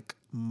at like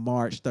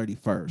March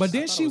 31st. But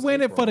didn't thought she it was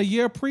win it April. for the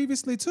year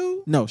previously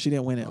too? no, she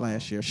didn't win it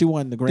last year. She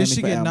won the Grammy. Did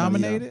she for get Album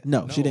of the Year. nominated?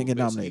 No, she didn't get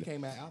but nominated. It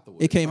came out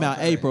afterwards. It came out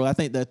Okay. April. I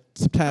think the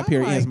time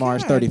period I'm ends like,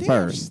 March God damn,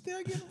 31st. she's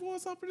still getting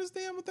awards off for this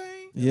damn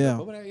thing. Yeah.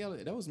 What that yellow?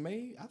 That was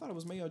May. I thought it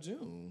was May or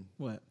June.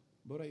 What?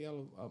 What that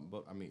yellow?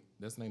 But I mean,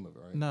 that's the name of it,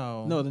 right?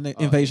 No, No,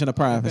 Invasion of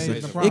Privacy.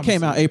 Invasion of It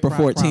came out Privacy. April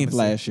 14th Privacy.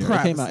 last year. It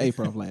came out Privacy.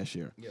 April of last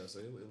year. Yeah. So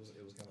it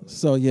was kind of.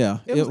 So yeah,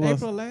 it was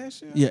April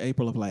last year. Yeah,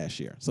 April of last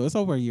year. So it's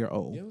over a year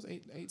old. Yeah, it was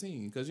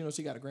 18 because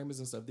she got the Grammys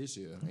and stuff this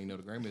year. And, the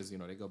Grammys,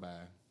 they go by.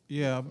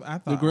 Yeah, I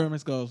The thought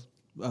Grammys goes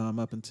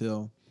up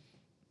until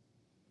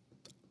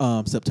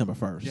September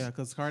 1st. Yeah,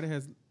 because Cardi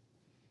has.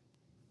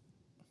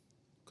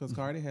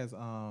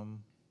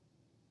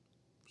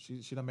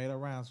 She done made her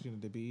rounds. She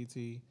did the BET,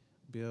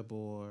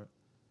 Billboard.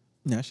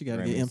 Now she got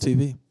to get Grammys.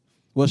 MTV.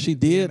 Well, she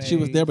did. She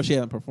was there, VMAs. but she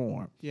hadn't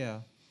performed.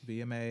 Yeah,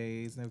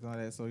 VMAs and everything like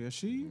that. So yeah,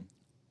 she.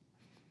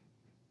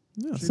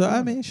 Yeah. She So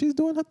I doing mean, she's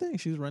doing her thing.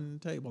 She's running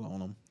the table on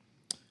them.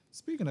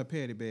 Speaking of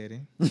Petty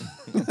Betty,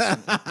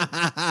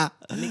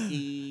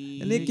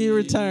 Nikki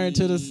returned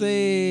to the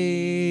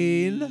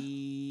scene.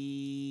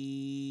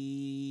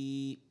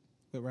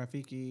 with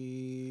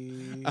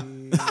Rafiki,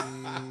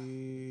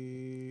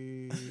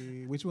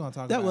 which we gonna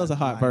talk about. That was a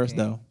hot Lion verse, King.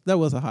 though. That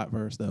was a hot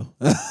verse, though.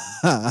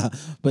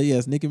 But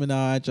yes, Nicki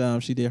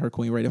Minaj, she did her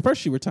Queen Radio.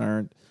 First, she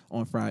returned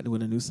on Friday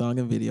with a new song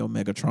and video,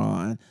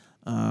 Megatron.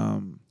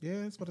 Yeah,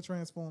 it's for the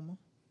Transformer.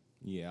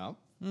 Yeah.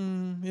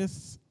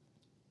 It's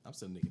I'm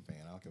still a Nicki fan.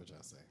 I don't care what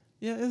y'all say.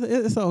 yeah,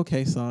 it's an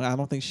okay song. I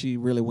don't think she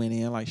really went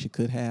in like she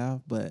could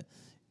have, but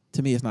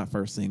to me, it's not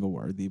first single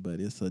worthy. But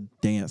it's a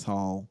dance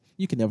hall.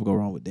 You can never go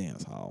wrong with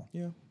dance hall.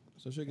 Yeah.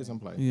 So she'll get some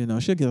play.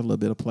 She'll get a little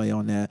bit of play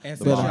on that. And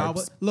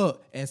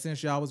But,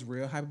 since y'all was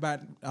real hype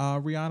about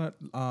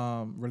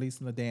Rihanna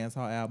releasing the dance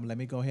hall album, let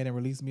me go ahead and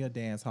release me a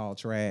dance hall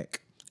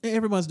track.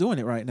 everyone's doing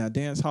it right now.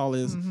 Dance hall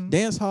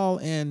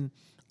and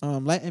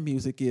Latin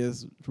music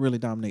is really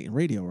dominating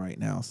radio right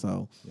now.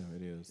 So Yeah,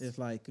 it is. it's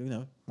like,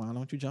 why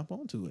don't you jump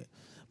onto it?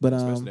 But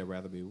Especially that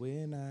rather be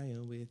when I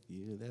am with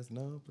you. There's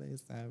no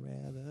place I'd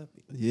rather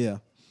be. yeah.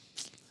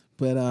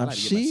 But like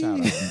to give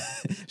my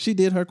shout she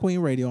did her Queen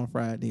Radio on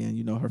Friday,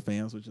 and her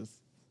fans were just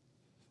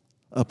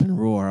up in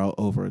roar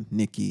over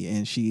Nikki,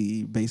 and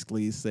she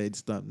basically said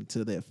something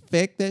to the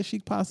effect that she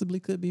possibly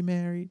could be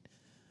married,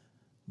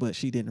 but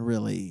she didn't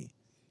really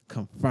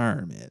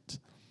confirm it.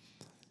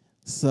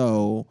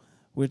 So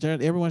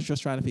everyone's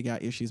just trying to figure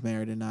out if she's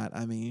married or not.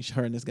 I mean,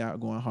 her and this guy are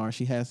going hard.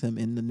 She has him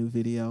in the new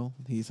video.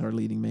 He's her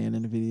leading man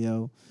in the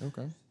video.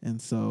 Okay.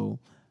 And so,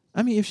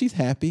 I mean, if she's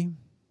happy,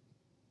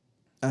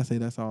 I say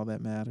that's all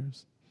that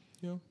matters.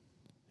 Yeah.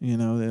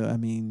 I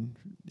mean,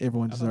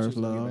 everyone I thought she deserves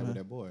was gonna get love. back with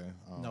that boy.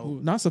 No.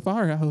 Ooh, not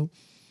Safari, I hope.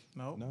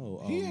 No,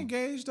 No, he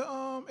engaged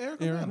to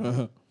Erica Aaron.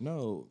 Mena.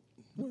 No.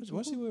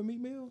 Was she with Meek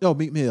Mill? Oh,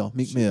 Meek Mill.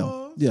 Meek She Mill.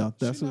 was. Yeah,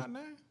 that's she what.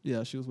 not now.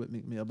 Yeah, she was with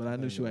Meek Mill, but I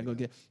knew thought she you wasn't were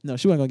gonna get. No,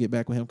 she wasn't gonna get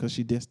back with him because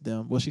she dissed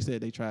them. Well, she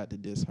said they tried to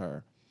diss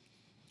her.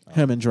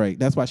 Him and Drake.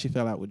 That's why she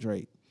fell out with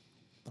Drake.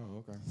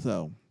 Oh, okay.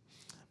 So,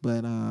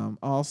 but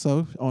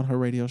also on her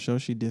radio show,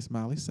 she dissed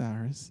Miley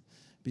Cyrus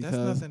That's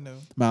because nothing new.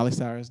 Miley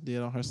Cyrus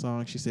did on her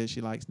song. She said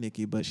she likes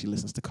Nicki, but she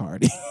listens to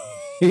Cardi.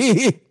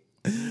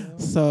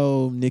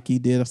 So Nicki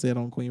did said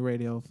on Queen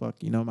Radio, fuck,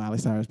 Miley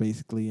Cyrus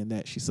basically, and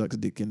that she sucks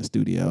dick in the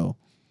studio.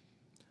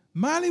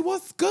 Miley,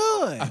 what's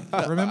good?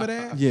 Remember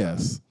that?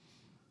 Yes.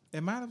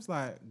 And Miley was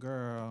like,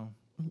 "Girl,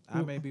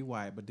 I may be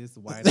white, but this is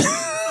white."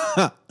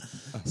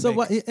 So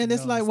what? Makes And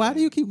it's no like, why do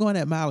mistake. you keep going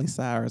at Miley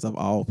Cyrus of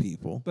all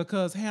people?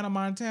 Because Hannah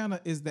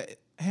Montana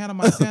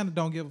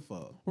don't give a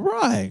fuck.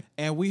 Right.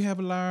 And we have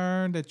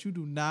learned that you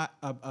do not,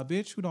 a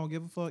bitch who don't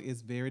give a fuck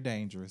is very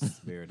dangerous.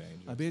 Very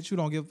dangerous. A bitch who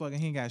don't give a fuck and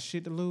he ain't got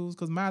shit to lose.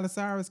 Because Miley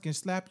Cyrus can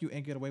slap you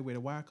and get away with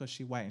it. Why? Because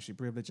she white and she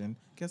privileged. And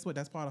guess what?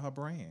 That's part of her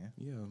brand.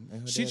 Yeah.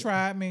 And her She dad-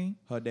 tried me.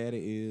 Her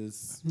daddy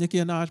is. Nicki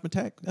Minaj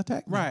attacked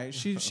me. Right.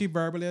 She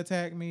verbally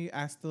attacked me.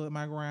 I stood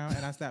my ground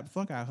and I slapped the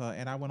fuck out of her.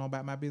 And I went on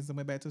about my business and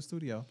went back to the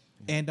studio.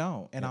 And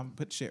don't. And I'm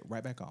put shit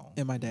right back on.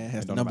 And my dad has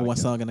And the don't number nobody one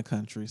care. song in the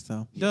country,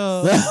 so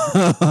Does.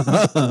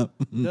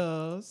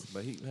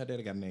 But her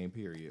daddy got a name,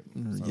 period.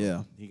 So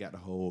yeah. He got the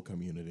whole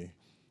community.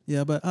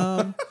 Yeah, but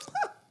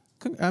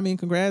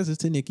congrats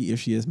to Nikki if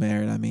she is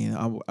married. I mean,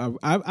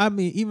 I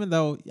mean, even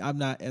though I'm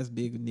not as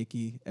big with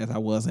Nikki as I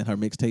was in her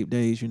mixtape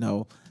days,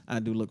 I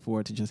do look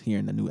forward to just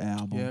hearing the new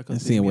album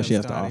and seeing what she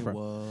has to offer.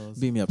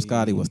 Beam Me Up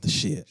Scotty was the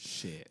shit.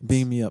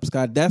 Beam Me Up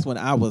Scotty. That's when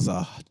I was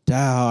a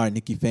diehard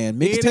Nikki fan.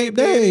 Mixtape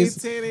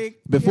days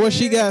before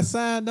she got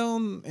signed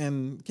on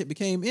and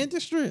became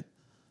industry.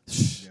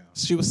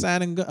 She was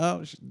signing.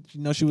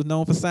 She was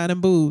known for signing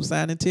boobs,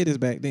 signing titties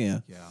back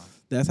then. Yeah.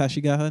 That's how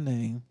she got her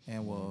name.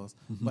 And was.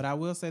 Mm-hmm. But I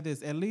will say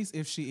this, at least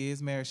if she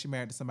is married, she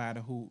married to somebody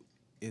who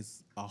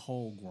is a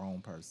whole grown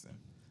person.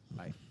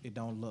 Like, it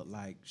don't look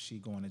like she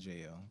going to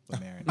jail for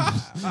marrying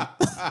a child.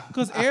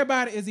 Because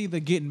everybody is either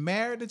getting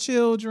married to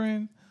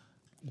children,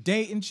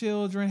 dating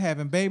children,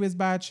 having babies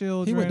by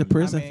children. He went to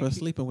prison for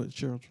sleeping with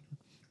children.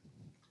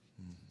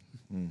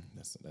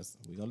 That's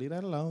we're going to leave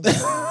that alone.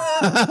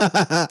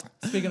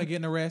 Speaking of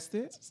getting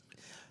arrested.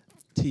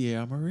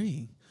 Tierra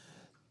Marie.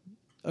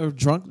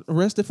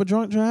 Arrested for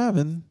drunk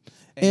driving,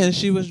 and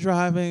she was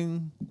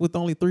driving with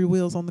only 3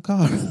 wheels on the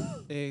car.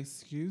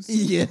 Excuse me?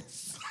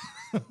 Yes.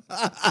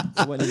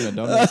 It wasn't even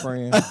a donut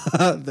friend.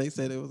 They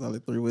said it was only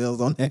 3 wheels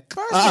on that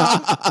car.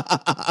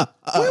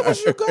 Where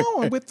was you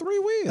going with 3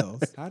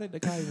 wheels? How did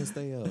the car even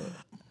stay up?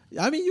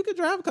 I mean, you could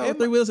drive a car with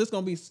 3 wheels. It's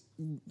gonna be. So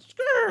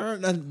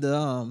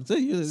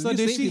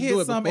did she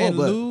hit some and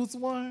lose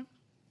one?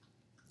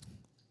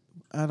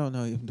 I don't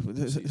know. She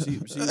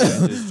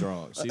wasn't just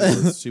drunk.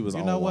 She was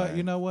on wine.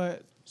 You know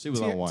what? She was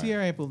on wine.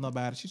 Tierra ain't pulling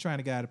nobody. She trying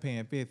to get out of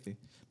paying 50.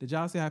 Did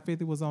y'all see how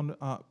 50 was on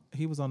the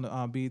he was on the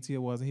BET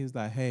Awards, and he was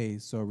like, "Hey,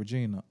 so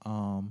Regina,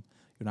 I'm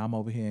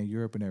over here in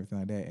Europe and everything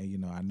like that,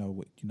 and I know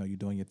what you're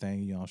doing your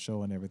thing, you're on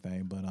show and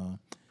everything, but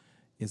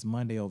it's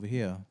Monday over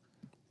here.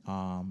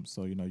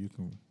 So you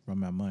can run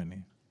my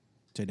money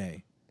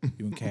today.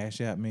 You can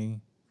cash at me,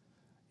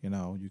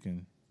 you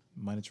can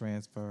money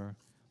transfer,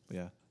 but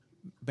yeah."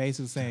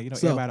 Basically saying,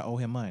 everybody owe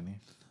him money.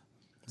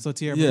 So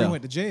Tierra Marie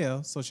went to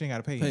jail, so she ain't got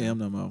to pay him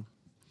no more.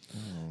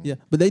 Yeah,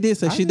 but they did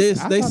say she did.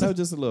 I thought that was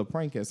just a little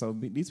prank. So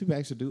these people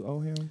actually do owe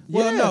him.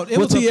 Well, no, it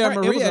was Tierra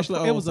Marie.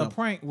 It was a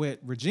prank with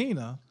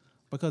Regina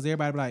because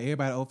everybody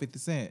owe 50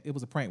 Cent. It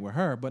was a prank with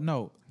her, but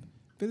no,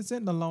 50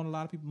 Cent done loaned a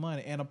lot of people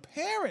money, and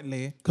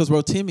apparently because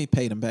Rotimi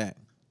paid him back,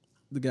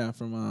 the guy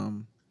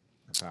from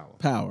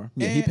Power.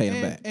 Yeah, he paid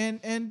him back,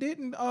 and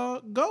didn't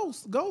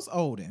Ghost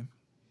owed him.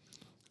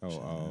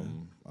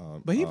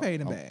 But he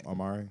paid him back.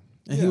 Amari.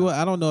 And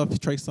I don't know if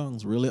Trey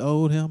Songz really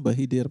owed him, but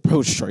he did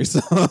approach Trey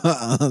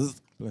Songz.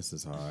 Bless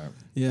his heart.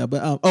 Yeah,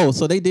 but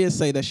so they did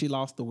say that she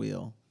lost the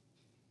wheel,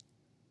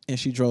 and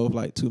she drove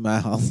like 2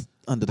 miles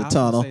under the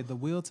tunnel. I was say the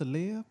will to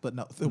live, but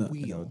no, the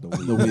wheel.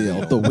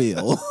 The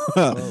wheel.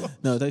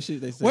 No, they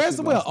said. Where's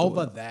the wheel?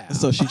 Over there.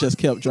 So she just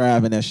kept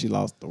driving as she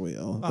lost the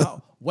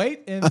wheel.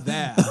 Wait in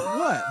there.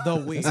 What? The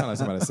wheel. It sounded like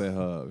somebody said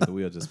the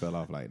wheel just fell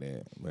off like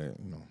that, but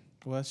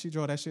Well, she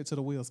drove that shit till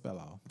the wheels fell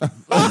off.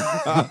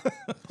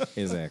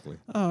 Exactly.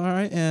 All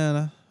right,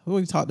 and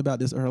we talked about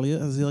this earlier.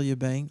 Azealia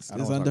Banks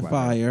is under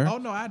fire. Oh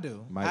no, I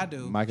do. I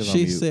do. Mike is she on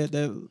mute. said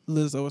that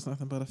Lizzo was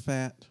nothing but a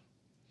fat.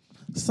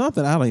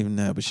 Something I don't even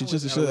know, but she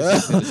just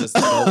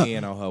go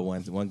in on her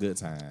one good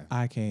time.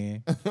 I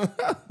can.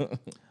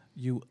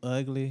 You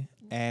ugly,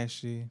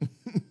 ashy.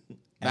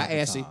 Not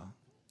ashy.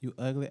 You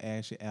ugly,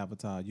 ashy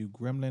avatar. You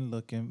gremlin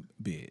looking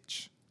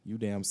bitch. You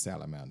damn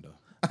salamander.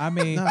 I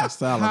mean,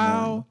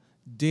 how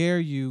dare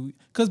you?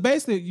 Because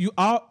basically,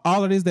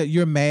 all it is that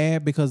you're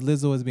mad because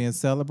Lizzo is being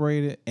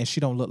celebrated and she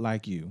don't look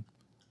like you.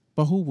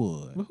 But who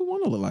would? But who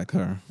want to look like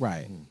her?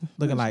 Right.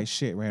 Looking like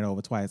shit ran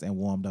over twice and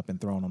warmed up and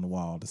thrown on the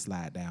wall to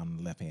slide down on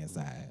the left-hand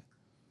side.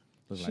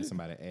 Looks like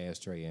somebody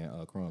ashtray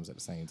and crumbs at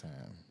the same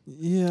time.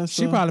 Yeah.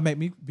 She probably make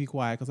me be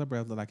quiet because her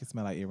breath look like it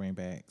smell like earring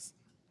bags.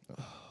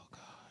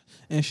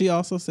 And she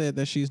also said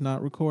that she's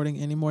not recording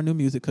any more new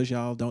music because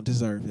y'all don't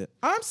deserve it.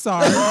 I'm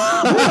sorry. We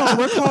don't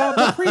recall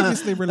the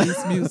previously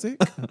released music.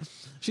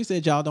 She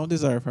said y'all don't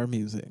deserve her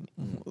music.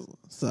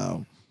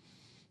 So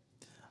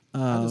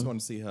I just want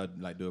to see her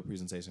do a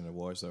presentation at the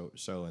award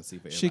show and see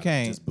if she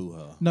can't just boo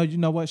her. No, you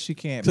know what? She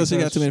can't. So she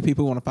got too many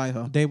people who want to fight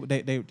her.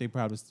 They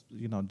probably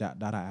dot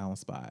her out on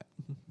spot.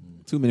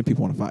 Too many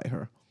people want to fight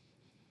her.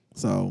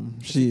 So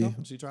she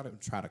try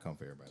to come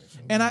for everybody.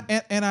 And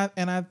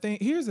I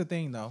think here's the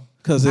thing though,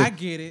 because I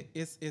get it.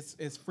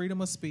 It's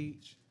freedom of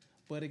speech,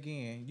 but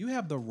again, you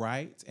have the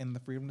right and the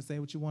freedom to say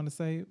what you want to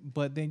say,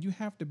 but then you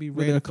have to be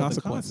ready for the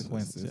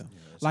consequences. Yeah.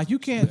 Like you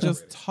can't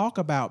just talk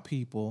about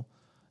people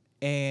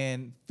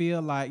and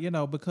feel like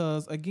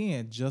because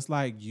again, just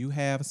like you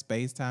have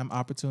space, time,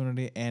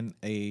 opportunity, and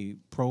a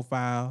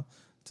profile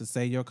to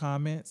say your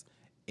comments.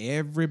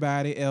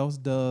 Everybody else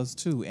does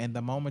too. And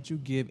the moment you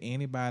give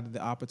anybody the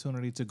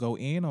opportunity to go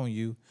in on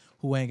you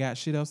who ain't got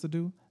shit else to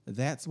do,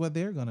 that's what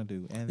they're going to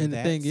do. And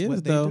the thing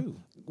is, though,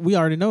 we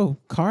already know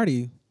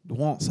Cardi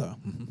wants her.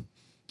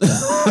 She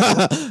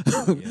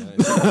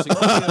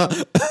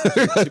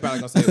probably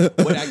going to say,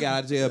 what I got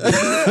out of jail,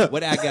 bitch?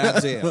 What I got out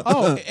of jail?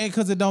 And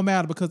because it don't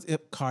matter because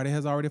if Cardi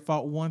has already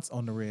fought once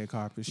on the red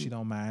carpet, she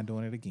don't mind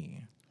doing it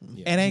again.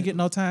 and ain't get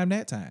no time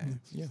that time.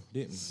 Yeah,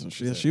 didn't.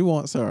 So she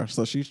wants her,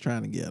 so she's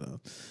trying to get her.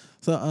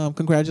 So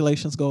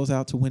congratulations goes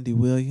out to Wendy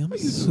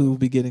Williams, who will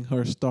be getting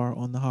her star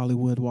on the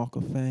Hollywood Walk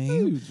of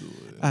Fame.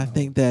 I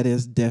think that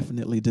is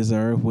definitely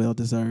deserved, well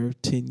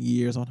deserved. 10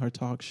 years on her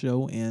talk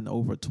show and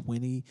over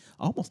 20,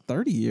 almost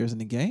 30 years in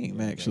the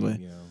game, actually.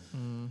 Yeah.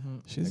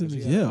 She's I in,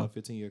 think she had about a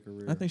 15-year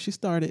career. I think she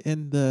started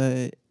in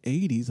the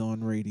 80s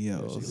on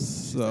radio. she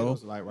so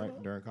was like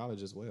right during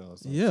college as well.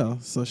 So yeah,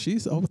 so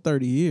she's over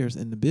 30 years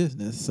in the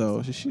business,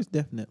 so she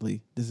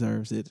definitely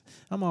deserves it.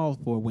 I'm all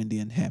for Wendy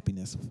and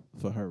happiness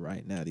for her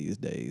right now these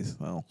days.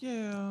 So.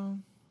 Yeah.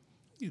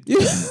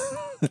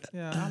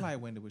 Yeah, I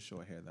like Wendy with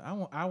short hair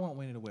though. I want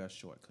Wendy to wear a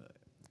short cut.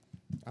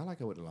 I like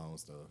her with the long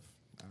stuff.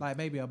 Like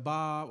maybe a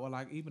bob or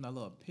like even a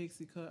little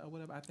pixie cut or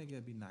whatever. I think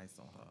it'd be nice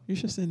on her. You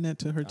should send that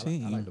to her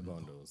team. I like the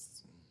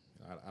bundles.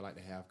 I like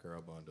the half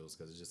curl bundles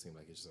because it just seems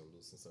like it's so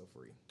loose and so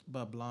free.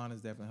 But blonde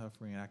is definitely her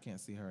friend. I can't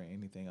see her in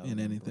anything other In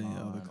than anything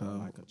blonde other color. or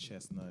like a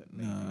chestnut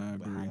maybe I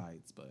with agree.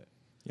 highlights. But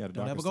Yeah, the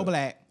don't darker ever go stuff.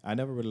 black. I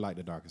never really liked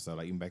the darker stuff.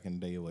 Like even back in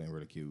the day, it wasn't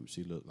really cute.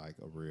 She looked like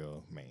a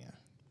real man.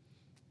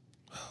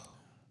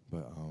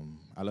 But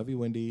I love you,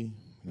 Wendy.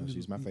 You know,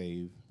 she's my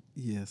fave.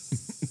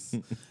 Yes.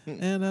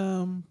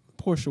 And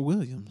Portia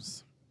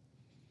Williams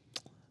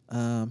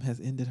has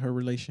ended her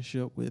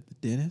relationship with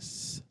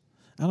Dennis.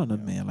 I don't know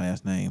the man's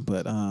last name,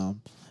 but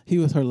he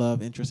was her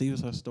love interest. He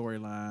was her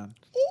storyline.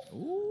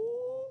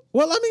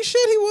 Well, I mean,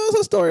 shit, he was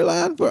her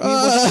storyline for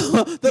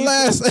the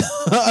last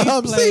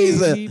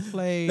season. He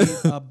played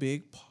a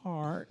big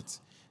part,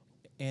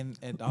 and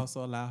it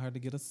also allowed her to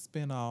get a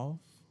spinoff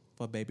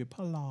for Baby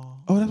Pilar.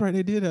 Oh, that's right.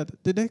 They did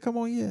that. Did they come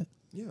on yet?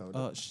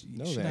 Yeah, She that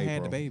was in done had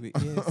April. the baby.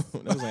 Yes,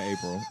 that was in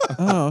April.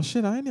 Oh,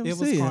 shit, I ain't even it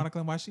was see it.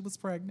 chronicling why she was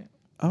pregnant.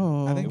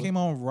 Oh, I think it came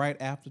on right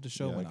after the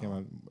show Yeah, went it came on.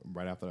 out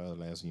right after the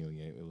last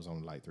union. It was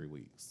on like 3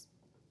 weeks.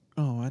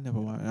 Oh, I never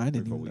watched. I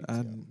didn't 3-4 even. weeks, I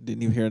yeah.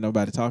 didn't even hear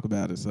nobody talk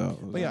about it. So,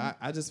 But yeah,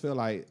 I just feel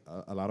like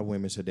a lot of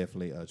women should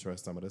definitely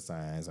trust some of the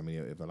signs. I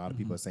mean, if a lot of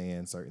people are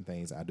saying certain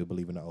things, I do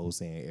believe in the old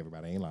saying,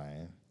 everybody ain't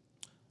lying.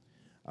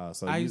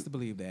 So I used to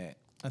believe that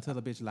until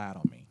a bitch lied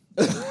on me.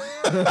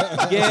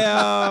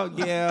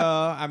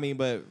 yeah. I mean,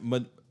 but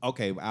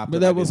okay, But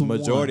that was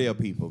majority one. of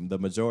people. The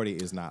majority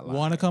is not lying.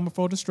 Want to come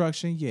before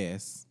destruction?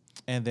 Yes.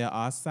 And there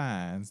are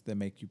signs that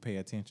make you pay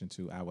attention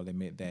to. I will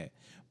admit that.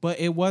 But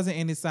it wasn't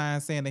any sign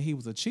saying that he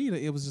was a cheater.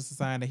 It was just a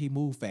sign that he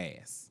moved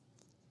fast.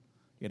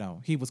 You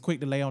know, he was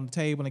quick to lay on the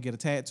table and get a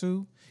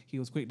tattoo. He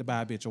was quick to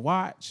buy a bitch a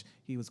watch.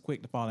 He was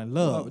quick to fall in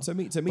love. Well, to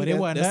me, but that- it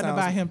wasn't that nothing sounds-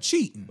 about him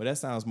cheating. But that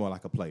sounds more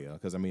like a player.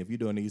 Because I mean, if you're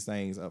doing these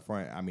things up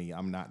front, I mean,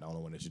 I'm not the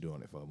only one that you're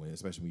doing it for,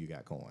 especially when you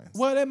got coins.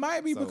 Well, it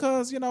might be So-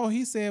 because, you know,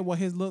 he said, well,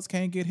 his looks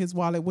can't get his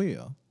wallet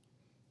will.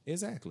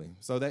 Exactly.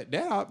 So that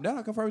ought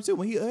confirm too.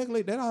 When he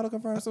ugly, that ought to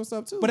confirm some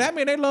stuff too. But that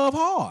mean they love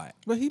hard.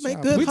 but he make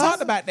Child, good. we hot-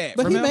 talked about that,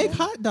 But remember? he make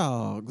hot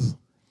dogs.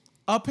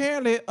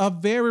 Apparently, a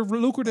very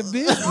lucrative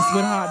business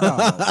with hot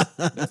dogs.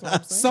 that's what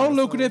I'm saying. So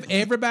lucrative,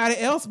 everybody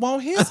else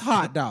want his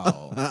hot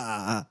dog.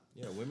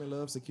 Yeah, women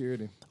love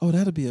security. Oh,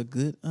 that'll be a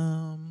good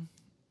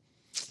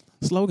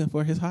slogan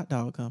for his hot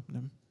dog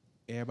company.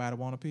 Everybody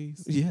want a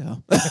piece. Yeah.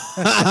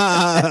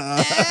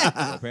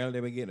 Apparently,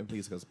 they've been getting a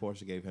piece because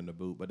Portia gave him the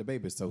boot. But the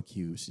baby's so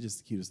cute. She's just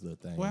the cutest little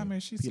thing. Well, I mean,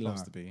 she's Pilar.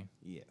 supposed to be.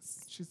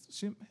 Yes. She's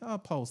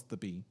supposed to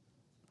be.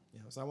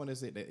 Yeah. So I want to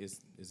say that is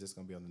this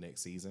going to be on the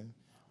next season?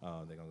 They're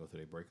going to go through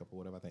their breakup or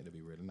whatever. I think that'd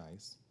be really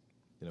nice.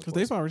 Then, of Because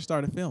course, they've already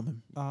started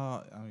filming.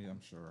 I mean,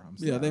 I'm sure.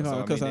 Yeah, they've so, I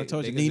already. Because mean, I they-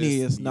 told they you, can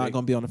Nene just- is not they-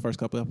 going to be on the first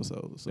couple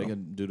episodes. So. They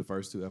can do the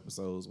first 2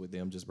 episodes with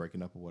them just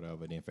breaking up or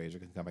whatever. Then Phaedra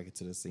can come back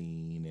into the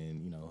scene,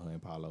 and her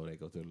and Paulo, they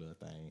go through a little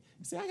thing.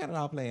 See, I got it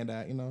all planned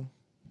out.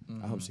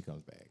 I hope she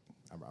comes back.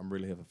 I'm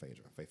really here for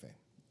Phaedra. Faye.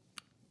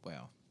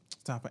 Well,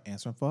 it's time for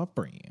answering for a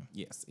friend.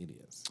 Yes, it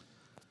is.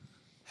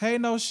 Hey,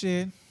 no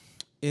shit.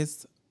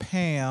 It's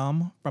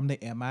Pam from the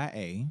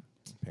MIA.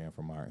 Pam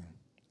from Martin.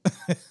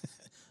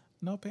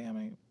 No, Pam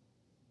ain't.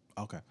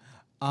 Okay.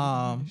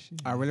 I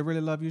really,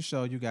 really love your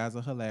show. You guys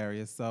are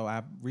hilarious. So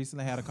I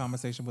recently had a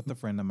conversation with a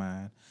friend of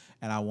mine,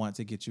 and I want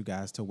to get you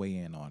guys to weigh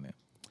in on it.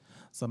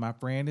 So my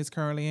friend is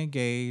currently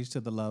engaged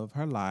to the love of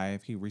her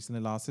life. He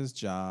recently lost his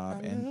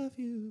job. love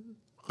you.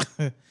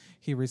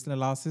 He recently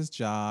lost his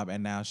job,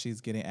 and now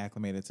she's getting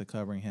acclimated to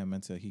covering him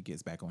until he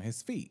gets back on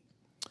his feet.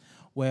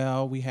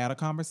 Well, we had a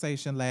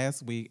conversation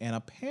last week, and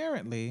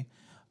apparently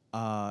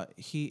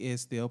he is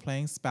still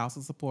paying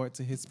spousal support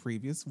to his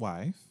previous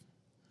wife.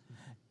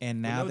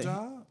 And now no that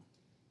job?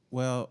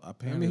 well,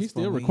 apparently he's it's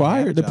still from when he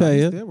required had a to job. pay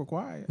He's it. still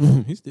required.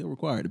 He's still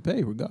required to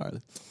pay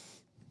regardless.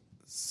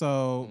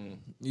 So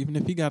Even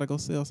if he got to go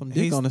sell some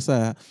dick He's- on the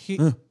side.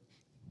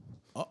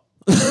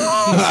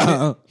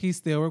 he's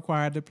still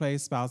required to pay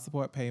spousal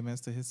support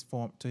payments to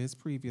his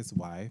previous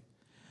wife.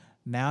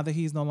 Now that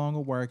he's no longer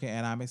working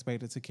and I'm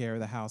expected to carry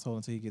the household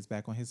until he gets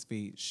back on his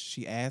feet,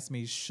 she asked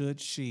me, should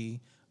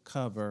she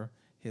cover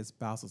his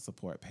spousal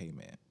support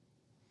payment?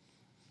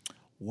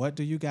 What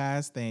do you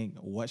guys think?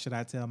 What should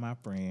I tell my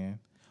friend?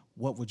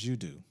 What would you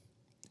do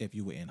if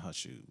you were in her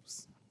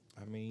shoes?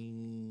 I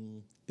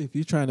mean, If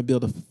you're trying to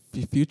build a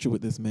future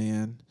with this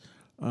man,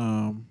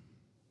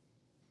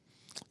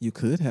 You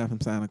could have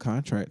him sign a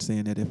contract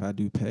saying that if I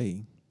do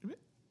pay.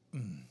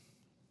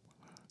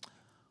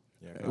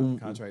 Yeah,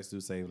 contracts do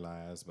save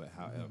lives, but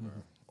however,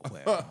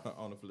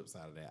 on the flip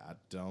side of that, I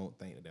don't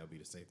think that would be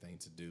the safe thing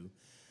to do.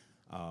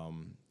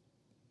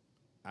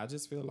 I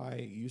just feel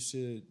like you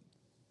should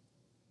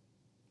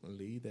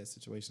leave that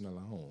situation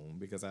alone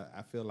because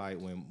I feel like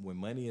when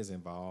money is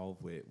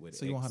involved with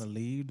So you want her to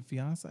leave the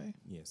fiance?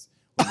 Yes.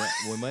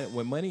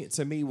 When money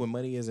to me, when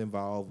money is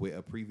involved with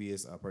a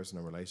previous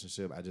personal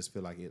relationship, I just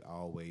feel like it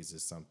always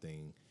is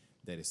something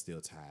that is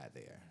still tied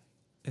there.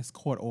 It's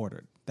court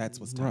ordered. That's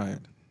what's tied. Right.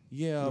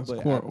 Yeah, It's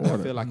but court I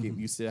order. feel like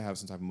you still have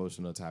some type of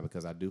emotional tie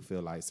because I do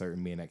feel like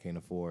certain men that can't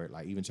afford,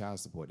 like even child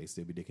support, they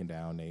still be dicking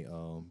down they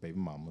baby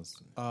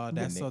mamas.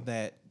 That's so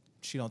that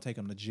she don't take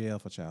them to jail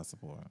for child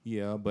support.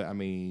 Yeah, but I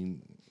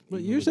mean,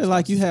 But even with usually, the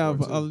like you child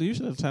have, support, too.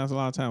 usually a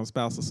lot of times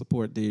spousal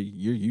support.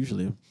 You're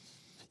usually,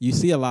 you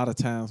see a lot of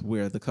times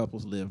where the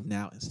couples live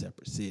now in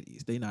separate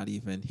cities. They don't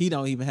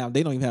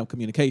even have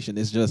communication.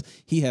 It's just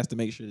he has to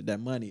make sure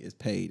that money is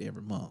paid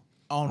every month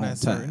On that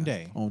certain time,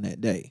 day. On that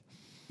day.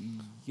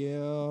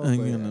 Yeah, And,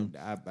 but you know.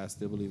 I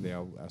still believe there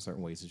are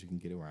certain ways that you can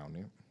get around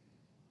it.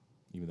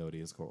 Even though it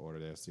is court order,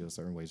 there's still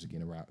certain ways to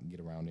get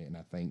around it, and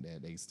I think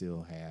that they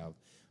still have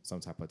some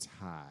type of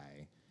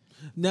tie.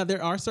 Now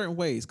there are certain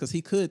ways because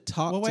he could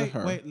talk Well, to wait,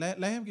 her. wait. Let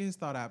him get his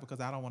thought out because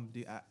I don't want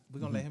to.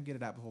 We're gonna let him get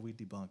it out before we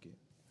debunk it.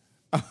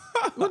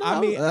 I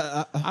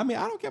mean,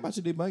 I don't care about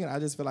you debugging. I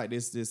just feel like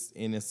this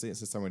in a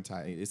sense is somewhere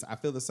tied. I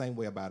feel the same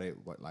way about it.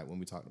 Like when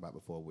we talked about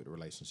before with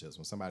relationships,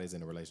 when somebody's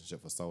in a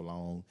relationship for so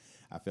long,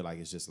 I feel like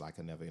it's just like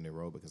a never ending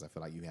road because I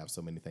feel like you have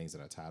so many things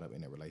that are tied up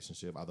in that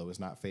relationship. Although it's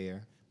not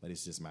fair, but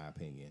it's just my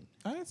opinion.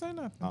 I didn't say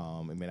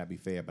nothing. It may not be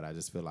fair, but I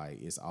just feel like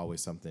it's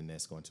always something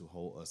that's going to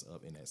hold us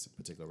up in that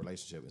particular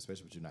relationship,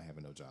 especially with you not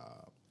having no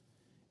job.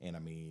 And I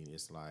mean,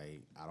 it's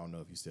like, I don't know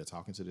if you're still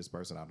talking to this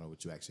person. I don't know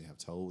what you actually have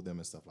told them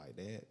and stuff like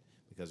that.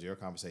 Because your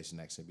conversation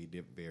actually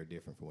be very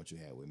different from what you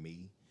had with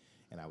me.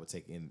 And I would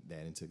take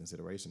that into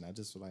consideration. I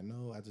just feel like,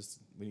 no,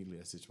 we need to leave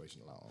that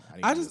situation alone.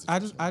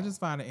 I just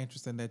find it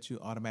interesting that you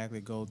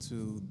automatically go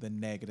to the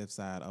negative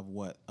side of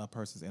what a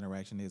person's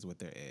interaction is with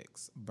their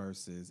ex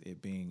versus it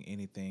being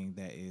anything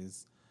that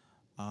is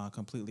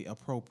completely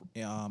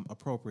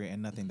appropriate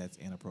and nothing that's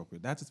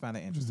inappropriate. I just find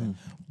it interesting.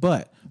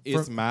 But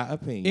it's my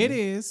opinion. it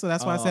is. So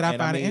that's why I said I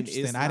find it mean,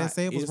 interesting. I didn't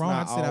say it was wrong.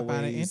 I said I find it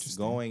always interesting.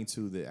 Going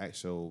to the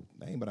actual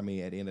thing, but I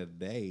mean, at the end of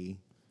the day,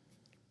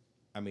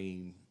 I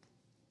mean,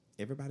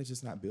 everybody's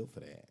just not built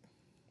for that.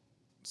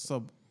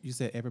 So you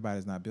said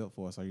everybody's not built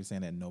for it. So are you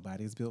saying that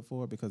nobody's built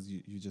for it? Because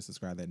you just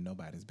described that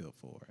nobody's built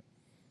for it.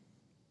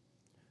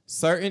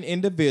 Certain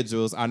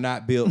individuals are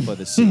not built for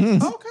the shit.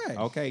 Okay.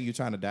 Okay, you're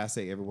trying to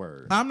dissect every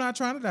word. I'm not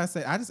trying to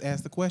dissect. I just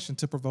asked the question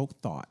to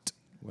provoke thought.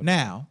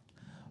 Now,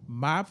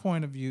 my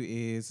point of view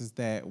is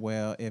that,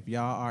 well, if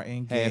y'all are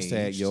engaged...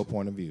 Hashtag your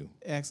point of view.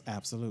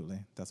 Absolutely.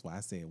 That's why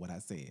I said what I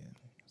said.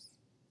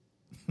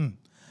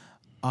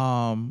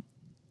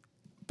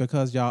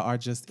 Because y'all are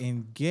just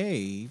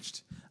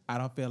engaged, I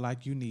don't feel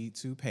like you need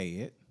to pay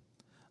it.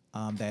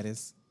 That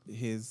is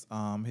his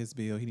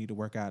bill. He need to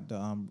work out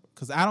the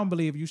because I don't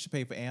believe you should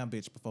pay for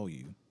bitch before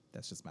you.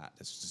 That's just how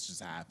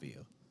I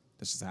feel.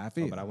 That's just how I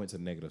feel. Oh, but I went to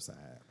the negative side.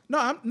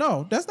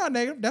 No, that's not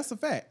negative. That's a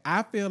fact.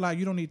 I feel like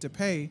you don't need to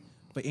pay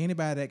for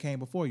anybody that came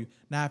before you.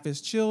 Now, if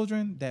it's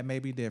children, that may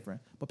be different.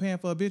 But paying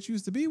for a bitch you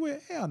used to be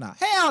with, hell no.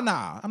 Hell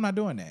no. I'm not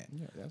doing that.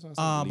 Yeah, that's what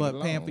I said.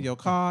 But paying for your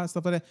car and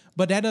stuff like that.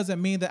 But that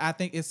doesn't mean that I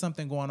think it's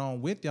something going on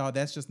with y'all.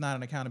 That's just not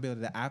an accountability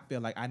that I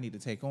feel like I need to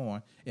take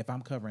on if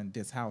I'm covering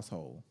this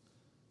household.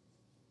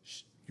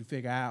 You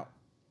figure out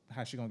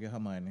how she gonna get her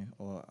money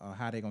or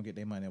how they gonna get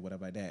their money or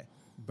whatever like that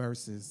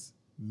versus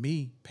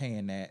me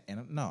paying that.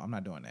 And no, I'm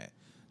not doing that.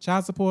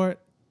 Child support,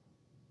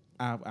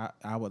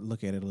 I would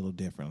look at it a little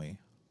differently.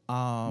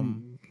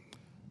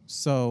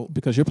 So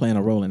Because you're playing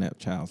a role in that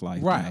child's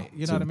life. right, now,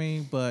 you know too. what I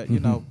mean? But you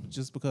know,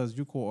 just because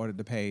you court ordered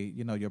to pay,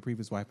 you know, your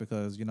previous wife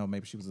because, you know,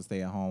 maybe she was a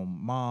stay-at-home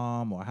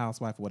mom or a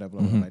housewife or whatever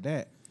like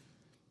that.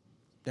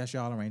 That's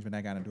y'all arrangement.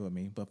 That got to do with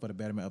me. But for the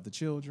betterment of the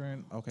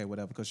children, okay,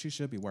 whatever, because she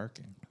should be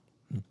working.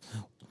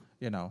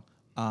 You know,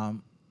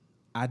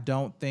 I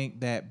don't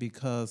think that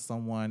because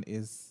someone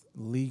is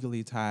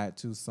legally tied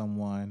to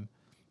someone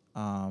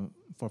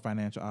for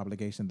financial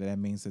obligation, that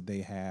means that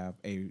they have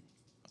a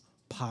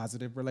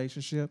positive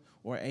relationship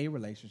or a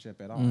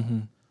relationship at all.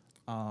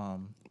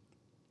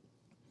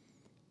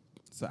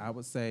 So I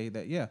would say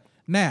that, yeah.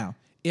 Now,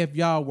 if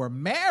y'all were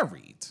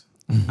married,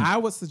 I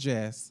would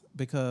suggest,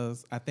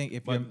 because I think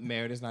if you're But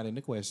marriage is not in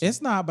the question.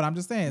 it's not, but I'm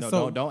just saying. No,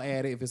 so don't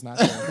add it if it's not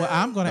there. well,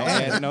 I'm going to Don't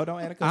add add it. it. No, don't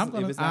add it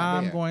if it's not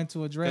I'm there. going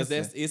to address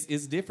Because it.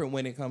 it's different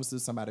when it comes to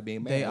somebody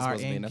being married. They as are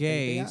opposed to being a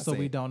engaged, so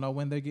we fiancé. don't know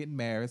when they're getting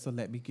married. So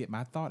let me get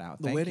my thought out.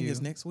 The Thank wedding you.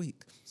 is next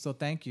week. So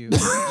thank you.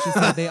 She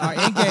said they are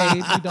engaged.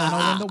 We don't know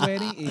when the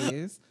wedding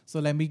is. So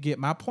let me get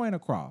my point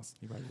across.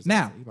 You probably just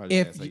Now, asked- you probably just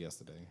if asked that you-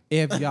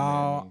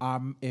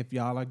 yesterday. if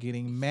y'all are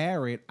getting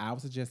married, I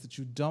would suggest that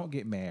you don't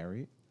get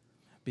married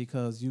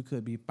because you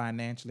could be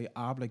financially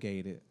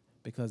obligated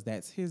because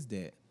that's his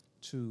debt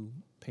to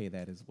pay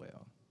that as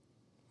well.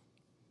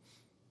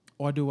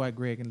 Or do what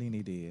Greg and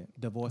Lene did.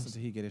 Divorce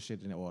until he get his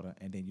shit in order,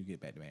 and then you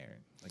get back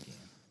married again.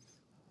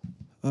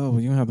 Oh,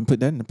 well, you don't have to put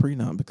that in the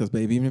prenup because,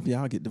 baby, even if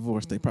y'all get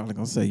divorced, they probably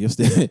gonna say you're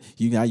still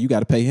you got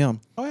to pay him.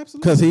 Oh,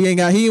 absolutely. Because he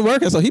ain't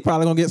working, so he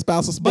probably gonna get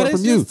spousal support But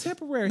it's from you. just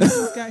temporary.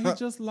 He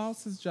just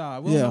lost his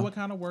job. We don't know what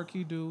kind of work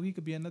he do. He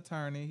could be an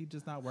attorney. He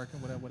just not working,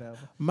 whatever.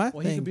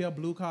 Or he could be a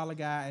blue collar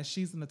guy and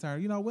she's an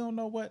attorney. You know, we don't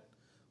know what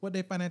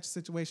their financial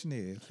situation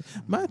is.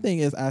 My thing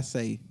is, I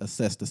say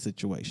assess the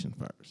situation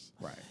first.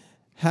 Right.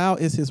 How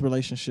is his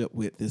relationship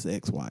with his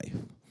ex-wife?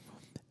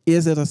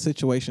 Is it a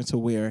situation to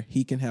where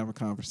he can have a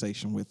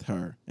conversation with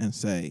her and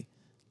say,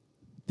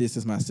 this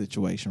is my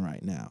situation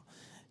right now,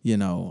 you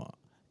know?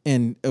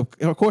 And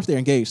of course they're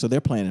engaged, so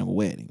they're planning a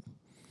wedding.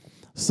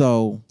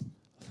 So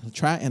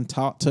try and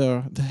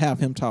have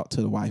him talk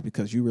to the wife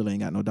because you really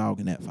ain't got no dog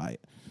in that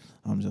fight.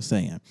 I'm just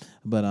saying.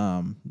 But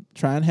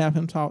try and have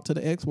him talk to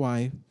the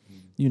ex-wife,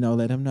 you know,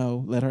 let her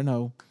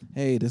know,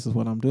 hey, this is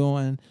what I'm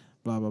doing,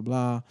 blah, blah,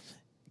 blah.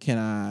 Can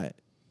I,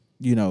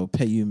 you know,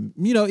 pay you,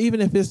 you know,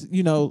 even if it's,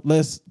 you know,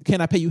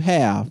 can I pay you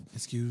half?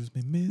 Excuse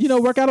me, miss. You know,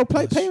 work out a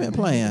payment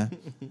plan.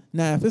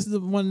 Now, if it's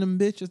one of them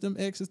bitches, them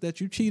exes that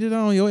you cheated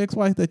on, your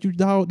ex-wife that you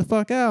dogged the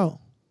fuck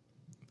out.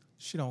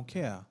 She don't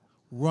care.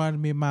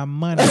 Run me my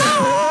money.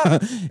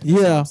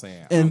 Yeah.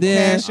 And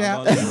then Cash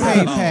out,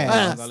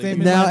 PayPal.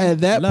 now at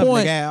that Lovely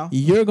point, gal.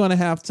 you're going to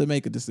have to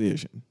make a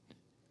decision.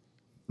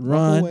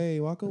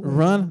 Run. Walk away.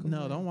 Run.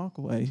 No, don't walk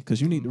away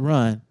because you need to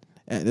run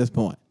at this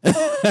point.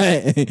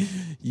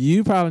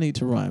 You probably need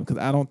to run because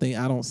I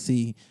don't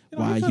see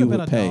why you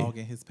would pay. A dog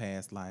in his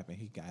past life, and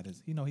he got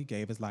his, you know, he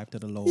gave his life to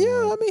the Lord.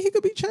 Yeah, I mean, he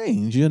could be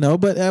changed, you know,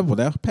 but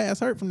that past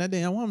hurt from that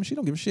damn woman, she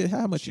don't give a shit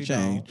how much you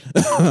change.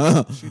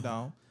 She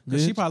don't.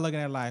 Because she probably looking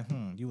at it like,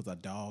 you was a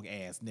dog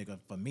ass nigga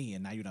for me,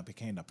 and now you done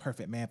became the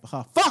perfect man for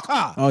her. Fuck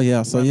her. Oh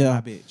yeah, so run yeah,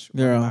 my bitch,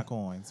 run girl, my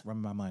coins, run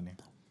my money.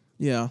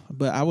 Yeah,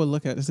 but I would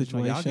look at the Like,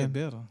 situation. y'all get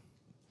better.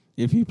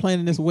 If you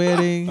planning this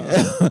wedding,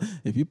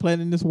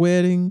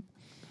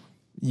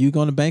 you're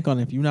gonna bank on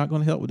it. If you're not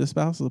gonna help with the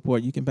spousal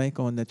support, you can bank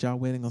on that y'all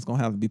wedding is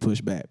gonna have to be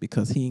pushed back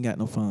because he ain't got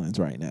no funds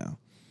right now.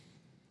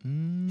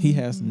 He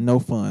has no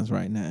funds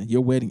right now.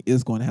 Your wedding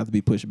is going to have to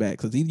be pushed back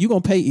because you're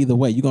going to pay either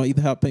way. You're going to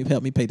either help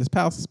me pay the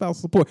spousal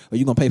support or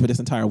you're going to pay for this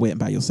entire wedding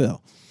by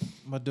yourself.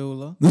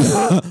 Medulla.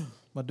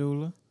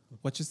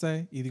 What you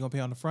say? Either going to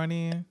pay on the front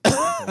end.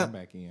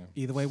 Back in.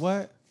 Either way,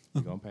 what?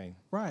 You're going to pay.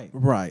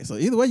 Right. So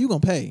either way, you're going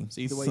to pay.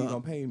 So either way, you're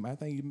going to pay. I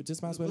think you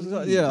just might as well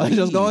leave. Yeah,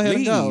 just go ahead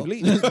and go.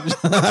 Leave.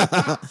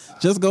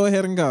 Just go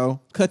ahead and go.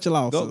 Cut your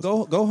losses.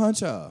 Go hunt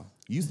y'all.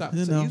 You stop.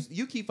 You So know.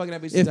 you keep fucking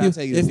that bitch.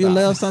 If you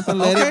love something,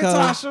 let it go.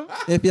 Tasha.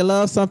 If you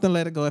love something,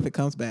 let it go. If it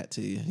comes back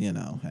to you, you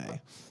know, hey.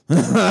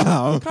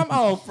 Come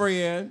on,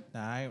 friend.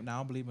 Nah, I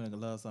don't believe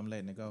in love something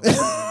letting it go.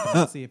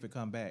 Don't see if it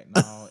come back.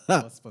 No,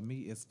 what's for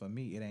me, it's for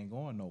me. It ain't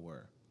going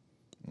nowhere.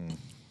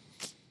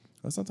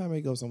 Well, sometimes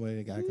it goes somewhere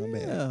they gotta come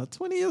back. Yeah,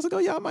 20 years ago,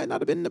 y'all might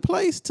not have been in the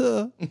place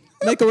to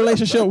make a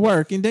relationship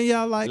work, and then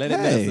y'all like, Let it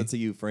hey. minister to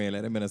you, friend.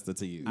 Let it minister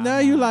to you. Now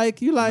you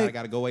like, I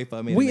gotta go away for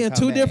a minute. we and in come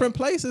two back. different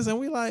places, and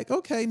we like,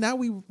 okay, now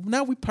we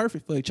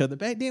perfect for each other.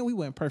 Back then we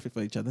weren't perfect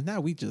for each other.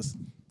 Now we just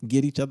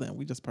get each other, and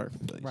we just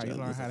perfect for each Right, other.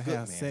 you learn how to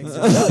have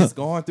sex. He's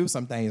going through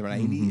some things right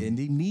now.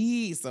 He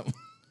needs some.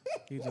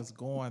 He's just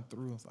going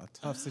through a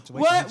tough situation.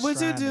 What He's would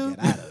you trying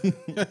to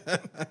do? get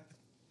out of.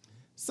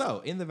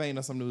 So, in the vein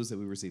of some news that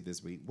we received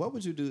this week, what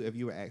would you do if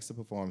you were asked to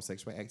perform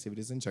sexual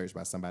activities in church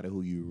by somebody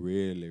who you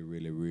really,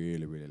 really,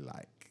 really, really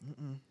like?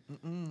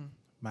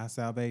 My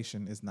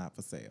salvation is not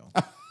for sale.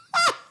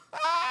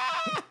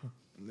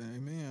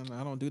 Man,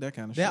 I don't do that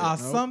kind of There shit. are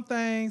Nope. some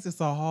things. It's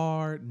a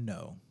hard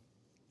no.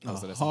 Oh,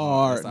 so that's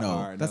hard that's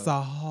no. That's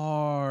a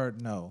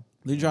hard no.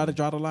 You try to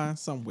draw the line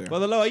somewhere.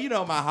 Well, the Lord, you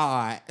know my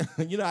heart.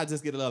 You know I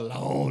just get a little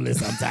lonely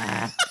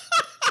sometimes.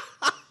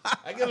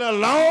 I get a little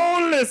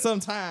lonely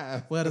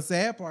sometimes. Well, the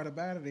sad part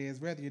about it is,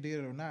 whether you did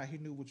it or not, he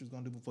knew what you was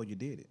gonna do before you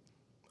did it.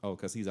 Oh,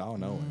 because he's all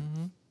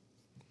knowing.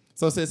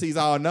 So since he's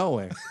all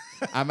knowing,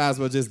 I might as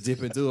well just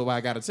dip into it while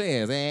I got a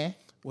chance, eh?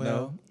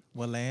 Well,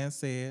 what Lance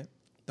said,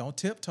 don't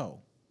tiptoe.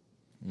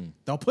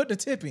 Don't put the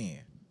tip in.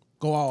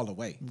 Go all the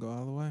way. Go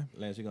all the way.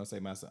 Lance, you're gonna say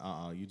my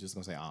you just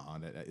gonna say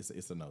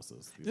It's a no,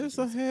 sis. It's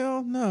a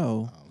hell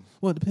no.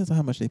 Well, it depends on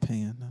how much they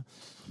paying. No.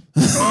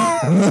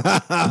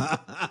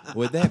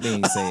 With that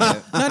being said,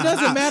 Now,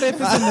 does it matter if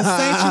it's in the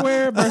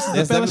sanctuary versus the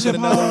Let's never fellowship get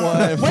another hall?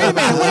 one. Wait a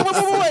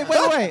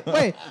minute.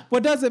 Wait.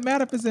 Well, does it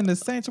matter if it's in the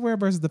sanctuary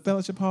versus the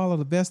fellowship hall or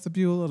the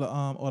vestibule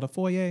or the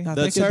foyer? I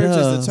the think it church is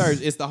does. the church.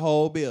 It's the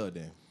whole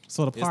building.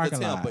 So the It's the parking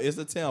temple. lot. It's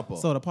the temple.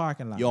 So the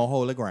parking lot. You're on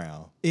holy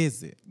ground.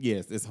 Is it?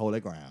 Yes, it's holy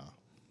ground.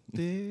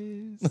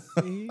 This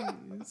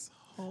is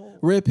whole.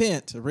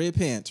 Repent. Right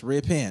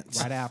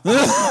after.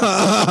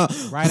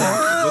 Right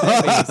after.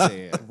 With that being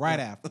said, Right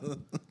after.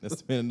 let's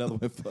spin another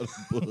one for the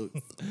books.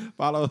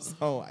 Follow us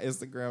on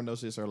Instagram, No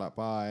Shit Sherlock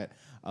Pod,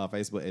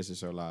 Facebook, No Shit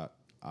Sherlock,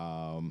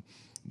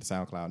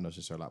 SoundCloud, No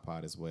Shit Sherlock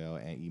Pod as well,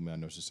 and email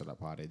No Shit Sherlock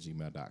Pod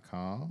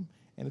 @gmail.com.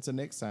 And until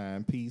next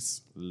time,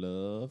 peace,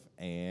 love,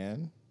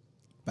 and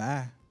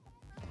Bye.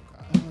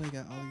 Oh, they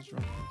got all these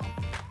drunk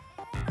people.